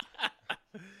compromise.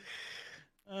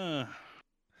 Uh,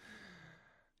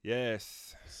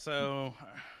 Yes. so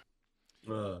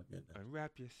Oh, goodness.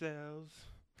 Unwrap yourselves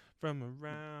from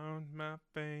around my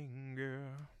finger.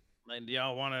 like, do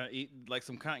y'all want to eat like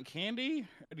some cotton candy,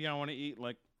 or do y'all want to eat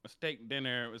like a steak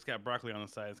dinner? It's got broccoli on the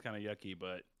side. It's kind of yucky,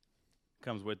 but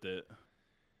comes with it.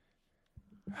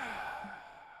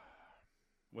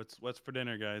 What's for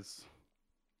dinner, guys?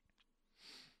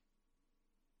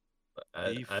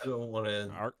 Beef. I don't want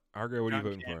to. Argo, what are you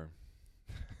Cotton voting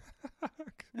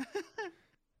for?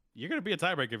 You're gonna be a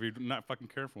tiebreaker if you're not fucking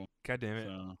careful. God damn it.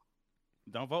 So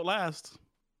don't vote last.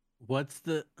 What's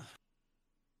the?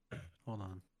 Hold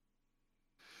on.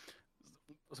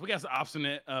 So we got some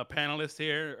obstinate panelists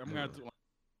here. I'm gonna.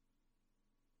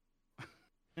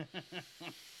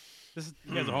 This is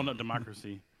you guys are holding up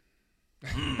democracy.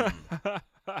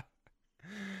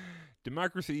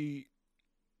 Democracy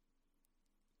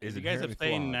is If you guys inherently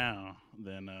abstain flawed. now,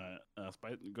 then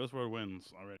Ghost World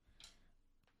wins already.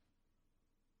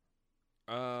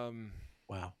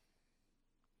 Wow.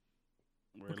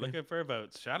 We're Okay. looking for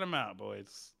votes. Shout them out,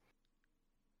 boys.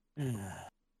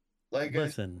 Like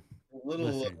Listen, a little.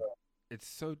 listen. It's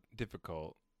so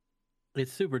difficult.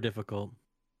 It's super difficult.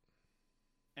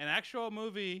 An actual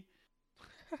movie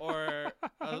or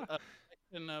a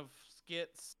section of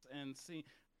skits and see.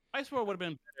 Spice World would have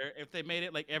been better if they made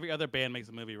it like every other band makes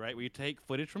a movie, right? Where you take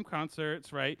footage from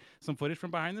concerts, right? Some footage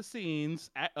from behind the scenes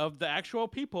of the actual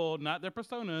people, not their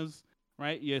personas,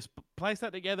 right? You splice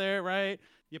that together, right?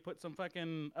 You put some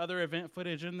fucking other event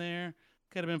footage in there.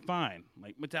 Could have been fine.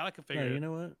 Like Metallica Yeah, figured. you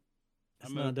know what? It's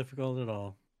I'm not a- difficult at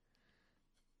all.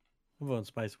 I'm voting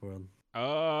Spice World.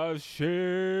 Oh,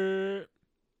 shit.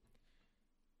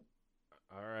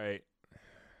 All right.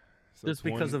 So Just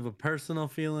because of a personal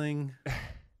feeling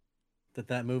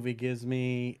that movie gives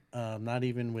me, not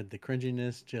even with the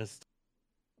cringiness, just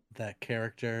that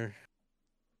character.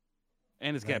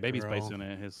 And it's got That Baby girl. Spice in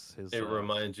it. His It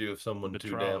reminds you of someone too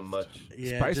betrothed. damn much.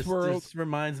 Yeah, Spice just, World- just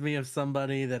reminds me of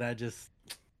somebody that I just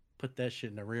put that shit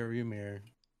in the rearview mirror.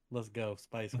 Let's go,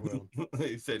 Spice World.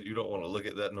 He said you don't want to look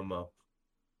at that no more.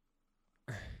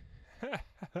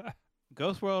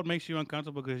 Ghost World makes you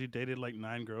uncomfortable because you dated like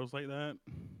 9 girls like that,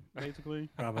 basically.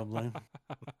 Probably.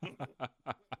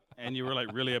 And you were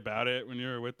like really about it when you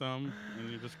were with them, and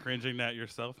you're just cringing at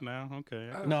yourself now. Okay,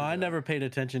 No, I never paid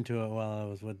attention to it while I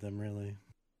was with them, really.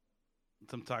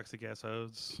 some toxic ass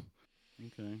hoes.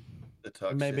 Okay, The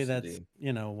toxicity. Maybe that's,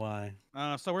 why.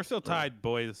 so we're still tied,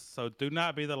 boys. So do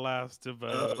not be the last to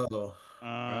vote.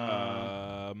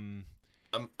 Oh,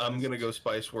 I'm gonna go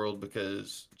Spice World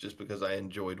because I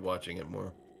enjoyed watching it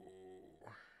more.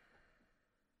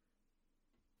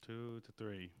 2 to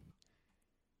 3.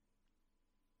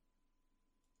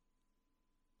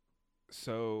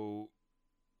 So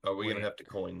Are we Wait. gonna have to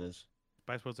coin this?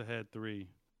 Spice World's ahead 3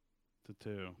 to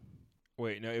 2.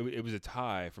 wait, no, it was a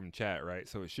tie from chat, right?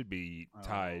 So it should be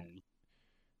tied.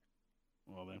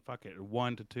 Well then, fuck it.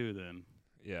 1 to 2 then.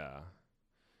 Yeah.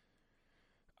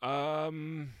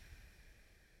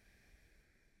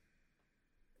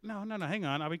 No. Hang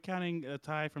on. Are we counting a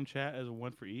tie from chat as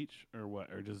 1 for each, or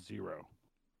what, or just 0?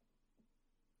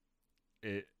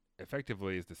 It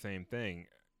effectively is the same thing.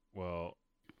 Well,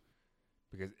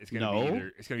 because it's gonna No. be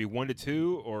either it's gonna be 1 to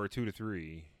 2 or 2 to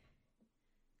 3.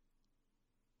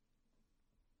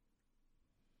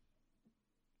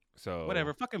 So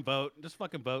Whatever. Fucking vote. Just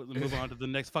fucking vote and move on to the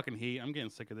next fucking heat. I'm getting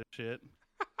sick of this shit.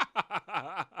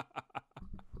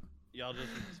 Y'all just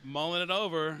mulling it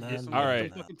over. La, Get some, la, All some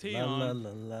right. fucking tea la, la, on.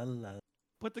 la, la, la,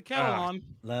 Put the kettle Ah. on.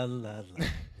 la, la,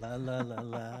 la, la, la, la,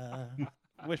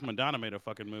 la. I wish Madonna made a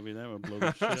fucking movie. That would blow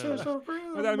the shit up.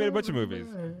 Madonna made a bunch of movies.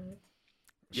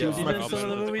 She was She's my in some of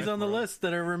the movies on the list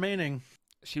that are remaining.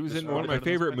 She was Just in one of my wanted to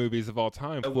favorite respect- movies of all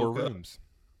time, I Four woke up- Rooms.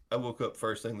 I woke up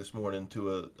first thing this morning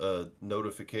to a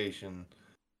notification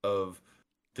of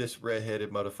this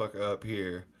redheaded motherfucker up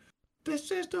here. This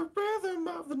is the rhythm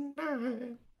of the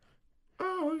night.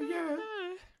 Oh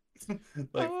yeah.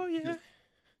 Like, Oh yeah,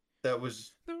 that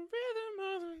was the rhythm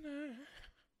of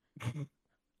the night.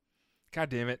 God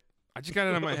damn it! I just got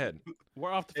it in my head.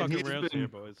 We're off the And fucking he's rails been- here,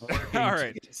 boys. All right, We're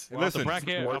off the listen.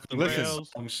 bracket, off the Listen.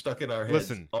 rails. I'm stuck in our heads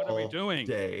Listen. all What are we doing?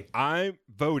 day. I'm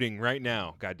voting right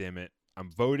now. God damn it!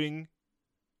 I'm voting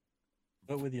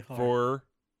Vote with your heart. for,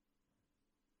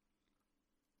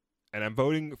 and I'm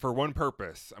voting for one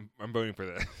purpose. I'm voting for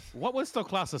this. What would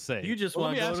Stoklasa say? You just Let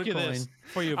want me to go ask to you coin. this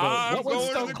for your vote. I'm What would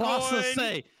going to the Stoklasa coin.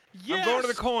 say? Yes! I'm going to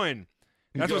the coin.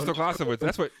 That's what Stoklasa would.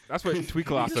 That's what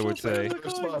Tweaklasa would say.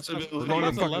 Responsibility. We're going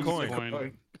to the Loves fucking the coin.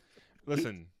 coin.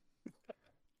 Listen,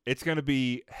 it's gonna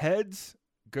be heads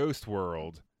Ghost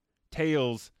World,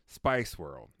 tails Spice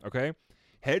World. Okay,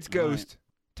 heads All right. Ghost,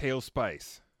 tails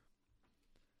Spice.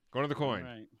 Going to the coin.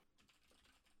 Right.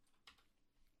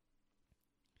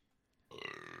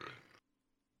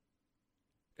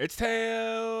 It's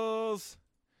tails.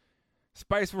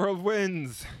 Spice World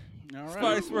wins. All right.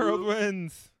 Spice World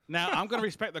wins. Now I'm gonna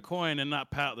respect the coin and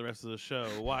not pout the rest of the show.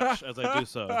 Watch as I do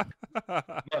so.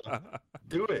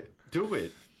 Do it. Do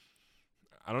it.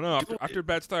 I don't know. Do After a it.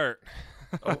 bad start.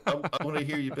 I want to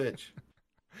hear you, bitch.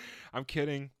 I'm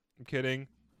kidding.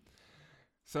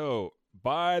 So,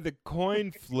 by the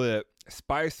coin flip,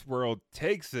 Spice World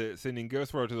takes it, sending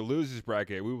Ghost World to the losers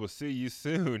bracket. We will see you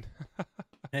soon.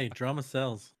 Hey, drama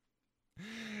sells.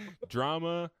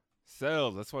 Drama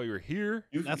sells. That's why you're here.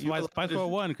 That's You why allowed Spice to-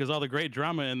 World won, because all the great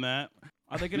drama in that.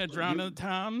 Are they gonna drown You- in the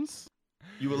towns?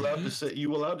 You allowed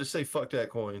to say fuck that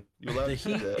coin. You allowed The to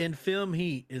say heat that. in film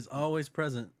heat is always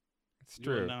present. It's You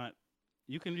will true. not.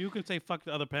 You can say fuck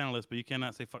the other panelists, but you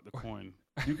cannot say fuck the coin.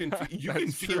 You can That's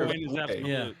feel true. that Coin is way. absolute.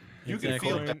 Yeah. You can Exactly.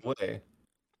 feel that way.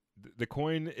 The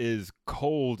coin is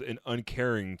cold and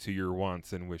uncaring to your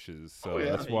wants and wishes. So Oh,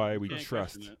 yeah. that's why You we can't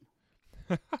trust. question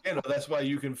it. That's why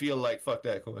you can feel like fuck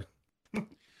that coin.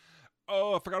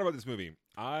 Oh, I forgot about this movie.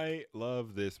 I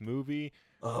love this movie.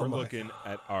 Oh We're my looking God.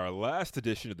 at our last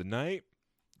edition of the night.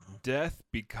 Death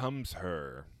Becomes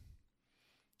Her.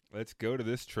 Let's go to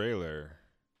this trailer.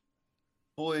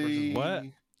 Boy. What?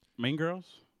 Mean Girls?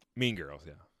 Mean Girls,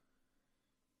 yeah.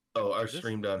 Oh, our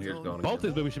stream down here is gone. Both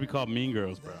these movies should be called Mean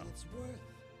Girls, bro.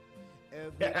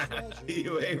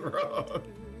 You ain't wrong.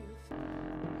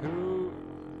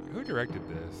 Who directed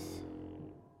this?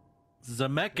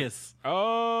 Zemeckis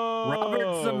Oh, Robert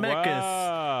Zemeckis,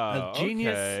 wow. a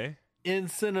genius. Okay. in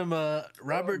cinema.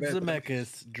 Robert man.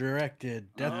 Zemeckis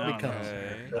directed Death Oh, Becomes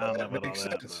okay. Her. I don't know That about makes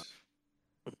all that, sense.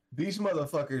 These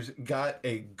motherfuckers got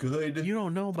a good You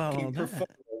don't know about all fucking that.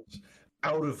 performance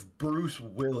out of Bruce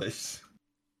Willis.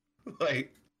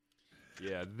 Like,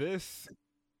 Yeah, this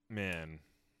man.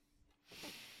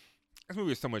 This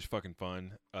movie is so much fucking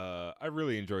fun. I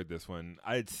really enjoyed this one.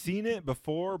 I had seen it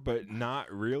before, but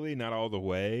not really, not all the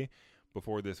way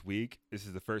before this week. This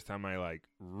is the first time I like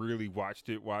really watched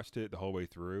it the whole way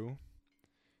through.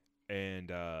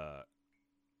 And I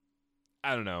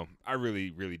don't know. I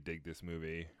really, really dig this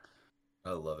movie.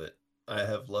 I love it. I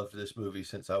have loved this movie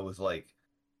since I was like,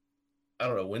 I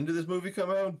don't know, when did this movie come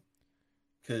out?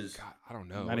 Because God, I don't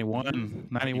know. 91,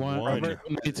 91, 91.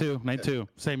 92.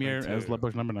 Same year as 92. Love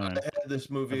Bush number 9. I had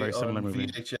this movie very similar on movie.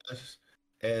 VHS,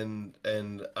 and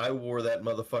I wore that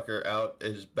motherfucker out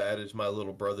as bad as my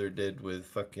little brother did with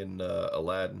fucking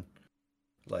Aladdin.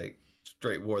 Like,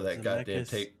 straight wore that goddamn Zemeckis.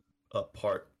 tape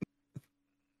apart.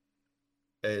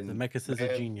 And Zemeckis is a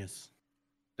man, genius.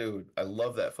 dude, I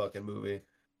love that fucking movie.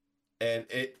 And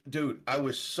I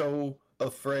was so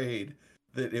afraid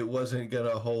that it wasn't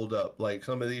gonna hold up. Like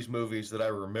some of these movies that I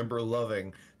remember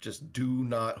loving just do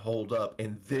not hold up,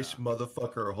 and this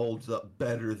motherfucker holds up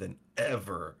better than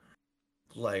ever.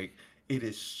 Like, it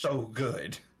is so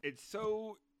good. It's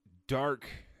so dark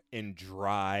and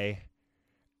dry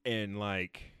and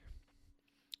like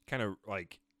kind of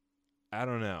like I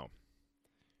don't know.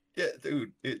 Yeah,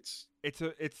 dude, it's It's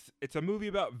a movie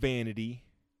about vanity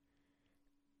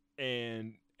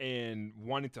and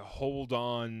wanting to hold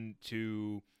on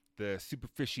to the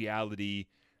superficiality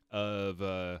of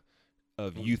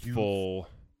youthful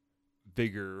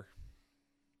vigor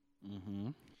Mm-hmm.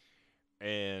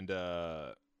 and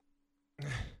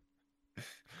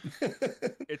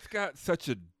it's got such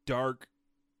a dark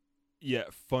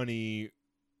yet funny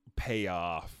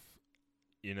payoff,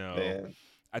 you know. man.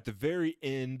 At the very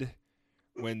end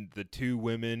when the two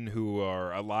women who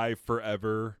are alive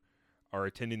forever are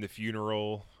attending the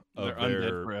funeral They're of undead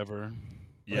their forever.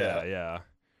 yeah, Yeah,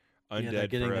 undead they're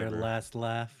getting forever. their last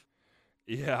laugh.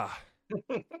 Yeah.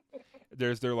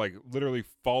 They're like literally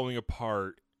falling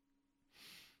apart.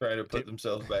 Trying to put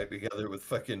themselves back together with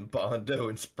fucking Bondo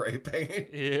and spray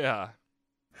paint. Yeah.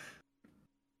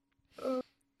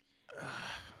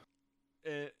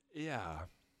 Yeah.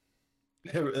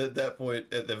 At that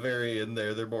point, at the very end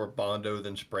there, they're more Bondo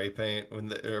than spray paint. When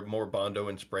they're more Bondo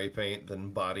and spray paint than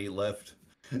body left.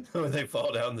 When they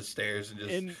fall down the stairs and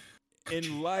just...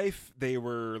 In life, they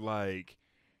were like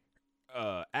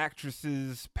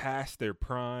actresses past their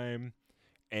prime,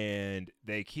 and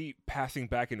they keep passing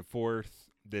back and forth.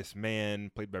 This man,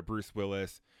 played by Bruce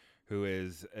Willis, who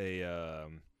is a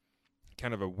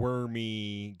kind of a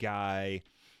wormy guy.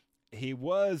 He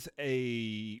was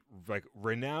a like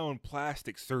renowned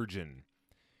plastic surgeon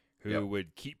who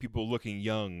would keep people looking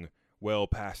young well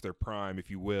past their prime, if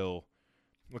you will.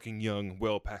 Looking young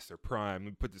well past their prime.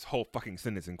 Let me put this whole fucking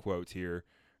sentence in quotes here.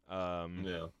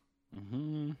 Yeah.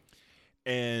 Mm-hmm.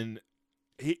 And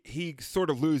he sort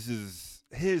of loses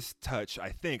his touch, I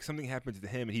think. Something happens to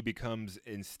him, and he becomes,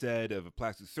 instead of a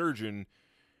plastic surgeon,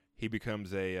 he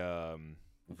becomes a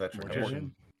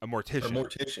Veterinarian. a mortician. A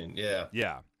mortician, yeah.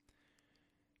 Yeah.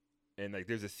 And like,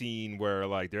 there's a scene where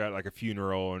like they're at like a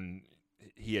funeral, and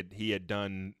he had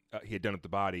done up the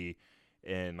body,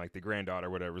 and like the granddaughter or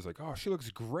whatever is like, "Oh, she looks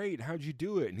great. How'd you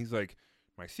do it?" And he's like,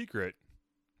 "My secret,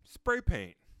 spray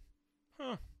paint."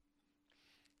 Huh.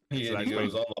 He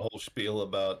goes on the whole spiel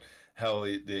about how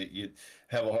you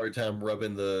have a hard time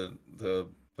rubbing the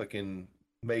fucking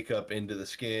makeup into the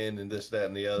skin and this, that,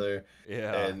 and the other.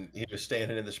 Yeah. And he was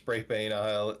standing in the spray paint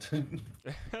aisle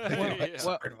at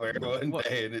hardware one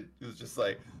day, and it was just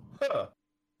like, huh,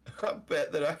 I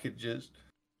bet that I could just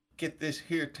get this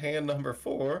here tan number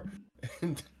 4.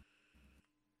 And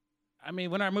I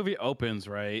mean, when our movie opens,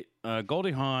 right,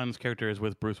 Goldie Hawn's character is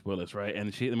with Bruce Willis, right?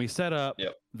 And we set up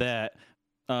that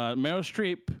Meryl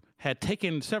Streep had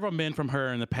taken several men from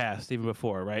her in the past, even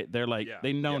before, right? They're like,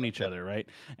 they've known each other, right?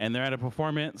 And they're at a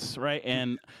performance, right?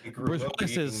 And Bruce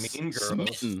Willis is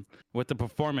smitten with the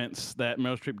performance that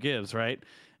Meryl Streep gives, right?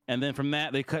 And then from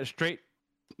that, they cut straight,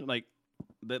 like,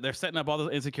 they're setting up all the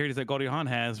insecurities that Goldie Hawn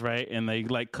has, right? And they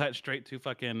like cut straight to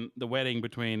fucking the wedding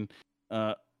between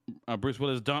Bruce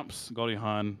Willis dumps Goldie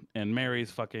Hawn and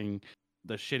marries fucking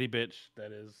the shitty bitch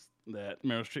that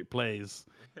Meryl Streep plays,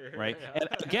 right? And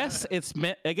I guess it's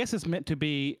meant to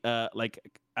be like,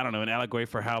 I don't know, an allegory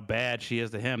for how bad she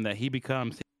is to him, that he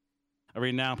becomes a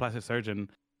renowned plastic surgeon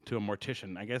to a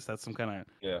mortician. I guess that's some kind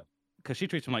of because she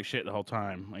treats him like shit the whole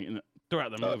time, like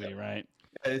throughout the movie, right?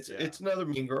 It's another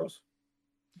Mean Girls.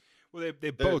 Well, they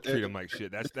both treat him like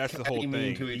shit. That's the whole thing.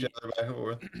 Mean to each other back and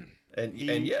forth. And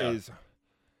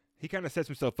he kind of sets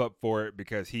himself up for it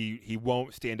because he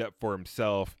won't stand up for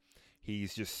himself.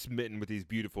 He's just smitten with these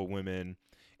beautiful women,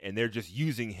 and they're just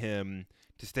using him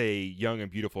to stay young and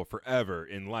beautiful forever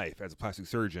in life as a plastic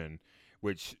surgeon,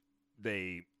 which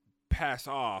they pass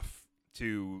off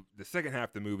to the second half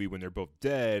of the movie when they're both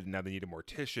dead. And now they need a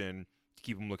mortician to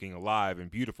keep them looking alive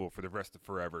and beautiful for the rest of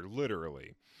forever,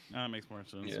 literally. That makes more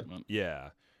sense. Yeah.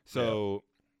 So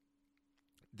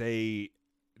they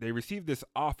receive this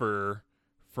offer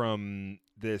from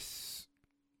this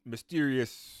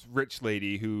mysterious rich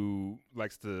lady who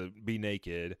likes to be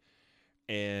naked,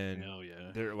 and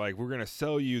they're like, "We're gonna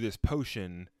sell you this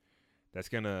potion that's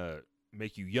gonna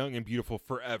make you young and beautiful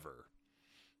forever."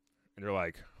 And they're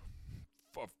like,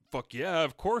 "Fuck yeah,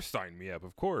 of course, sign me up,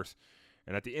 of course."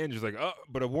 And at the end, she's like, "Oh,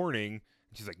 but a warning."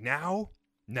 And she's like, "Now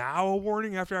a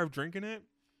warning after I've drinking it?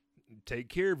 Take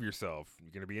care of yourself.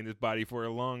 You're gonna be in this body for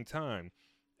a long time."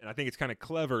 And I think it's kind of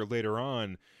clever later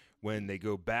on when they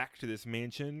go back to this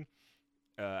mansion,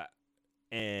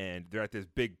 and they're at this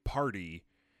big party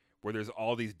where there's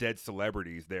all these dead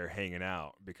celebrities there hanging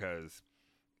out because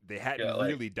they hadn't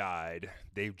really died.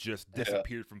 They've just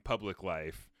disappeared from public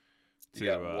life. You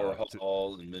got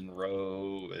Warhol and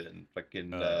Monroe and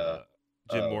fucking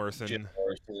Jim Morrison.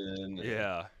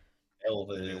 Yeah.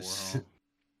 Elvis.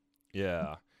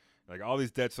 Yeah. Like all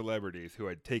these dead celebrities who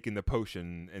had taken the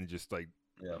potion and just like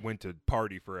went to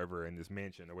party forever in this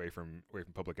mansion away from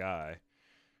public eye,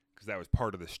 because that was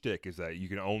part of the shtick, is that you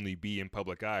can only be in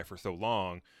public eye for so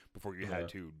long before you had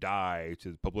to die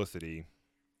to publicity.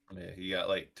 Yeah, he got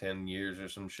like 10 years or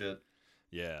some shit.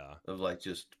 Yeah, of like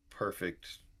just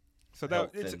perfect. So that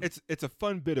it's a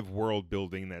fun bit of world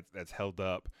building that's held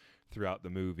up throughout the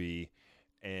movie,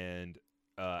 and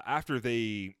after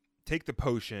they take the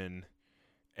potion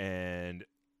and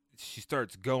she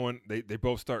starts going, they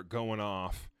both start going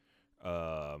off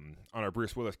on our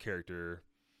Bruce Willis character,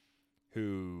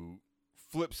 who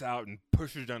flips out and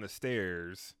pushes down the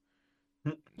stairs.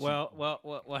 Well,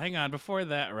 hang on. Before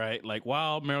that, right? Like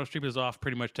while Meryl Streep is off,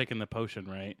 pretty much taking the potion,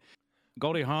 right?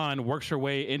 Goldie Hawn works her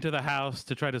way into the house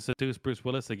to try to seduce Bruce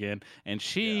Willis again, and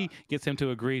she gets him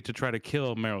to agree to try to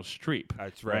kill Meryl Streep.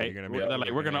 That's right. They're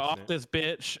like, we're gonna off this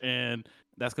bitch, and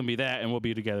that's gonna be that, and we'll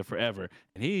be together forever.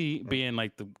 And he, being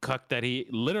like the cuck that he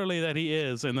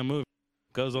is in the movie,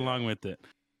 goes along with it,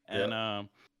 and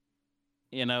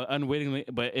unwittingly,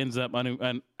 but ends up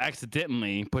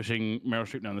accidentally pushing Meryl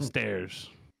Streep down the stairs.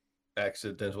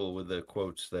 Accidental with the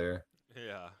quotes there.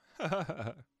 Yeah.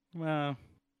 Well,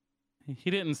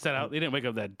 he didn't set out. He didn't wake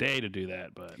up that day to do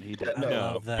that, but he did. I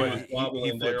love that. But he's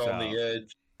wobbling there flips on the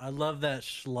edge. I love that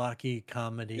schlocky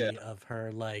comedy of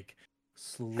her, like,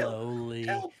 slowly,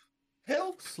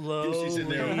 Help! slowly She's in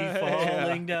there.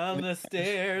 falling down the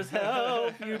stairs.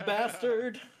 Help, you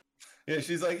bastard! Yeah,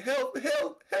 she's like, help!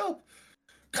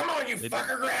 Come on, you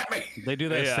fucker, grab me! They do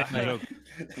that Yeah. same joke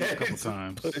a couple It's a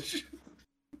times. push.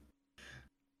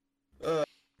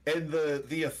 And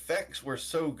the effects were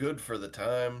so good for the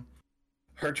time.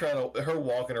 Her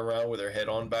walking around with her head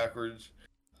on backwards.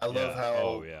 I love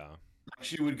how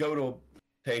she would go to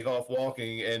take off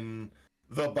walking and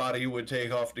the body would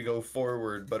take off to go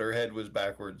forward, but her head was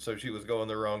backwards, so she was going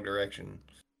the wrong direction.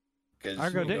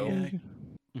 Argo, didn't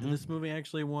you? This movie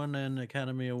actually won an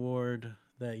Academy Award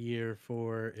that year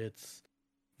for its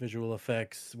visual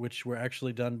effects, which were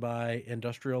actually done by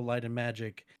Industrial Light and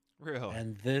Magic. Real.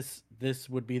 And this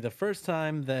would be the first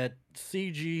time that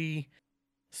CG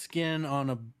skin on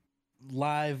a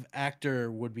live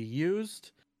actor would be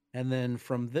used. And then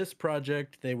from this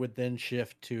project, they would then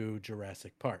shift to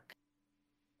Jurassic Park.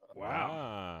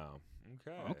 Wow.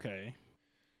 Okay.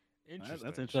 Interesting.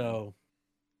 That's interesting. So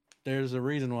there's a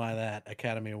reason why that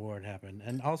Academy Award happened.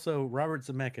 And also Robert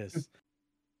Zemeckis,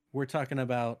 we're talking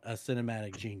about a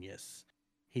cinematic genius.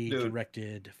 He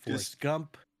directed Forrest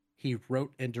Gump. He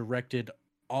wrote and directed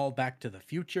all Back to the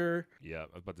Future. Yeah,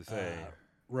 I was about to say.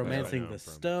 Romancing the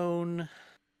Stone.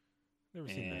 Never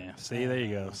seen Yeah. that. See, there you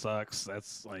go. Sucks.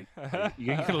 That's like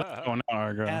you can let that one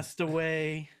out, girl.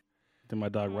 Castaway. Did my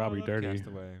dog Robbie dirty?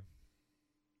 Castaway.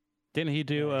 Didn't he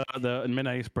do the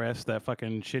Midnight Express, that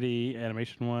fucking shitty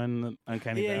animation one,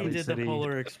 Uncanny Yeah, Valley he did City? the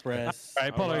Polar Express. All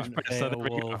right, Polar Express. So there we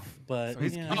go. Beowulf, but So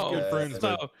he's yeah, good friends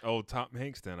so- with old Tom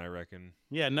Hanks, then, I reckon.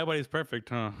 Yeah, nobody's perfect,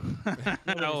 huh?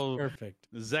 nobody's Old perfect.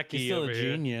 Zeki He's still over a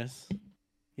here. genius.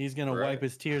 He's gonna Right. wipe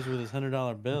his tears with his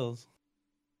 $100 bills.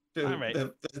 Dude, All right.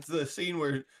 it's the scene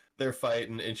where they're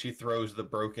fighting and she throws the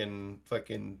broken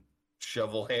fucking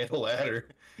shovel handle at her.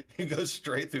 He goes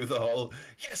straight through the hole.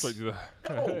 Yes. Like the-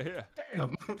 Oh. yeah.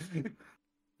 Damn.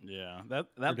 Yeah,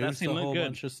 that Produced scene a looked whole good.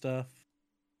 bunch of stuff.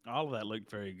 All of that looked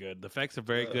very good. The effects are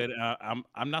very Yeah. good.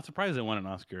 I'm not surprised it won an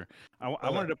Oscar. I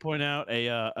wanted to point out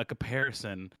a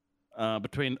comparison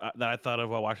between that I thought of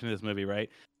while watching this movie. Right,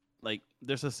 like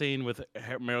there's a scene with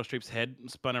Meryl Streep's head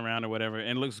spun around or whatever,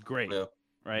 and it looks great. Yeah.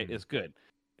 Right, Mhm. it's good.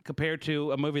 Compared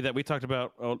to a movie that we talked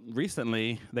about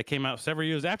recently that came out several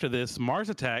years after this, Mars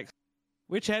Attacks,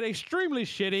 which had extremely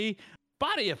shitty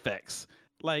body effects.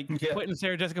 Like Yeah. putting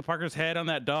Sarah Jessica Parker's head on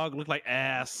that dog looked like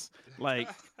ass. Like,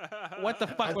 what the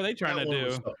fuck were they trying to That one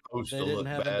was do? supposed They to didn't look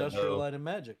have bad, Industrial though. Light and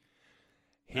Magic.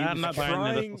 He I'm was not buying that.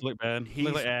 That trying. doesn't look bad. he's-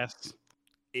 Look like ass.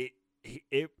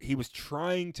 He was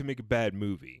trying to make a bad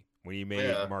movie when he made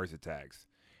Yeah. Mars Attacks.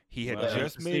 He had Well,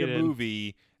 just made a succeeded.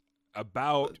 movie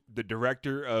about the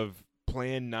director of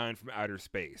Plan 9 from Outer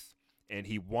Space, and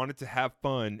he wanted to have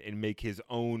fun and make his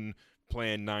own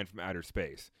Plan 9 from Outer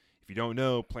Space. If you don't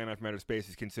know, Plan 9 from Outer Space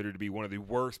is considered to be one of the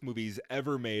worst movies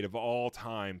ever made of all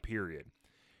time, period.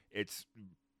 It's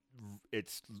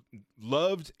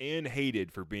loved and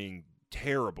hated for being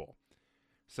terrible.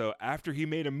 So after he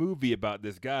made a movie about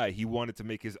this guy, he wanted to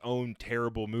make his own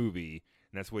terrible movie,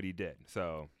 and that's what he did.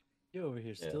 So You over here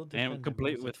Yeah. still And defending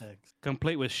complete Mars with- Attacks.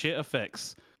 Complete with shit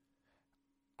effects.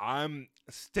 I'm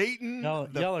stating Y'all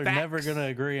the are never facts. gonna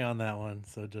agree on that one,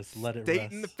 so just let it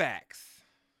Stating the rest. facts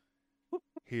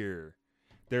here.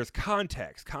 There's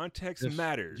context. Context Just-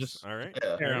 matters. just- all right.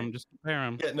 Yeah. Compare 'em, just compare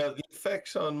 'em. Yeah, no, the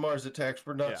effects on Mars Attacks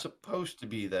were not Yeah. supposed to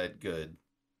be that good.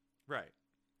 Right.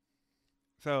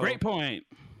 So Great point.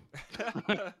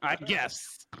 I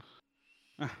guess.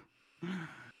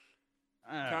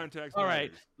 context. all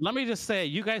right. matters. Let me just say,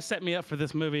 you guys set me up for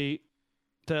this movie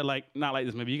to not like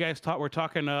this movie. You guys we're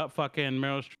talking up fucking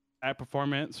Meryl Streep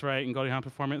performance, right, and Goldie Hawn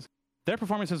performance. Their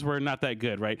performances were not that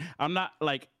good, right? I'm not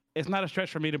it's not a stretch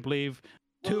for me to believe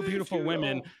two Well, if beautiful you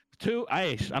women,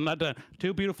 I'm not done.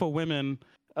 Two beautiful women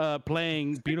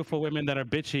playing beautiful women that are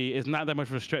bitchy is not that much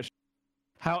of a stretch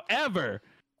However,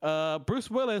 Bruce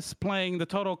Willis playing the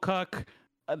total cuck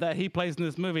that he plays in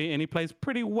this movie, and he plays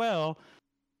pretty well,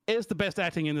 is the best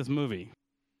acting in this movie,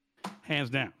 hands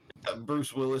down.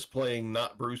 Bruce Willis playing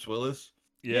not Bruce Willis.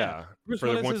 Yeah, Bruce for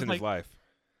the Willis once is in his like- life.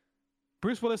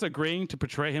 Bruce Willis agreeing to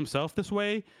portray himself this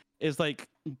way is like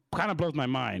kind of blows my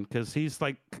mind because he's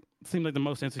like seems like the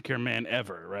most insecure man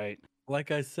ever, right? Like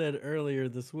I said earlier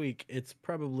this week, it's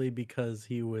probably because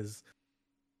he was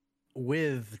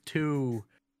with two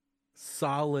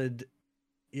solid,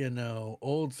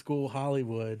 old school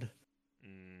Hollywood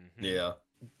Mhm. Yeah.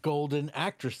 golden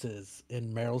actresses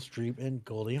in Meryl Streep and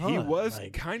Goldie Hawn. He was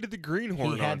like, kind of the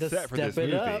greenhorn had on to set for this step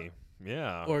it up, movie.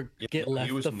 Yeah. or Yeah, get he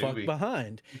left was the fuck newbie.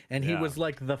 behind. And he Yeah. was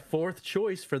like the fourth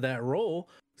choice for that role.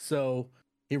 So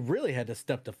he really had to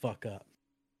step the fuck up.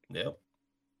 Yep.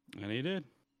 And he did.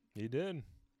 He did.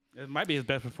 It might be his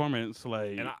best performance.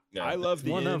 Like, And Yeah, I love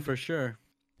the One end. of for sure.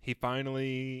 He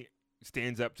finally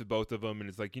stands up to both of them and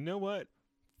is like, you know what?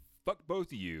 Fuck both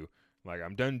of you. Like,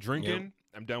 I'm done drinking.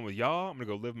 I'm done with y'all. I'm going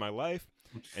to go live my life.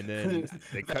 And then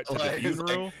they cut to the Like, it's like,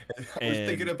 funeral. I was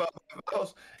thinking and- about my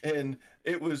vows, and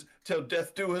it was till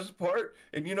death do us part.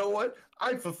 And you know what?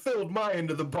 I fulfilled my end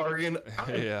of the bargain.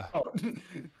 I'm Yeah. out.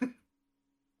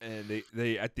 And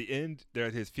they at the end, they're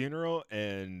at his funeral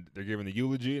and they're giving the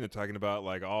eulogy and they're talking about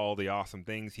like all the awesome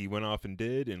things he went off and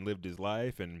did and lived his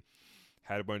life and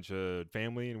had a bunch of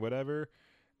family and whatever.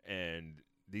 And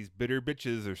these bitter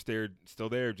bitches are still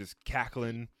there just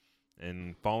cackling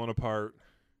and falling apart.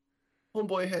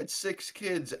 Homeboy had 6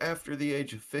 kids after the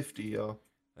age of 50, yo.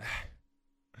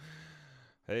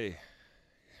 Hey,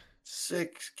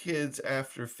 6 kids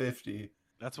after 50.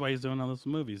 that's why he's doing all those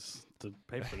movies to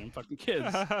pay for them fucking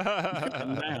kids. Calm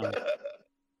yeah, down.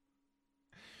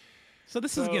 So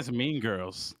this is So- against Mean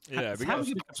Girls. How because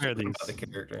do you compare these? About the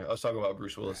character. I was talking about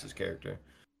Bruce Willis's character.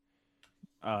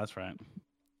 Oh, that's right.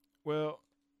 well,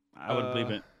 I would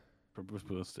believe Uh, it for Bruce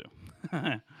Willis too.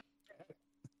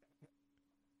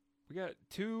 we got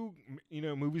two,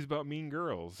 movies about mean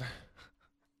girls.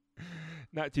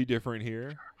 Not too different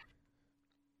here.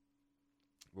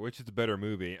 Which is the better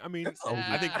movie? I mean,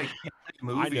 I think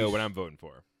I know what I'm voting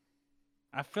for.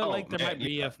 I feel like there might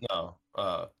be a. no.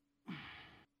 I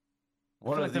One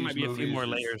feel of like there might be these a few more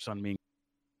movies is- layers on Mean.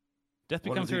 Death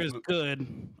One of Becomes Her these is mo- good.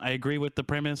 I agree with the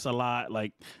premise a lot.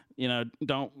 Like,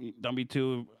 don't be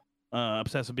too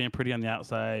obsessed with being pretty on the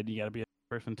outside. You got to be a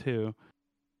person too.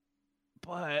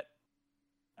 But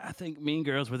I think Mean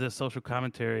Girls with this social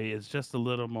commentary is just a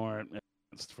little more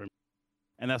advanced for me,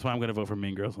 and that's why I'm going to vote for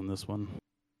Mean Girls on this one.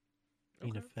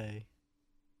 Tina Fey.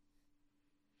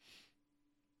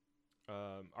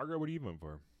 Argo, what are you voting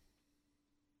for?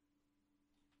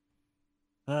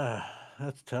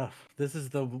 That's tough. This is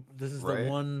the Right.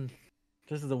 one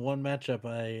matchup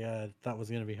I thought was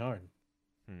gonna be hard.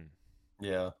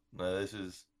 Yeah. No, this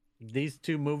is These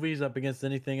two movies up against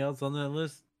anything else on that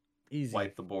list, easy,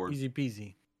 wipe the board. easy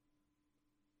peasy.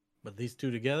 But these two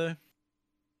together,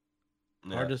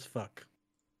 Yeah. hard as fuck.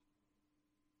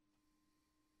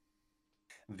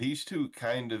 These two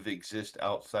kind of exist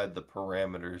outside the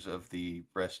parameters of the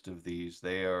rest of these.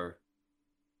 These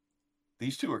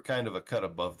two are kind of a cut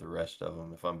above the rest of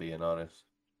them, if I'm being honest.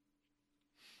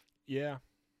 Yeah.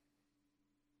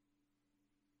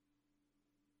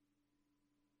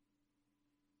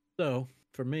 So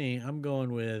for me, I'm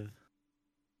going with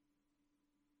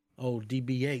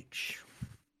DBH.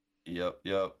 Yep.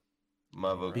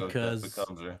 My vote goes Because Death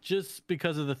Becomes Her. just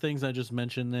because of the things I just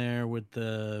mentioned there with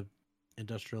the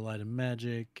Industrial Light and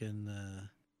Magic and the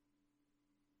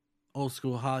old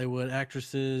school Hollywood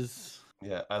actresses.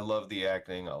 Yeah, I love the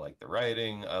acting. I like the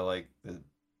writing. I like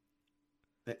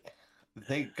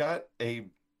they got a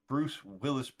Bruce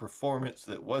Willis performance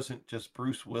that wasn't just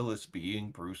Bruce Willis being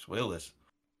Bruce Willis.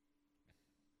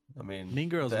 I mean, Mean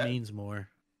Girls that- means more,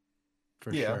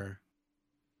 for Yeah. sure.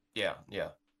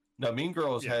 Yeah. No, Mean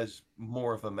Girls Yeah. has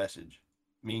more of a message.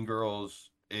 Mean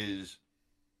Girls is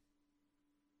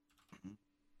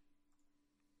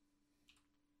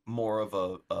more of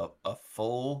a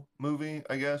full movie,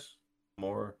 I guess.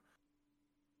 More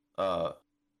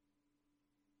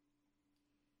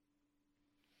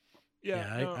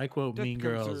Yeah, no, I quote Death Mean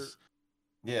Becomes Her- Girls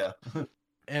yeah.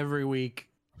 every week,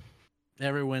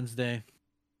 every Wednesday.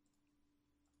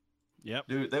 Yep.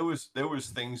 Dude, there was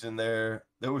things in there.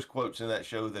 There was quotes in that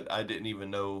show that I didn't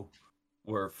even know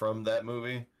were from that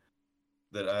movie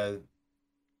that I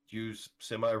use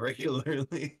semi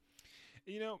regularly.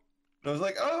 I was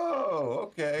like, oh,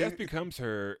 okay. Death Becomes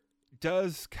Her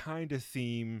does kind of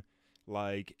seem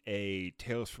like a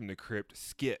Tales from the Crypt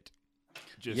skit.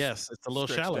 Just Yes, it's a little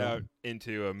stretched shallow. out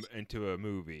into a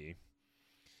movie.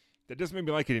 that doesn't make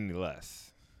me like it any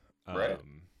less. Right.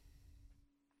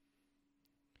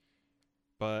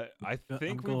 But I I'm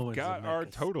think going we've got our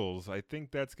Zemeckis. totals. I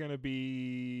think that's going to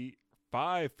be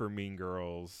 5 for Mean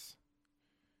Girls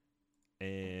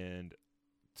and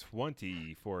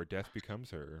 20 for Death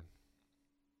Becomes Her.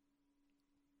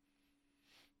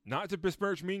 Not to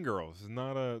besmirch Mean Girls.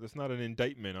 That's not an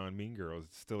indictment on Mean Girls.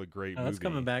 It's still a great movie. That's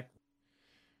coming back.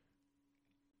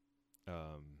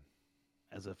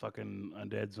 As a fucking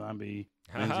undead zombie,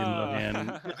 Lindsay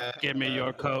Lohan, give me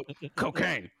your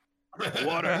cocaine,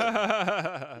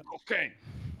 water, cocaine.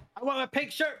 I want my pink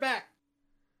shirt back.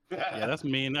 Yeah, that's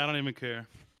mean. I don't even care.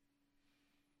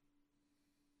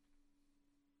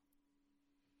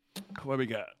 What we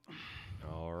got?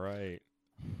 All right.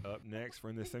 Up next, we're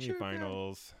in the Pink shirt back.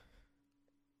 semifinals.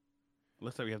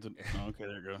 Looks like we have to. Oh, okay,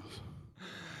 there it goes.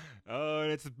 Oh,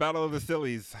 and it's the Battle of the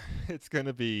Sillies. It's going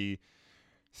to be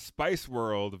Spice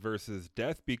World versus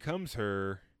Death Becomes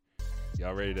Her.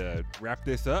 Y'all ready to wrap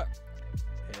this up?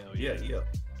 Hell Yeah, yeah.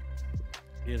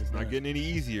 It is Not getting any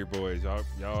easier, boys.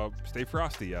 Y'all stay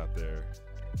frosty out there.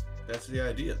 That's the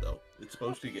idea, though. It's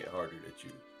supposed to get harder to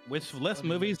choose. With less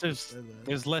movies, there's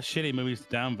less shitty movies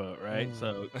to downvote, right?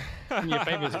 So your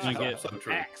favorite's gonna get So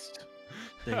true. axed.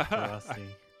 Stay frosty.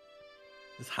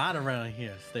 It's hot around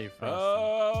here. Stay frosty.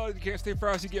 Oh, you can't stay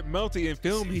frosty. You get melty in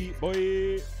film heat,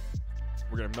 boy.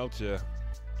 We're going to melt you.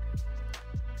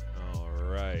 All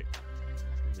right.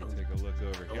 Let me take a look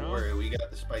over here. Don't worry, we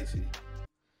got the spicy.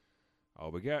 Oh,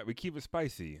 we keep it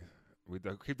spicy.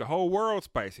 Keep the whole world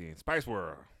spicy in Spice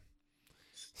World.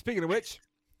 Speaking of which,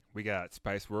 we got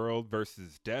Spice World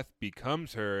versus Death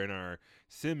Becomes Her in our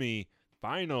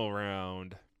semi-final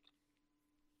round.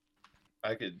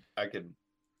 I could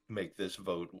make this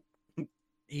vote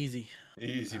Easy.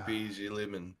 easy peasy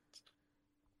lemon.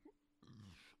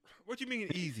 What do you mean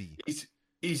easy?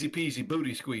 Easy peasy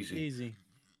booty squeezy. Easy.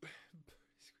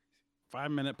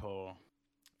 5-minute poll.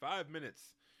 5 minutes.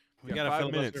 We got gotta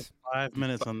 5 minutes 5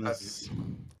 minutes on this.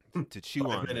 to chew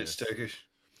 5 on minutes, this. Turkish.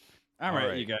 All right,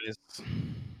 right. you guys.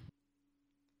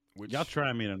 Which... Y'all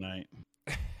try me tonight.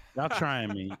 Y'all trying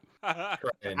me.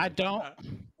 And I don't.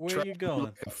 Where are you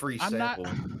going? a free I'm not.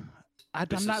 sample. I'm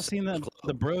This not is seeing Sam's the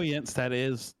Club. brilliance that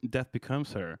is Death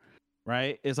Becomes Her,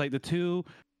 right? It's like the two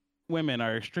women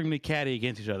are extremely catty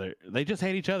against each other. They just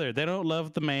hate each other. They don't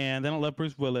love the man. They don't love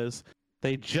Bruce Willis.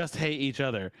 They just hate each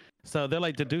other. So they're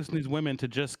like deducing these women to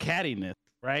just cattiness,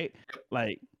 right?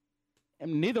 Like,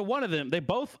 and neither one of them. They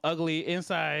both ugly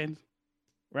inside,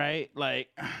 right? Like,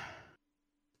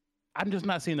 I'm just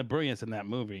not seeing the brilliance in that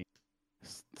movie.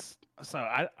 So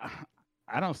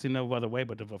I don't see no other way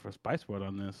but to vote for Spice World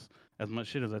on this. As much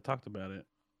shit as I talked about it.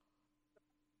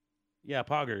 Yeah,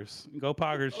 Poggers. Go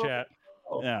Poggers, chat.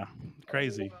 Oh. Yeah,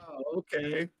 crazy. Wow,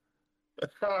 okay.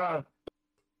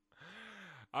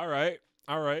 All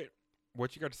right.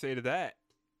 What you got to say to that?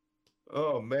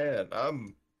 Oh man,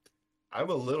 I'm a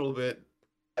little bit.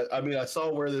 I mean, I saw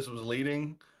where this was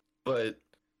leading, but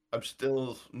I'm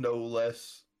still no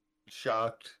less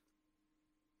shocked.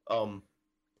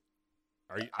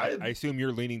 Are you, I assume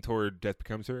you're leaning toward Death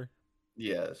Becomes Her?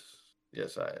 Yes,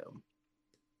 I am.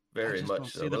 Very just much don't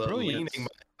so. see the But brilliance. leaning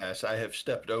my ass, I have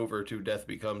stepped over to Death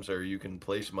Becomes Her. You can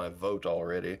place my vote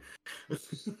already.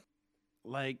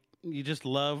 Like, you just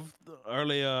love the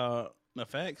early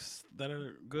effects that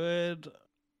are good.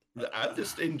 I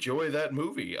just enjoy that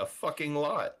movie a fucking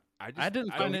lot. I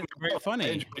didn't find it very I funny.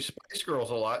 enjoy Spice Girls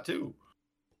a lot too.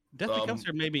 Death Becomes um,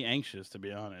 Her made me anxious, to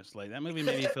be honest. Like, that movie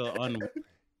made me feel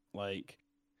like,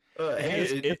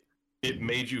 Hey, it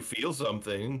made you feel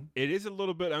something. It is a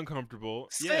little bit uncomfortable.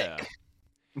 Sick.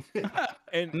 Yeah.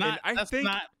 And I that's think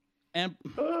not. And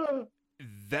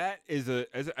that is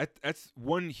that's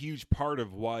one huge part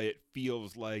of why it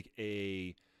feels like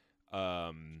a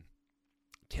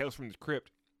Tales from the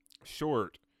Crypt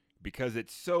short, because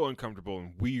it's so uncomfortable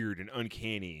and weird and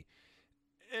uncanny.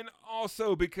 And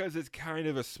also because it's kind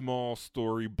of a small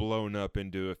story blown up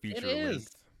into a feature is.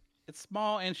 length. it's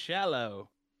small and shallow.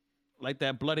 Like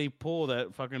that bloody pool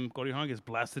that fucking Cody Hong gets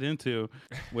blasted into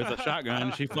with a shotgun.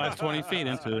 And she flies 20 feet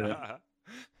into it.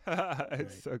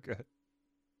 It's so good.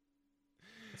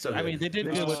 So I mean, they did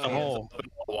good with the hole.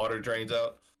 Water drains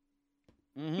out.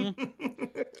 hmm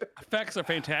Effects are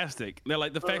fantastic. They're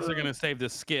like, the effects are going to save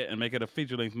this skit and make it a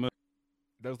feature-length movie.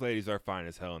 Those ladies are fine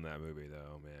as hell in that movie,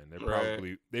 though, man. They're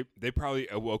Right. probably they probably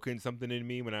awoken something in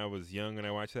me when I was young and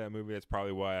I watched that movie. That's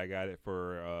probably why I got it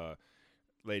for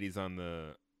ladies on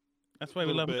the That's why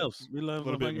we Little love bit- MILFs. We a love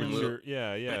little bit fucking- mature.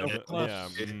 Yeah. Yeah,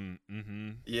 Mm-hmm.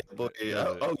 Yeah, but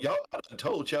Yeah. oh, y'all, I done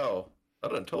told y'all.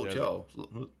 Yeah. y'all.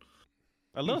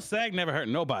 A little sag never hurt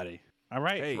nobody. All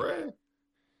right? Hey, Right.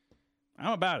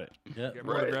 I'm about it. Yep. Get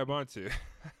more to Right. grab onto.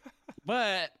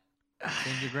 But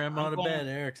Send your grandma I'm to going- bed.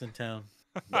 Eric's in town.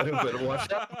 Better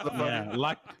watch out, motherfucker. yeah,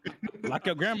 like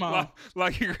your grandma.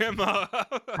 like your grandma.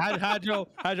 Hide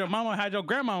your mama, hide your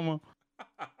grandmama.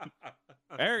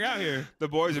 Eric out here. The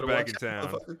boys are Better back in watch out,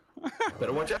 town. motherfucker.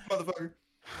 Better watch out, motherfucker.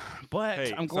 But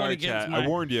Hey, I'm going sorry, against chat. my. I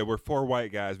warned you. We're 4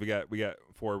 white guys. We got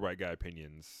 4 white guy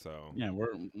opinions. So Yeah,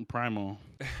 we're primal.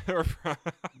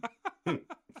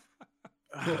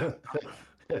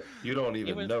 You don't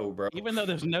even know, bro. Even though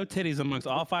there's no titties amongst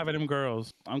all 5 of them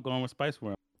girls, I'm going with Spice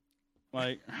World.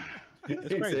 Like,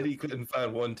 it's He crazy. said he couldn't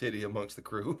find one titty amongst the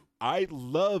crew. I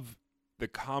love the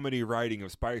comedy writing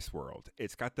of Spice World.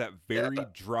 It's got that very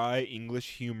dry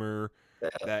English humor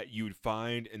that you'd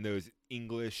find in those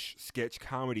English sketch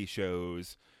comedy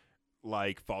shows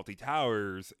like Faulty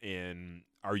Towers and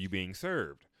Are You Being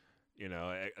Served? You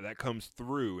know, that comes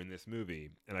through in this movie,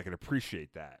 and I can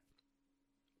appreciate that.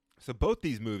 So both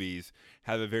these movies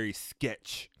have a very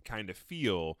sketch kind of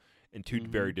feel in 2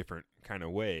 very different kind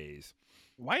of ways.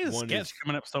 Why is One sketch is-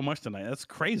 coming up so much tonight? That's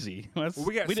crazy. Well,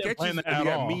 we got didn't sketches plan and that we at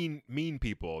got all. mean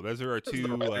people. Those are our Those are 2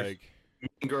 the writers. like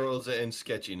Mean Girls and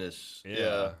sketchiness. Yeah.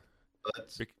 Yeah.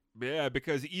 That's yeah,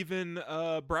 because even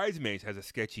Bridesmaids has a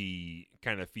sketchy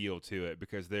kind of feel to it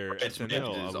because they're it's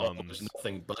SNL is alums. almost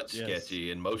nothing but Yes.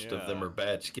 sketchy, and most of them Yeah. are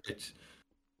bad sketch.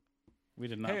 We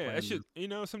did not Hey, plan that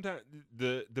should sometimes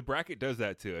the bracket does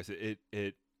that to us.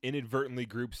 It inadvertently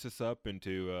groups us up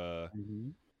into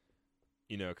Mhm.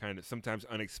 kind of sometimes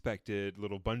unexpected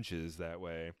little bunches that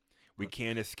way. We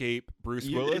can't escape Bruce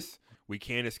You- Willis. We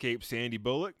can't escape Sandy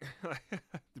Bullock. The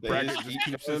They bracket just just keep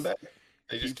keeps coming us. back.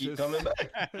 They just keeps keep us- coming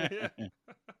back. Yeah.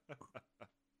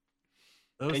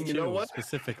 Those And you two know what?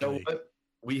 specifically. You know what?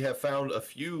 We have found a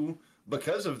few.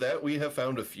 Because of that, we have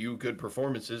found a few good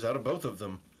performances out of both of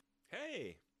them.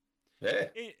 Hey. Yeah.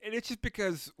 And it's just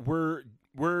because we're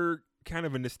kind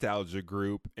of a nostalgia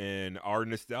group, and our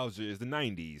nostalgia is the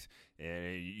 90s,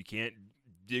 and you can't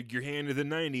dig your hand to the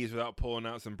 90s without pulling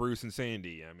out some Bruce and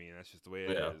Sandy. I mean, that's just the way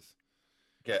it is.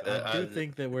 Yeah. I do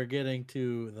think that we're getting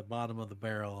to the bottom of the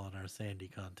barrel on our Sandy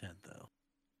content, though.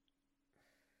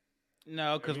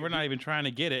 No, because we're not even trying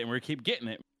to get it, and we keep getting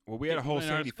it. Well, we had a whole in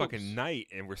our Sandy fucking scopes. night,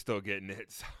 and we're still getting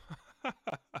it. so-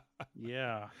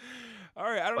 Yeah. All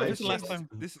right, I don't know if Spice this, World-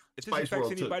 this if this Spice affects World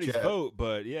took anybody's chat. vote,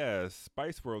 but yeah,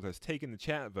 Spice World has taken the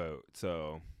chat vote.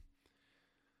 So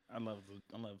I love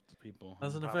the people.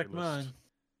 Doesn't I'm affect populist. mine.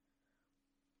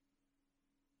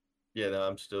 Yeah, no,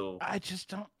 I'm still. I just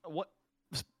don't. What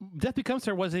Death Becomes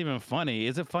Her wasn't even funny.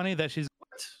 Is it funny that she's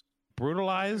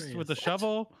brutalized with a Hilarious.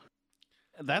 shovel?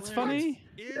 That's Hilarious. funny.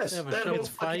 Yes, have a that shovel whole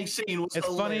fucking fight. scene was It's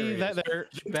funny hilarious. that they're.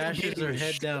 She bashes her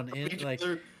head down in Each like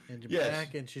other. into Yes.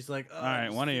 back, and she's like, "Oh, All right,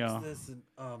 just one of fix y'all. This and,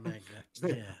 oh man,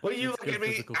 God. yeah. Well, you it's look good at me.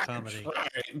 physical I'm comedy.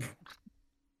 trying.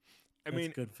 I That's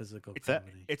mean, good physical it's that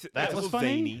comedy. it's That it's a was little funny?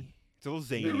 zany. It's a little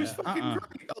zany. It was fucking Uh-uh.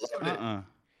 great. I loved it.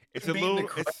 It's a Beating the little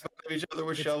crap it's, out of each other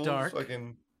with it's shovels. dark.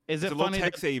 Fucking. Is it's it a little funny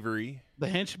Tex that Avery. the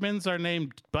henchmen's are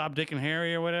named Bob, Dick, and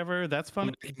Harry or whatever? That's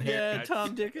funny. Yeah, That's-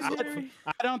 Tom, Dick, and I, Harry.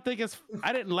 I don't think it's.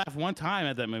 I didn't laugh one time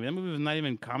at that movie. That movie was not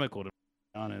even comical, to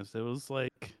be honest. It was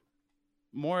like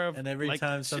more of. And every like,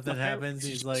 time something happens,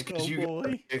 he's like, Because "Oh you got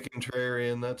boy." a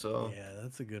contrarian. That's all. Yeah,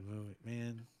 that's a good movie,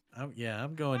 man.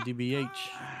 I'm going DBH.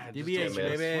 Ah, it just DBH, don't make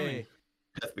man. baby.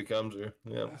 Death becomes her.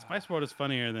 Yeah. Spice World is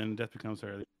funnier than Death Becomes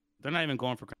Her. They're not even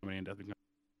going for comedy in Death Becomes Her.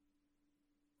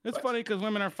 It's What? funny because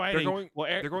women are fighting.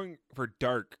 They're going for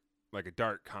dark, like a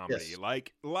dark comedy, Yes.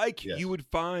 like Yes. you would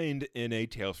find in a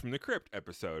Tales from the Crypt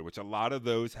episode, which a lot of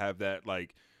those have that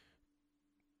like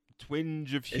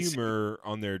twinge of It's- humor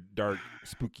on their dark,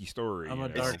 spooky story. I'm you a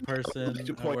know? dark I'd person. like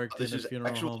to I point out worked in this a is funeral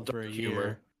actual home for a dark year.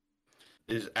 humor.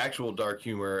 Is actual dark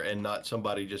humor and not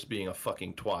somebody just being a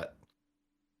fucking twat.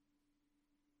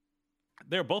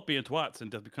 They're both being twats in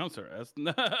Death Becomes Her.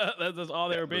 That's all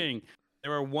they Yeah, were but- being. They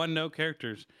were one-note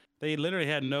characters. They literally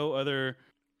had no other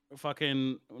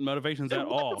fucking motivations Then at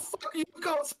what all. the fuck are you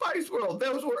call Spice World?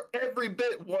 Those were every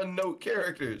bit one note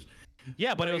characters.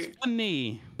 Yeah, but it was Like-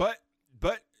 funny. But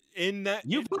in that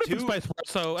You voted for Spice World,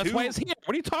 so that's why two- it's here.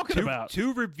 What are you talking about?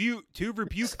 to rebuke I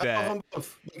love that, them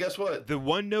both. But guess what? the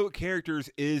one note characters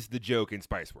is the joke in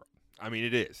Spice World. I mean,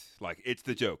 it is like it's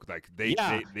the joke. Like they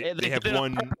have did it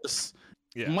on one. purpose.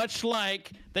 Yeah. Much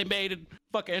like they made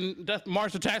fucking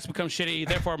Mars Attacks become shitty.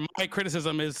 Therefore, my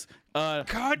criticism is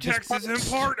Context is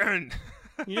Just- important.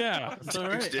 yeah. That's all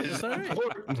right. Text is That's all right.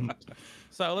 important.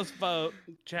 So let's vote.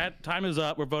 Chat time is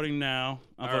up. We're voting now.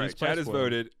 I'm All voting right, Spice Chad has World.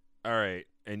 voted. All right,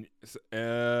 and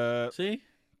See,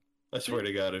 I swear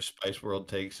to God, if Spice World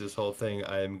takes this whole thing,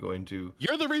 I am going to.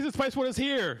 You're the reason Spice World is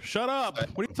here. Shut up.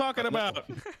 What are you talking about?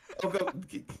 Oh,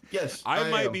 yes, I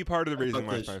might am. be part of the reason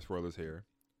why this. Spice World is here.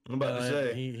 I'm about to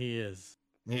say he is.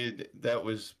 that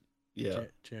was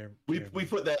we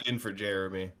put that in for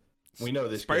Jeremy. We know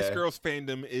this Spice guy. Girls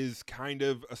fandom is kind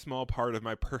of a small part of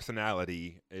my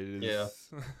personality. It is.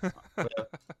 Yeah.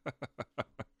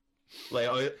 Like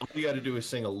all you got to do is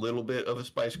sing a little bit of a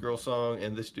Spice Girl song,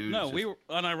 and this dude. No, we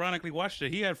unironically watched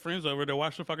it. He had friends over to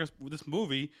watch this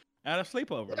movie at a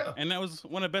sleepover, Yeah. and that was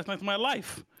one of the best nights of my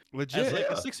life. Legit. As like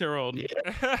Yeah. a 6-year-old,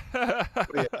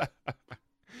 Yeah.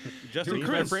 Justin Me and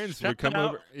my Chris, friends shout would come out.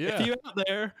 over. Yeah. If you out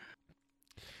there,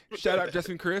 Shout out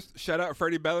Justin Chris. Shout out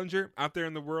Freddie Bellinger out there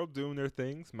in the world doing their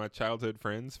things. My childhood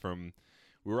friends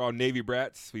we were all Navy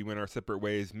brats. We went our separate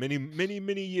ways many, many,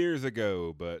 many years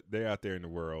ago, but they're out there in the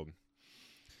world.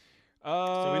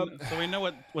 so we know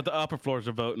what the upper floors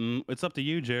are voting. It's up to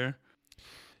you, Jer.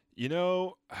 You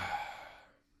know,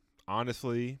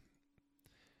 honestly,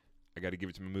 I got to give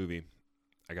it to my movie.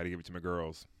 I got to give it to my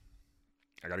girls.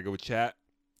 I got to go with Chat.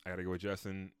 I got to go with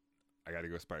Justin. I got to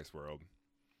go Spice World.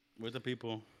 With the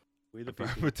people. We the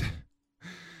people. With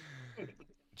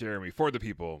Jeremy, for the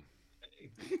people.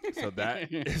 So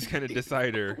that is going to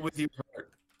decide her. With your heart.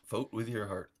 Vote with your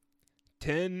heart.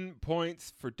 10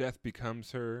 points for Death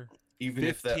Becomes Her. Even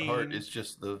if that heart 15. is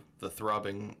just the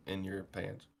throbbing in your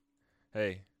pants.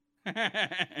 Hey,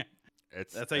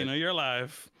 it's That's how you know you're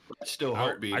alive. It's still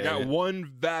heartbeat. I got one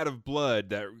vat of blood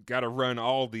that got to run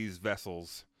all these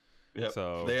vessels. Yep.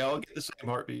 So They all get the same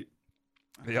heartbeat.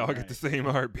 they all get the same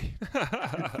heartbeat.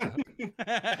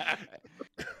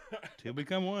 Two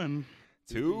become one.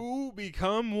 To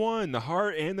become one, the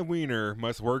heart and the wiener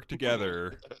must work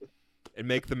together and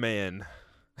make the man.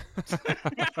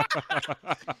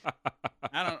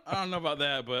 I don't know about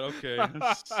that, but okay.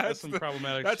 That's some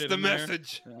problematic That's shit the in there.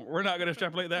 message. We're not gonna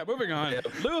extrapolate that. Moving on. Yeah.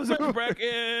 Losers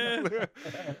bracket.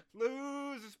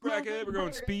 Losers bracket. We're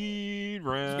going speed Speed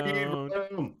round.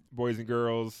 round. Boys and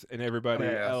girls and everybody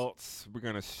Yes. else. We're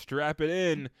going to strap it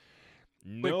in.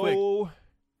 Quick, No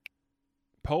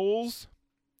polls.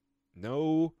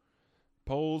 No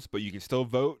polls, but you can still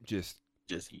vote. Just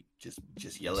Just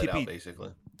yell it Tippy. out,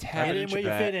 basically. tap Get it in where you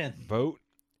chat, fit in. Vote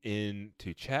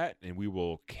into chat, and we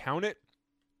will count it.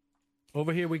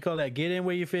 Over here, we call that get in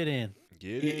where you fit in.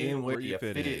 Get Get in where you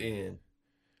fit in. in.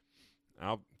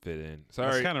 I'll fit in. It's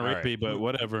Sorry. kind of All rapey, but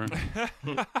whatever.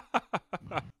 Come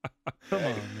on,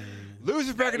 man.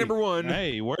 Losers bracket number one.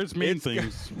 Hey, words mean It's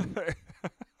things.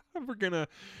 We're gonna.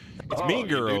 It's Oh, Mean you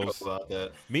do know Girls. about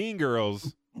that. Mean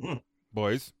Girls.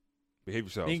 Boys, behave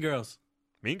yourselves. Mean Girls.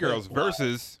 Mean Girls Wow.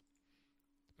 versus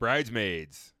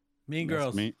Bridesmaids. Mean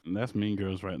Girls. That's Mean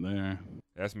Girls right there.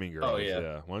 That's Mean Girls. Oh,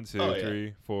 yeah. 1, 2, Oh, yeah.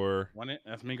 3, 4.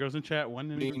 That's Mean Girls in chat. One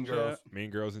in Mean chat. Girls. Mean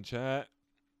Girls in chat.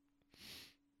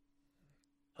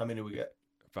 How many we got?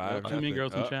 5. Two nothing. Mean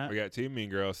Girls in chat. We got 2 Mean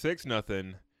Girls. 6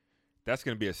 nothing. That's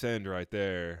gonna be a send right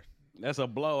there. That's a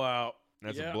blowout.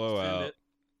 That's Yeah, a blowout. send it.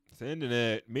 Sending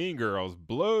it. Mean Girls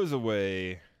blows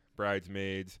away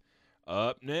Bridesmaids.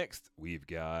 Up next, we've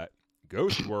got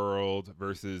Ghost World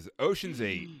versus Ocean's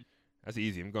 8. That's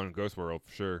easy. I'm going Ghost World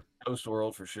for sure. Ghost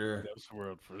World for sure. Ghost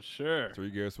World for sure.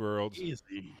 3 Ghost Worlds.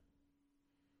 Easy.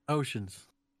 Oceans.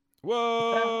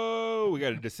 Whoa! We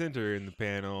got a dissenter in the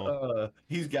panel.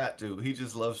 He's got to. He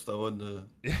just loves throwing the.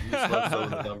 He just loves throwing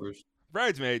the numbers.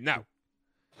 Bridesmaid, no.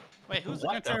 Wait, who's the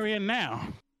What the- contrarian now?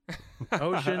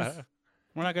 Oceans.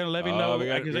 We're not gonna levy Oh, no we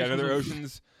got accusations. another of-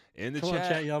 Oceans in the Come on,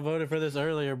 chat. chat. Y'all voted for this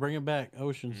earlier. Bring it back.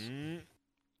 Oceans. Mm.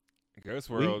 Ghost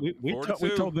We, World. we, we, 4 to- to we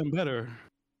 2. told them better.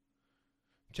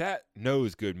 Chat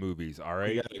knows good movies, all We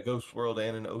right? got a Ghost World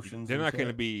and an Oceans. They're in not going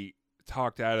to chat. be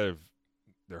talked out of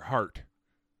their heart.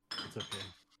 It's okay.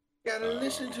 Gotta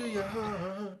listen to your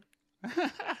heart.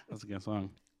 That's a good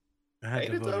song. I had Hate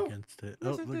to it, vote though. against it.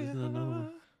 Oh, look, there's another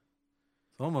one.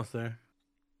 It's almost there.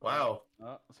 Wow.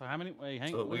 So how many? Wait,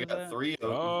 Hank. So what we is got that? 3.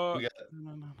 Oh. We got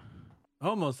No, no, no.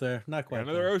 Almost there. Not quite.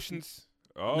 Another there. Oceans.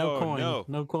 Oh, No coin. no.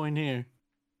 No coin here.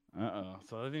 Uh-oh.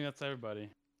 So I think that's everybody.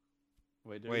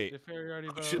 Wait, Wait. did Fairy already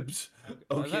vote? Oceans. Is that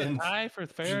a Oceans. tie for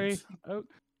Fairy? Oh,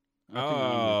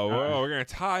 Oh, whoa, we're going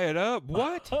to tie it up.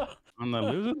 What? on the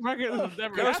losers bracket. This has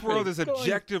never Ghost happened. World is Coin.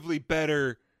 objectively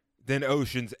better than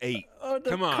Ocean's 8. Oh, the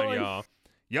Come on, coin. y'all.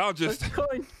 Y'all The just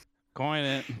coin. Coin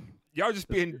it. y'all just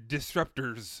being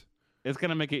disruptors. It's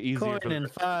gonna make it easier. Coin for the in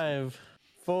rest. 5,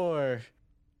 4,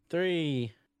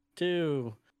 3,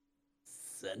 2.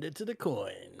 Send it to the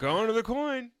coin. Going to the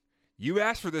coin. You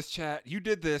asked for this, chat. You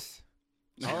did this.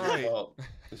 All right. Well,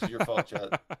 this is your fault,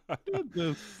 Chad.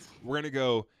 This- We're going to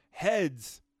go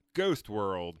heads, Ghost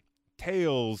World,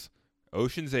 tails,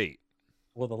 Ocean's 8.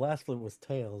 Well, the last one was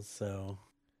Tails, so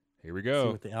Here we see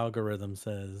go. what the algorithm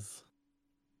says.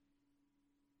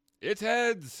 It's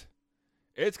heads.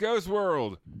 It's Ghost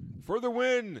World for the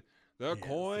win. The Yes.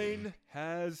 coin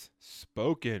has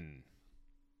spoken.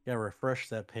 Gotta refresh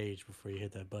that page before you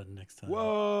hit that button next time.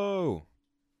 Whoa.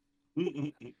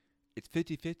 It's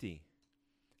 50-50.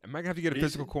 Am I going to have to get a Is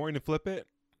physical it? coin to flip it?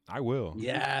 I will.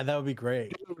 Yeah, that would be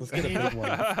great. Let's get a big one.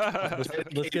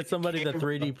 Let's get somebody to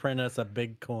 3D print us a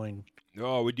big coin.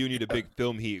 Oh, we do need a big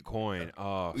film heat coin.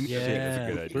 Oh, shit, that's Yeah,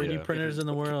 a good 3D idea. printers in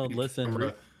the world. Listen,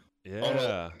 On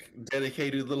Yeah, a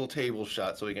dedicated little table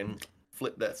shot so we can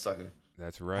flip that sucker.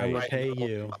 that's I right. will pay into the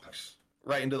you. box.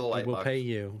 Right into the I light will box. pay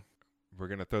you. We're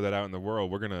gonna throw that out in the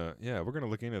world. We're gonna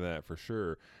look into that for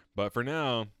sure. But for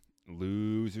now,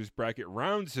 losers bracket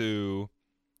round 2.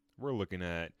 We're looking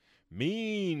at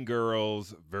Mean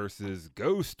Girls versus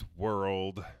Ghost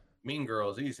World. Mean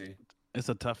Girls, easy. It's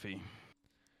a toughie.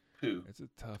 Who? It's a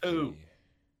toughie. Ooh.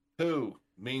 Who?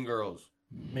 Mean Girls.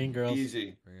 Mean Girls.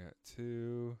 Easy. We got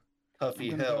 2.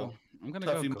 Tuffy hell. I'm gonna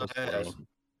Tuffy go my Ghost ass. World.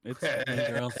 It's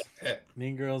Mean Girls.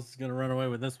 Mean Girls is gonna run away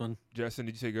with this one. Justin,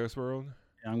 did you say Ghost World?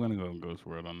 I'm gonna go Ghost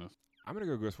World on this. I'm gonna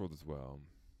go Ghost World as well.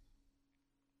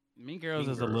 Mean Girls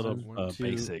Mean is a Girls. little 1, 2.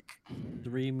 basic.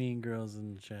 3 Mean Girls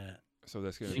in the chat. So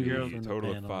that's gonna Mean be Girls a from the total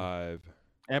of panel. 5.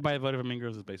 Everybody voted for Mean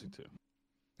Girls is basic too.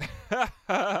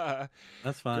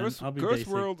 That's fine. Ghost, I'll be Ghost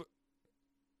basic. World.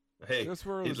 Hey, Ghost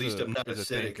World at is least a, I'm not is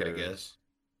a acidic, I thinker. guess.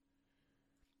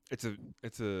 It's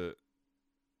a.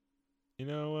 You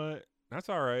know what? That's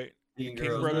all right. Mean King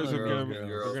Girls, Brothers Mean are Girls, gonna Mean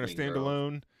Girls, we're gonna Mean stand Girls,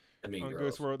 alone Mean on Girls.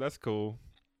 Ghost World. That's cool.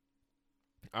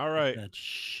 All right, That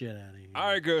shit out of here. all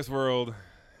right, Ghost World.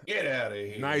 Get out of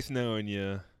here. Nice knowing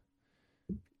you.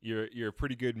 You're a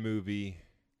pretty good movie,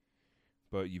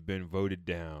 but you've been voted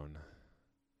down.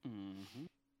 Mm-hmm.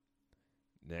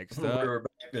 Next up, We're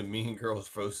back to Mean Girls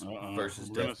versus We're gonna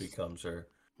Death Becomes Her.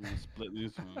 Split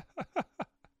this one.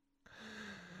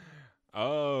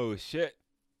 oh shit,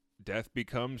 Death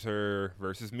Becomes Her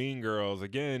versus Mean Girls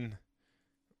again.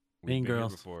 We've Mean been here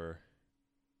Girls. before.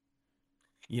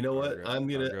 You know what? I'll I'm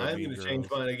go gonna Mean change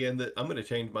Girls. mine again. I'm gonna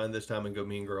change mine this time and go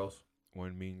Mean Girls.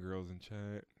 1 Mean Girls in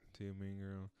chat. 2 Mean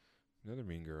Girls. Another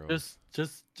Mean Girl. Just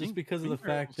Mean- because of Mean the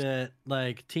fact Girls. that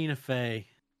like Tina Fey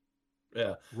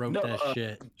Yeah, wrote No, that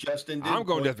shit. Justin. Did I'm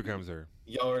going point- Death Becomes Her.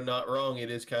 Y'all are not wrong.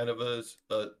 It is kind of a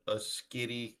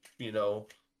skitty,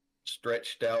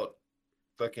 stretched out,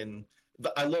 fucking.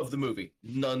 I love the movie,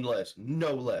 none less,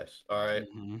 no less. All right,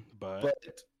 Mhm, But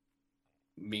but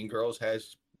Mean Girls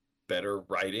has better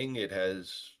writing. It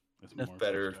has, it's That's more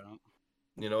better. fleshed out.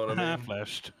 you know what I mean?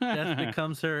 Fleshed. Death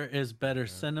Becomes Her is better Yeah.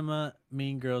 cinema.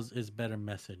 Mean Girls is better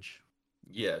message.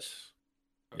 Yes.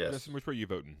 Yes. Justin, which way are you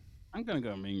voting? I'm gonna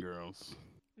go Mean Girls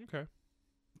Okay.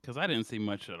 because I didn't see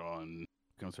much at all in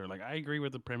concern. Like I agree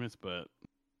with the premise, but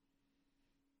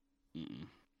mm-mm.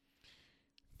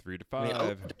 3 to I mean, I 5.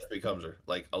 love Death Becomes Her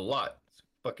like a lot. It's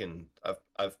fucking,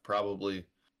 I've probably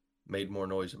made more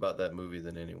noise about that movie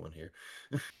than anyone here.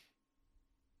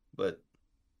 But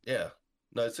yeah,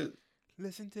 no, it's a,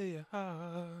 Listen to your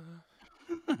heart.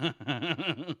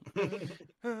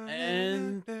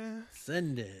 And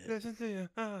Send it. listen to your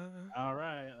heart. all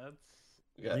right, that's.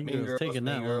 we got Mean Mean Girls Girls, taking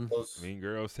that Mean one. Girls. Mean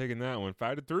Girls taking that one.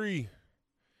 5 to 3.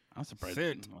 I'm surprised.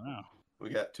 Sent. Wow. We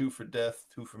got 2 for Death,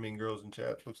 2 for Mean Girls in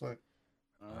chat. Looks like.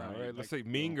 All right, let's say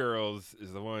Mean Girls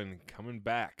is the one coming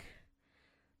back,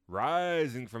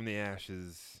 rising from the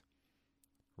ashes,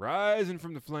 rising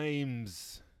from the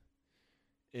flames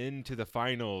into the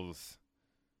finals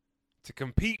to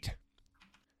compete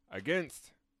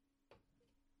against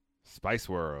Spice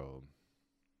World.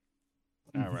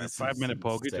 All right, This 5-minute is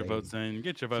poll. Get your insane. votes in.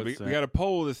 Get your So votes we in. got a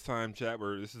poll this time, chat,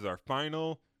 where this is our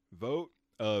final vote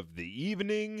of the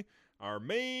evening, our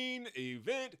main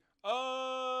event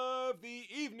of the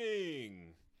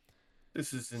evening.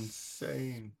 This is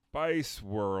insane. Spice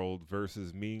World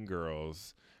versus Mean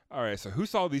Girls. All right, so who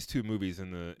saw these two movies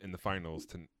in the finals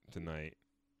tonight?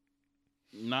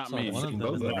 Not Saw me. one of seen them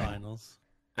both in of the them. finals.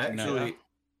 Actually,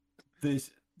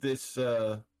 this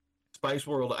Spice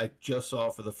World I just saw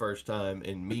for the first time,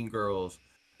 and Mean Girls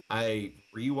I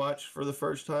rewatched for the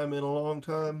first time in a long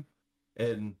time,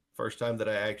 and first time that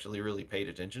I actually really paid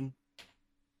attention.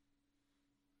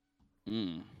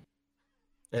 Mm.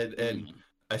 And Mm.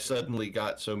 I suddenly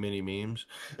got so many memes.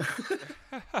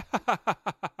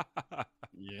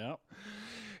 Yep.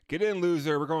 Get in,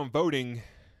 loser. We're going voting.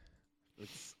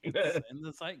 It's in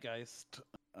the zeitgeist.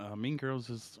 Mean Girls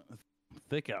is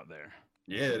thick out there.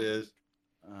 Yeah, it is.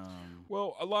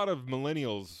 Well, a lot of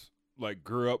millennials like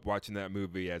grew up watching that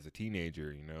movie as a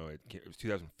teenager. You know, it was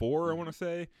 2004, I want to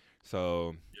say.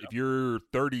 So if you're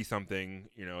 30 something,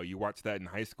 you know, you watch that in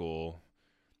high school,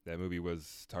 that movie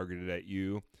was targeted at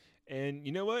you, and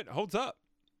you know what, holds up.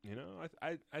 You know,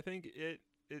 I think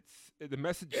the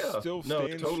message Yeah, still no, it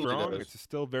stands totally strong. does. It's a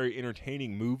still very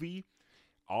entertaining movie.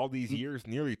 All these years,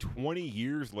 nearly 20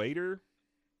 years later.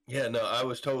 Yeah, no, I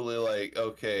was totally like,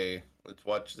 okay, let's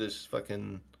watch this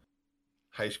fucking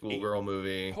high school girl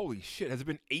movie. Holy shit! Has it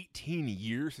been 18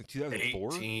 years since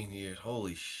 2004? 18 years.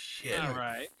 Holy shit. All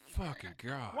right. Fucking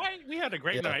god. Why we had a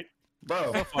great Yeah. night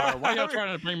Bro, so far. Why y'all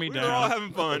trying to bring me We were all down?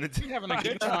 having fun. We having a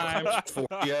good time. 40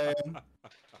 I am.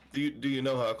 Do you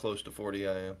know how close to 40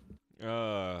 I am?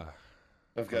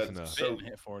 I've Close got enough. so Didn't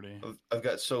hit 40. I've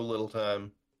got so little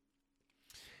time.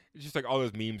 It's just like all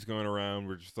those memes going around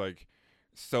were just like,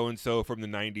 so and so from the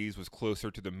 90s was closer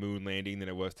to the moon landing than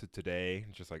it was to today.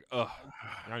 It's just like, ugh,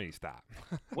 I need to stop.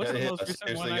 What's the Yeah, most recent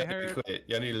seriously, one I y'all need to heard? quit.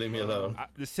 Y'all need to leave me alone.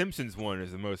 The Simpsons one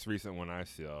is the most recent one I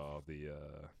saw.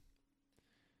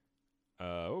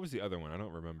 What was the other one? I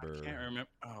don't remember. Can't remember.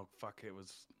 Oh fuck! It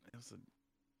was a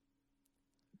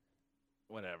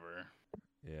whatever.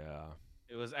 Yeah.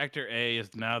 It was actor A is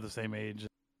now the same age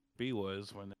B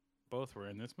was when they both were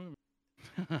in this movie.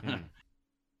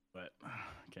 But I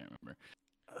can't remember.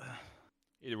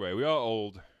 Either way, we all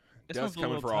old. This Death's one's a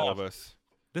coming little for all tough. of us.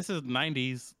 This is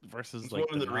 90s versus It's like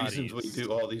one of the reasons we 90s.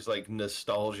 do all these like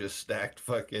nostalgia stacked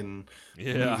fucking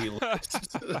Yeah. movie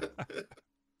lists.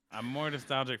 I'm more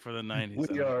nostalgic for the 90s.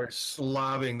 We are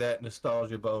slobbing that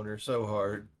nostalgia boner so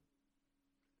hard.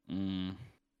 Mm.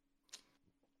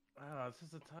 Wow, this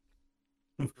is a tough.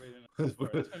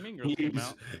 Mean Girls came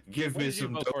out. Give What me did you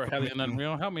some vote for, Hellion dopamine.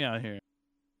 Unreal? Help me out here.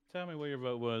 Tell me what your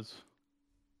vote was.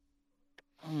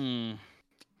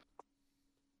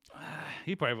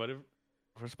 He probably voted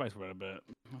for Spice World, I bet.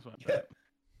 That's what I Yeah. bet.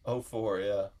 04,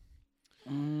 yeah.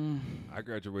 I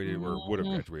graduated or would have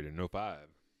graduated in 05.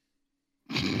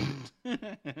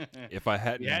 If I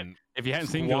hadn't If you hadn't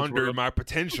seen Ghost squandered World, my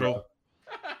potential.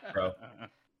 Bro.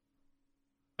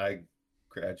 I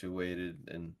graduated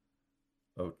in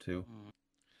 02.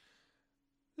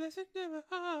 Listen to my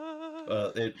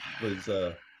heart. It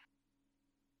was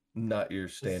not your an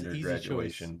standard easy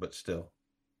graduation, choice. but still.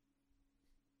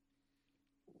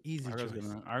 Easy choice.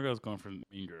 Argo's going for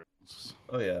Mean Girls.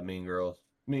 Oh yeah, Mean Girls.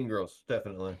 Mean Girls,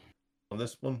 definitely. On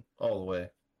this one, all the way.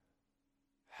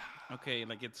 Okay,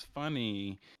 like it's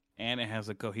funny and it has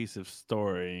a cohesive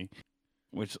story,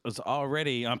 which is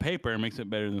already on paper makes it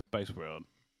better than Spice World.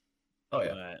 Oh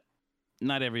yeah. But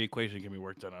not every equation can be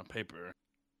worked out on paper.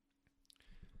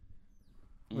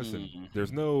 Listen, Mm.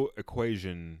 there's no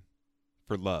equation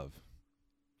for love.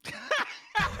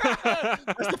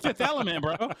 That's the fifth element,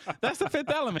 bro. That's the fifth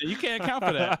element. You can't account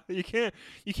for that. you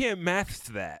can't maths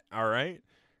that, all right?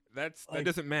 That Like-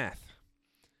 doesn't math.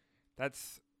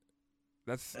 That's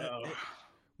Oh.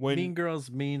 when Mean Girls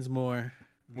means more.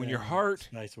 when your than heart-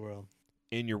 Nice World.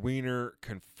 and your wiener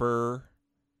confer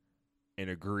and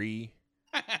agree.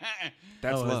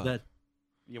 That's oh, love. is that,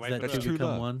 You is wipe that it That's up. two true become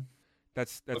love. one?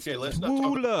 That's Okay, let's not true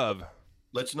talk about- love.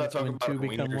 Let's not Like talk when about two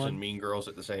become wieners one? and Mean Girls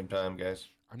at the same time, guys.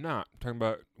 I'm not I'm talking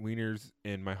about wieners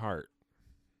in my heart.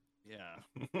 Yeah.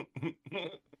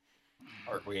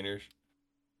 Art wieners.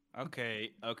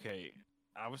 Okay.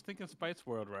 I was thinking Spice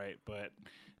World, right? But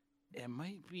it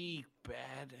might be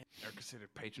bad or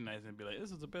considered patronizing and be like,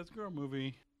 this is the best girl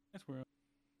movie. Spice World.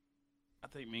 I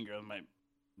think Mean Girls might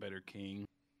better king.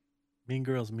 Mean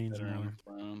Girls means Better on more. the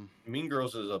throne. Mean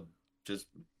Girls is a just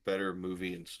better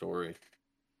movie and story.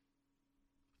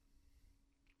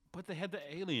 But they had the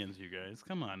aliens, you guys.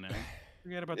 Come on now.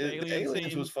 Forget about The the alien Aliens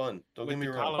scene. was fun. Don't with get me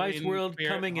the wrong. Halloween Spice World spirit,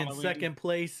 coming in Halloween. second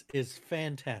place is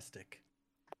fantastic.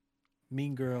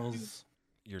 Mean Girls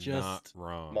You're not Just-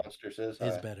 wrong. Monster says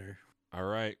is hi. better. All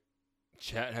right.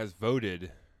 Chat has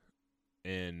voted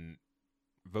and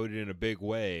voted in a big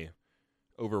way.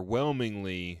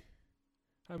 Overwhelmingly.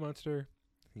 Hi, Monster.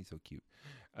 He's so cute.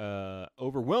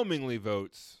 Overwhelmingly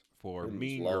votes for His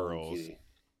Mean long Girls. kitty.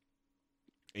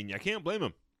 And I can't blame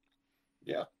him.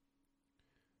 Yeah.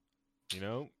 You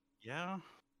know, Yeah.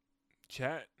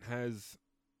 chat has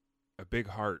a big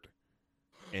heart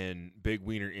and big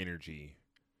wiener energy.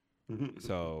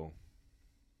 So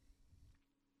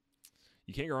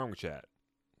you can't go wrong with chat.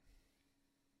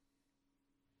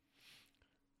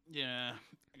 Yeah.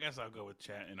 I guess I'll go with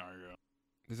Chat and Argo.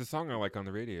 There's a song I like on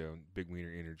the radio, Big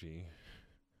Wiener Energy.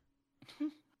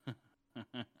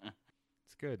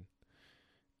 It's good.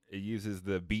 It uses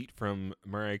the beat from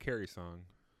Mariah Carey's song,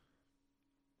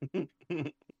 Mm.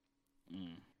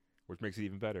 which makes it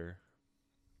even better.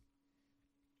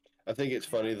 I think it's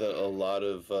funny that a lot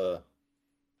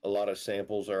of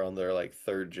samples are on their like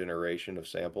third generation of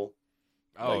sample.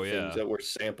 Oh like, yeah, things that were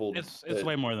sampled. It's that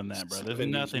way more than that, bro. There's 70s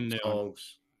nothing new.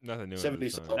 songs, nothing new. 70s Under the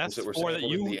songs sun. That's that were four that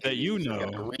sampled in you- the that you 80s that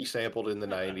got know. resampled in the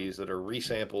 90s that are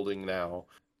resampling now.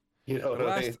 You know The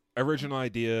what I last mean? original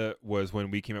idea was when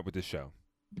we came up with this show.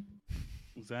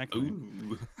 Exactly.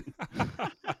 Ooh.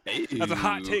 That's a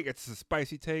hot Ew. take. It's a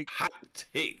spicy take. Hot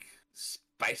take.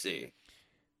 Spicy.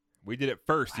 We did it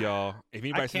first, y'all. If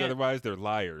anybody says can't- otherwise, they're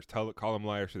liars. Call them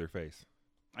liars to their face.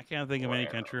 I can't think of any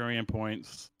country-oriented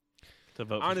points to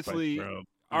vote Honestly, for Spice World.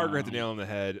 Arger hit the nail on the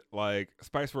head. Like,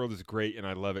 Spice World is great, and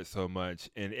I love it so much.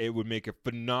 And it would make a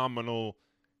phenomenal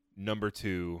number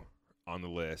 2 on the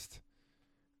list.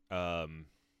 Yeah.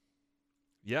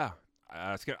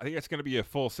 I think it's going to be a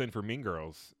full sin for Mean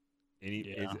Girls.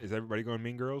 Yeah. Is everybody going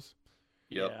Mean Girls?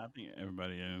 Yep. Yeah, I think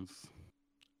everybody is.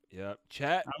 Yep.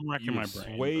 Chat, I'm wrecking you my have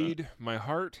brain. swayed my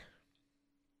heart.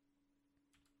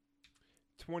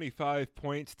 25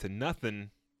 points to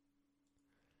nothing.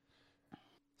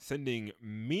 Sending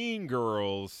Mean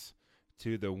Girls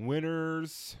to the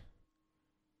winners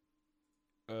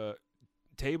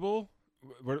table.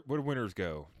 Where do winners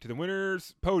go? To the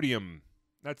winners podium.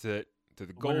 That's it. To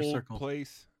the Winner's gold circle.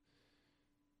 place.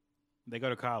 They go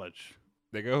to college.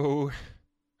 They go.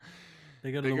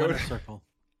 They go to They the go winner's to- circle.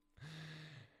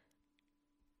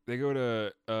 They go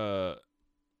to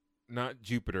not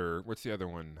Jupiter. What's the other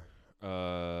one?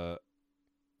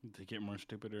 They get more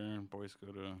stupider. Boys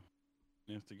go to.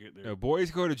 They have to get there. No,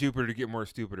 boys go to Jupiter to get more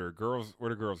stupider. Girls, where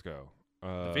do girls go?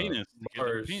 Venus. They get to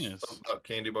Bars. Venus. Something about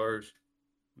candy bars.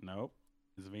 Nope.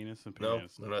 It's Venus and No,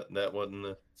 Venus. that wasn't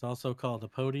the. It's also called a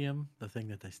podium, the thing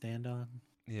that they stand on.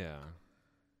 Yeah.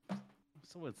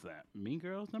 So what's that? Mean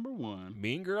Girls #1.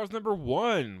 Mean Girls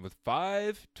 #1 with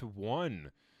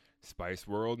 5-1. Spice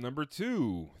World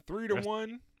 #2,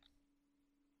 3-1.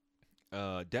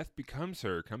 Death Becomes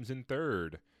Her comes in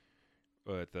third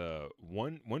with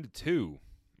 1-2.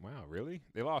 Wow, really?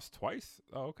 They lost twice?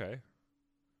 Oh, okay.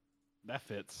 That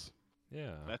fits.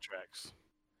 Yeah. That tracks.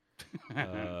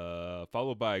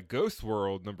 Followed by Ghost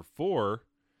World #4,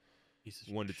 Piece of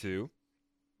 1-2.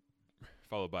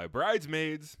 Followed by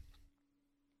Bridesmaids.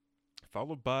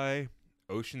 Followed by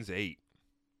Ocean's 8.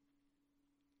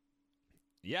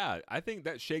 Yeah, I think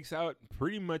that shakes out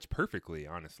pretty much perfectly,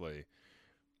 honestly.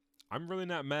 I'm really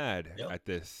not mad Yep. at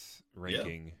this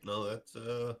ranking, No,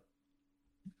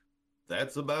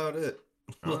 that's about it.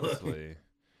 honestly.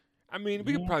 I mean,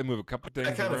 we could probably move a couple things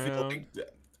I kind of around. feel like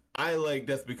I like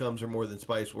Death Becomes Her more than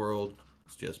Spice World.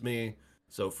 It's just me.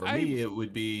 So for I- me, it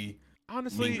would be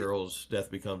Honestly, Mean Girls, Death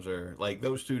Becomes Her. Like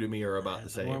those two to me are about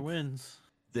the More same. wins.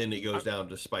 Then it goes down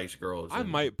to Spice Girls. I and-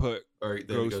 might put or then it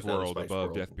Ghost goes down to World Spice above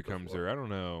World Death Becomes before. Her. I don't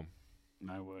know.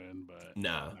 I would, but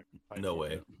Nah, I'm not gonna fight no for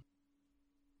way. it.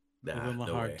 Nah, Give them a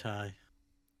no hard way. tie.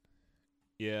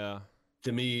 Yeah.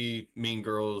 To me, Mean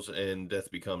Girls and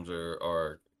Death Becomes Her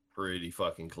are pretty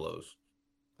fucking close.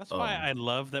 That's why Um, I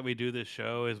love that we do this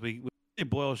show. Is we really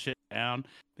boil shit down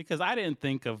because I didn't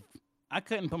think of. I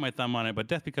couldn't put my thumb on it, but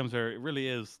Death Becomes Her. It really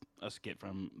is a skit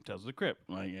from Tales of the Crypt.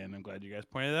 Like, and I'm glad you guys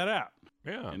pointed that out.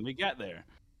 Yeah. And we got there.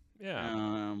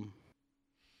 Yeah.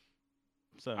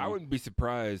 So I wouldn't be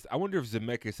surprised. I wonder if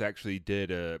Zemeckis actually did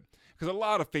because a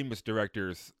lot of famous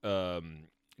directors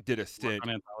did a work stint. on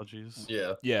anthologies.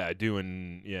 Yeah. Yeah,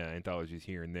 doing anthologies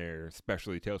here and there,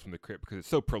 especially Tales from the Crypt because it's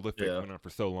so prolific, Yeah. went on for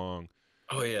so long.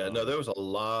 Oh yeah, no, there was a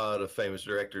lot of famous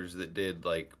directors that did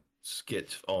like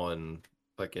skits on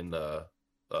fucking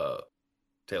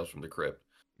Tales from the Crypt.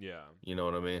 Yeah. You know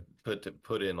what I mean?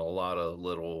 Put in a lot of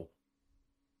little,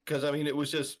 because I mean it was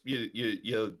just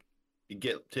you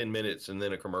get 10 minutes and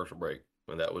then a commercial break,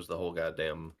 and that was the whole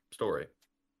goddamn story.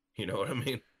 You know what I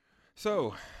mean?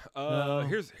 So, No.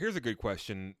 here's a good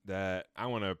question that I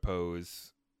want to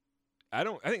pose. I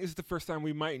think this is the first time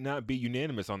we might not be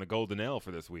unanimous on the Golden L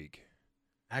for this week.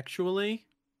 Actually,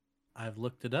 I've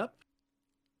looked it up,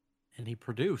 and he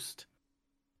produced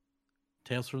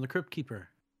Tales from the Crypt Keeper,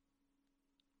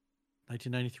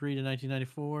 1993 to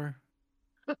 1994,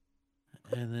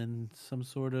 and then some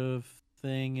sort of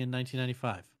thing in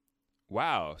 1995.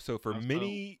 Wow. So for Also-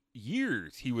 many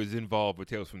years he was involved with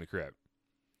Tales from the Crypt.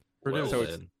 Produced. So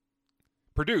it's- then.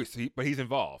 Produced, but he's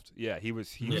involved. Yeah, he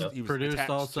was Yeah. he was Produced attached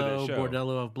also to the show.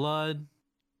 Bordello of Blood,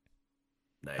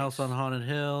 Nice. House on Haunted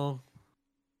Hill,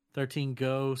 13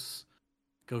 Ghosts,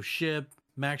 Ghost Ship,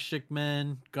 Matchstick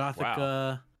Men,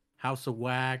 Gothica, House of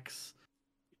Wax,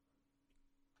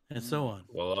 and so on.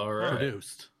 Well, all right.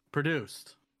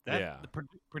 Produced. That, Yeah. the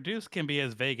produce can be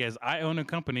as vague as I own a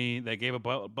company that gave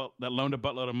that loaned a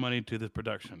buttload of money to this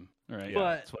production. All right,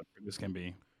 But- that's what produce can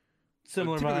be.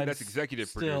 Similar Typically vibes. that's executive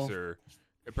still producer.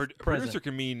 A producer present.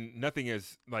 can mean nothing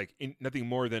as nothing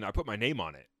more than I put my name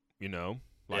on it. You know,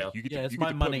 like Yeah. you get Yeah, to, it's you my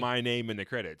get to money. put my name in the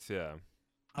credits. Yeah,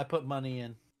 I put money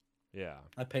in. yeah.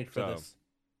 I paid for So- this.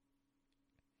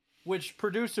 Which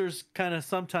producers kind of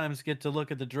sometimes get to look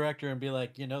at the director and be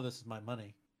like, this is my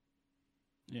money.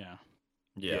 Yeah.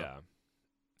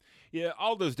 Yeah,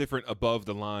 all those different above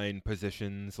the line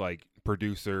positions like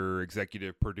producer,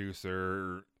 executive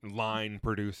producer, line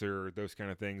producer, those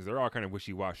kind of things, they're all kind of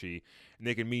wishy-washy and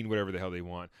they can mean whatever the hell they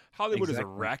want. Hollywood is a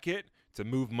Exactly. racket to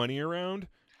move money around.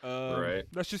 Right.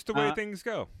 That's just the way Uh, things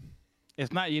go.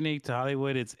 It's not unique to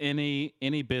Hollywood. It's any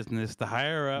business. The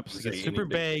higher ups Say get any super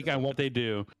big vague on business. what they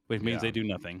do, which means Yeah. they do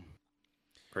nothing.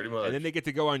 Pretty much. And then they get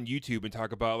to go on YouTube and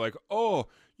talk about like, oh,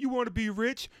 you want to be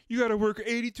rich? You got to work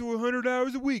 80 to 100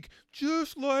 hours a week,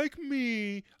 just like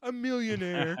me, a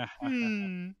millionaire.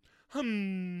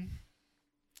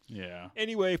 Yeah.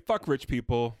 Anyway, fuck rich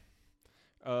people.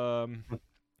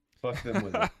 Fuck them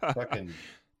with a fucking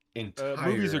entire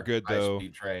movies are good, though.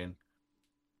 high-speed train.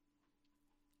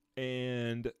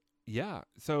 And yeah,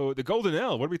 so the Golden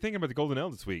L. What are we thinking about the Golden L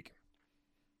this week?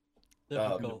 The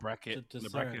Difficult bracket. to The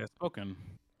bracket discern has spoken.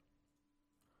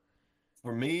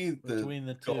 For me, the between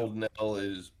the two. Golden L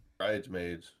is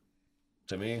Bridesmaids.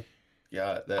 To me,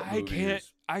 yeah, that I movie can't.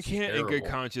 is I can't in good terrible.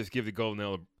 conscience give the Golden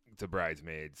L to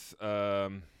Bridesmaids.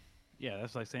 Yeah,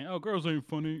 that's like saying, "Oh, girls ain't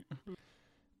funny."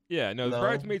 Yeah, no, the No.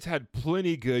 Bridesmaids had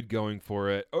plenty good going for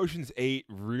it. Ocean's 8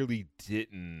 really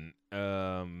didn't.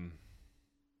 And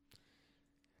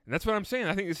that's what I'm saying.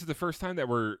 I think this is the first time that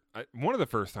one of the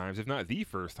first times, if not the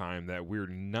first time, that we're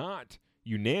not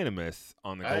unanimous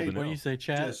on the Golden What do L. you say,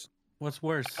 chat? Just- What's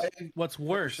worse? I What's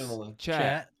worse? personally-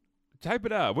 Chat, type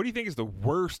it up. What do you think is the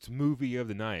worst movie of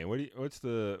the night? What's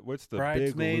the big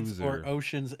Bridesmaids loser? or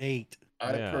Ocean's 8?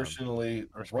 I Yeah. personally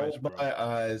Or Spice roll Girls. my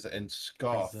eyes and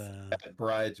scoff Is, at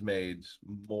Bridesmaids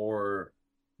more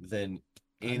than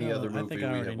any know- other movie I think we I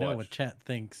already have know watched. what chat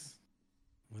thinks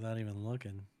without even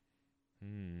looking.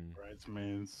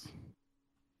 Bridesmaids.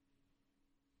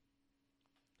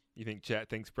 You think chat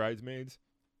thinks Bridesmaids?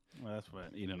 Well, that's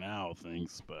what Eden Owl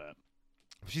thinks, but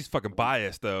She's fucking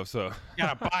biased though, so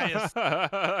got a bias.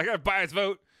 I got a biased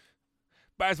vote.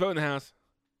 Biased vote in the house.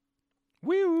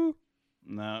 Woo!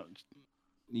 No,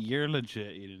 you're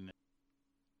legit, Eden.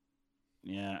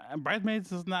 Yeah, and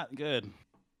Bridesmaids is not good.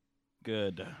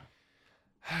 Good.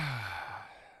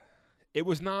 It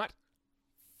was not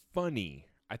funny.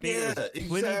 I think it was Yeah,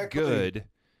 plenty exactly. good.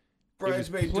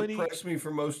 Bridesmaids plenty depressed me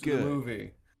for most good. of the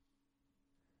movie.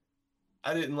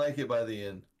 I didn't like it by the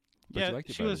end. But you Yeah, liked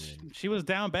it she by the was end. she was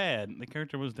down bad. The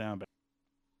character was down bad.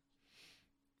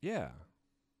 Yeah.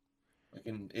 Like,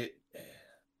 and it.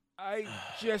 I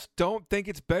just don't think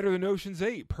it's better than Ocean's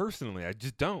 8, personally. I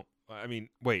just don't. I mean,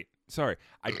 wait, sorry.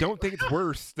 I don't think it's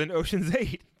worse than Ocean's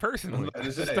 8, personally. I I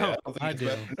just just say, don't. don't think I it's do.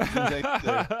 better than Ocean's 8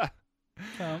 either.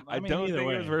 I mean, don't either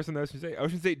think it was way. worse than Ocean's 8.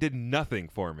 Ocean's 8 did nothing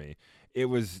for me. It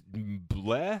was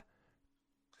bleh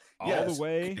all Yes, the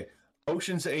way. okay.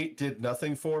 Ocean's 8 did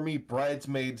nothing for me.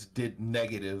 Bridesmaids did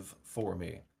negative for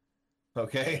me.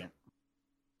 Okay?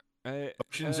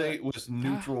 Ocean's 8 was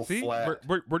neutral, See, flat.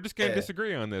 We're just going to eh.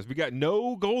 disagree on this. We got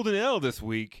no Golden L this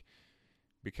week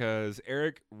because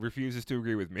Eric refuses to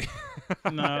agree with me.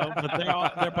 No, but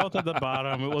they're both at the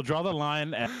bottom. We'll draw the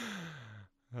line at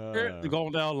the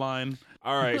Golden L line.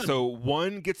 All right, so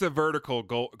one gets a vertical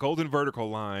golden vertical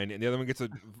line, and the other one gets a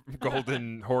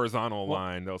golden horizontal Well,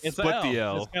 line. They'll It's split a the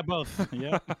L. L. It's got both.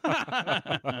 Yeah.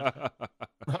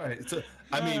 All right. So,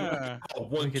 I mean, Ah.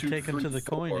 one, We could two, take him to three, the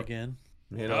coin four. again.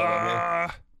 You know what I mean?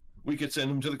 Ah, We could send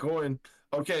them to the coin.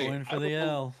 Okay. Coin for I the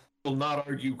L. will not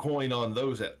argue coin on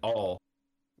those at all.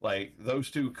 Like,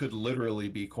 those two could literally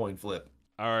be coin flip.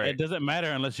 all right. It doesn't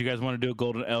matter unless you guys want to do a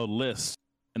Golden L list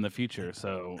in the future.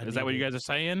 So I is that what need you it. guys are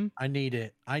saying? I need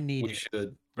it. I need We it.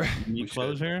 should. Need We should.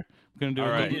 closure? We're gonna do All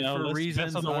a right. Golden L For list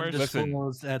reasons best on the worst Listen.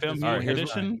 undisclosed at film this All right, viewing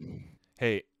here's point in time. edition.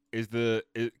 Hey,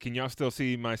 can y'all still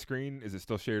see my screen? Is it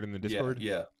still shared in the Discord?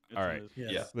 Yeah. All right.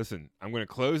 Yes. Yeah. Listen, I'm going to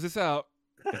close this out.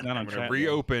 It's not I'm on going to chat, though.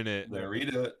 reopen it. Then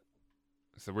redo it.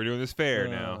 So we're doing this fair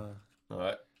now. All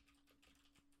right.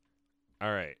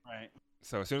 All right. Right.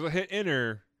 So as soon as I hit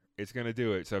enter, it's going to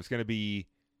do it. So it's going to be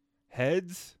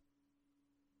heads.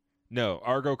 No,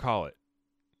 Argo, call it.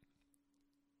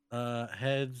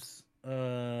 Heads.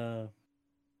 Heads.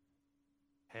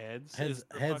 Heads. is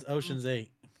the Heads. fucking- Ocean's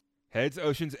 8. Heads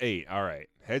Ocean's 8. All right.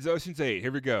 Heads Ocean's 8.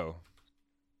 Here we go.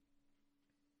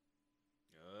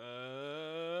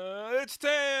 It's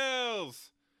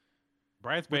tails. Which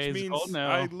Bridesmaids. means Golden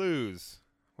L. I lose.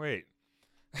 Wait.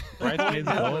 Bridesmaids.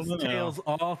 That was Golden L. tails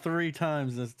all 3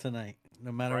 times this tonight.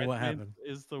 No matter what Bridesmaids happened.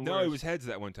 Is the worst. No, it was heads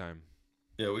that one time.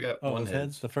 Yeah, we got Oh, it one was head.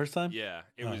 heads the first time. Yeah,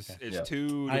 it Oh, was. okay. It's Yeah.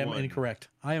 2 to I am 1. incorrect.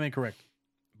 I am incorrect.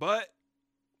 But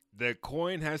the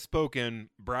coin has spoken.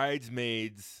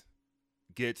 Bridesmaids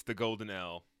gets the golden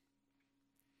L.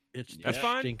 It's That's the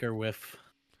fine. stinker whiff.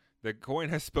 The coin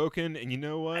has spoken, and you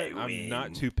know what? I I'm not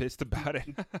win. too pissed about it.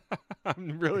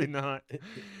 I'm really not. It's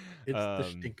the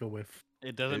Um, stinker whiff.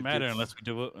 It doesn't It matter gets- unless we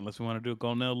do it. Unless we want to do a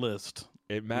Golden list.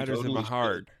 It matters in my totally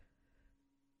heart.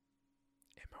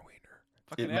 In my wiener.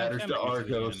 Fucking It matters Adam to Sandler gets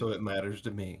it Argo, again. so it matters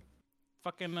to me.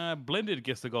 Fucking Blended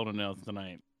gets the Golden L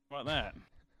tonight. How about that?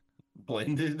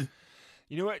 Blended.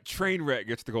 You know what? Trainwreck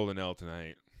gets the golden L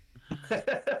tonight.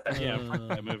 Yeah, fuck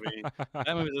that movie.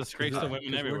 That movie's a disgrace to women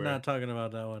 'Cause everywhere. We're not talking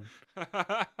about that one.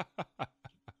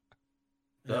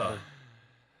 Ugh.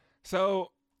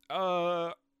 So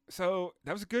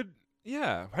that was a good.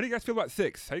 Yeah. How do you guys feel about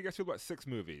 6? How do you guys feel about 6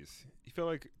 movies? You feel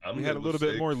like I'm we had a good little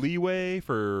with bit more 6. leeway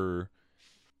for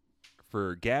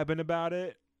gabbing about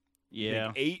it? Yeah,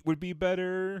 Think 8 would be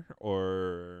better,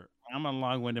 or I'm a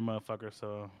long-winded motherfucker,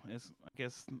 so I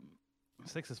guess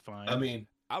 6 is fine. I mean,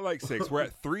 I like 6. We're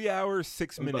at 3 hours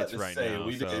 6 I'm about minutes to right say, now.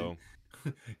 we So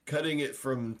cutting it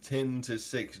from 10 to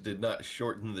 6 did not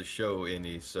shorten the show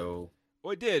any. So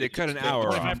well, it did. It cut an Just hour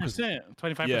off. 25%.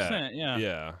 25%. Yeah.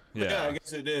 Yeah. I Yeah.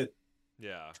 guess it did.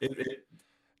 Yeah. It,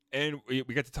 And we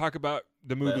got to talk about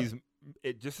the movies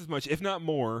just as much, if not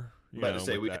more. You about to know,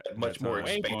 say, with we that- had much that more time.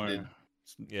 Way expanded. more.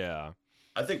 Yeah.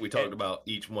 I think we talked And about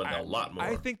each one a lot more.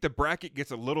 I think the bracket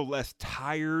gets a little less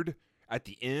tired at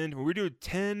the end. When we're doing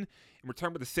 10 and we're talking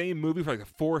about the same movie for like the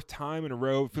 4th time in a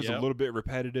row, it feels a Yep. little bit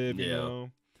repetitive, you Yeah.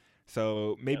 know?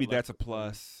 So maybe less that's a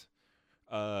plus.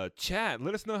 Chat,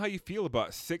 let us know how you feel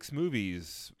about 6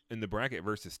 movies in the bracket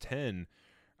versus 10.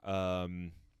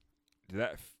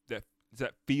 Does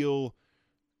that feel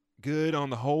good on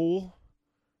the whole?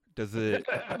 Does it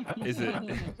is it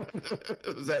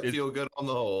Does that is- feel good on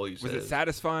the whole? He was it says.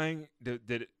 satisfying? Did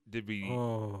we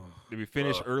Oh,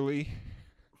 finish Oh. early?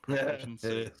 Version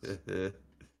 6.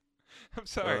 I'm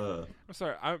sorry. I'm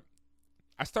sorry.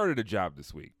 I started a job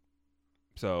this week,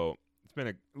 so it's been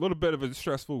a little bit of a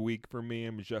stressful week for me.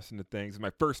 I'm adjusting to things. It's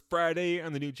my first Friday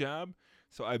on the new job,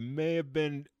 so I may have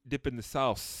been dipping the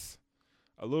sauce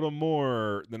a little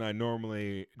more than I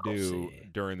normally do Saucy.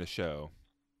 during the show.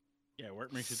 Yeah,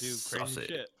 work makes you do crazy Saucy.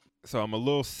 shit. So I'm a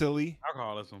little silly.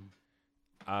 Alcoholism.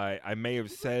 I may have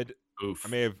said Oof. I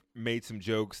may have made some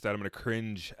jokes that I'm gonna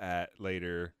cringe at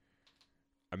later.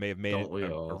 I may have made Don't we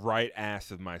a all? right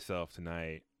ass of myself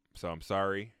tonight, so I'm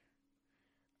sorry.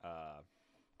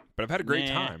 But I've had a great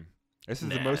Nah. time. This is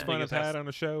the Nah. most fun I've Biggest ass- had on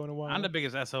a show in a while. I'm the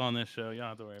biggest asshole on this show. You don't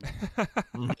have to worry about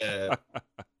it. Yeah.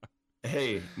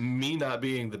 Hey, me not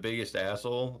being the biggest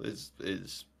asshole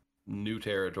is new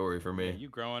territory for Yeah, me. you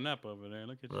growing up over there.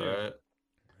 Look at you. All right.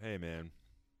 Hey man,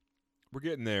 we're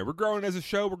getting there. We're growing as a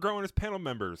show. We're growing as panel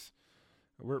members.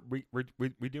 We're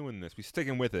doing this. We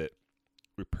sticking with it.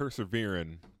 We're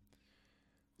persevering.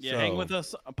 Yeah, hang So- with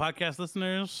us, podcast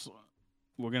listeners.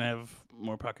 We're going to have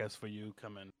more podcasts for you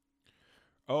coming.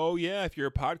 Oh, yeah. If you're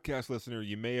a podcast listener,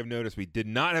 you may have noticed we did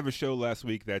not have a show last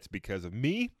week. That's because of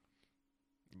me.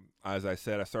 As I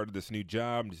said, I started this new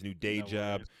job, this new day No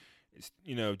job. worries. It's,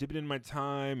 dipping in my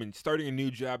time, and starting a new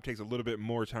job takes a little bit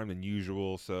more time than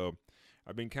usual. So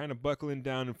I've been kind of buckling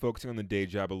down and focusing on the day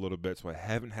job a little bit. So I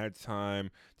haven't had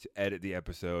time to edit the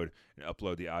episode and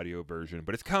upload the audio version.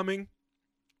 But it's coming.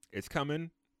 It's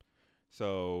coming.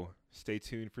 So stay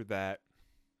tuned for that.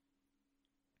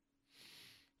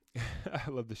 I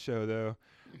love the show, though.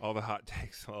 All the hot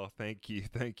takes. Oh, thank you.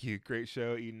 Thank you. Great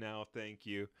show. Eden Al, thank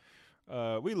you.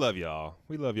 We love y'all.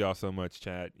 We love y'all so much,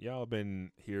 chat. Y'all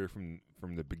been here from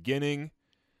the beginning.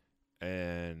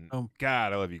 And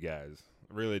God, I love you guys.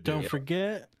 I really do. don't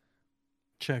forget,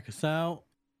 check us out.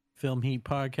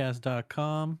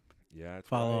 Filmheatpodcast.com. Yeah, that's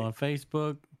Follow right. on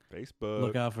Facebook. Facebook.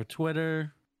 Look out for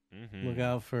Twitter. Mhm. Look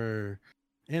out for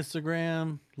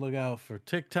Instagram. Look out for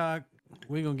TikTok.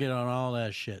 We're going to get on all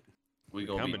that shit. We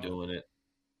gonna be Coming. doing it.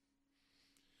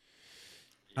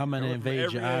 I'm going to Coming from invade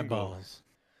your every angle. eyeballs.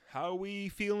 How we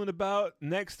feeling about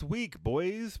next week,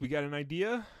 boys? We got an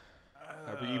idea?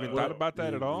 Have we even thought about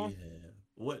that at all?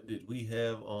 What did we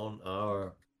have on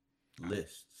our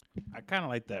lists? I kind of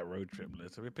like that road trip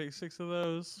list. If we pick 6 of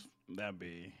those, that'd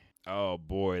be Oh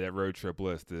boy, that road trip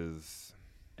list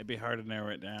it'd be hard to narrow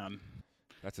it down.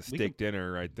 that's a We steak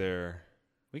dinner right there.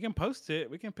 We can post it.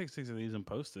 We can pick 6 of these and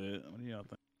post it. What do y'all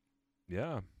think?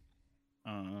 Yeah.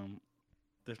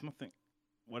 There's nothing.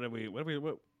 What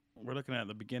we're looking at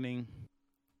the beginning.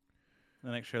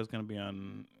 The next show is going to be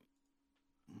on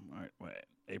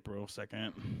April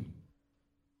 2nd.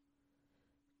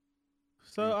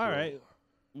 So all April. right,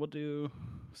 we'll do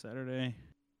Saturday.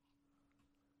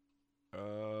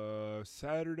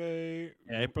 Saturday.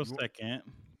 Yeah, April w- 2nd.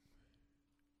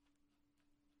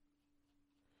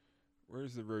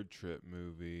 Where's the road trip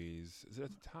movies? Is it at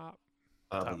the top?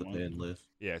 Top Top of the one. band list.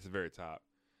 Yeah, it's the very top.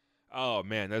 Oh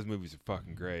man, those movies are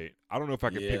fucking great. I don't know if I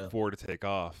could Yeah. pick 4 to take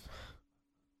off.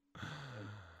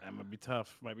 That might be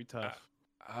tough. Might be tough.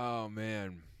 Oh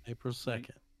man, April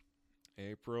 2nd.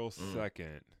 April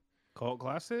 2nd. Cult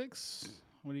classics.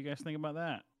 What do you guys think about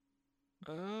that?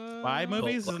 Uh, Spy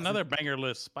movies is classic. another banger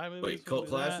list. Spy movies. Wait, what cult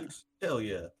is that? classics? Hell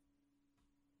yeah.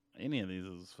 Any of these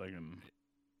is fucking.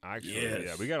 Actually, yeah,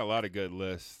 Yes. we got a lot of good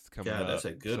lists coming God, up. that's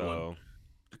a good one. so,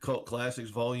 The Cult Classics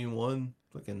Volume 1.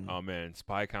 Fucking Oh man,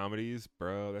 spy comedies,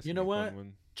 bro. That's You gonna know be a what? fun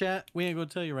one. Chat, we ain't gonna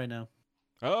tell you right now.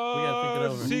 Oh, gotta think it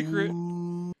over.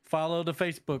 secret. Follow the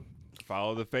Facebook.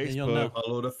 Follow the And you'll know. Facebook.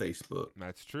 follow the Facebook.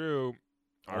 That's true.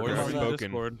 Our Or guy about join that the spoken.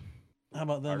 Discord. How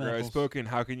about Our them guy apples? spoken.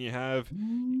 How can you have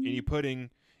any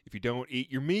pudding if you don't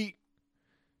eat your meat?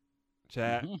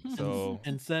 Chat. So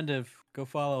Incentive. Go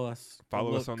follow us. Go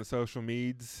follow us look. on the social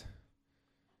medias,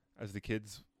 as the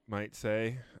kids might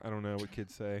say. I don't know what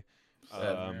kids say.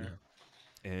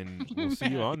 And we'll see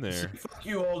you on there. Fuck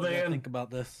you, old We gotta man. think about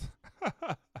this.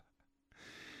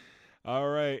 All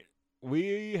right.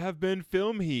 We have been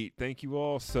Film Heat. Thank you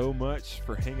all so much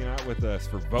for hanging out with us,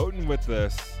 for voting with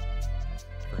us,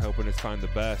 for helping us find the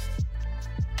best.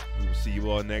 We will see you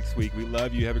all next week. We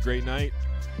love you. Have a great night.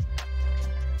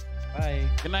 Bye.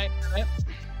 Good night.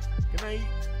 Good night.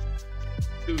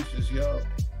 Deuces, yo.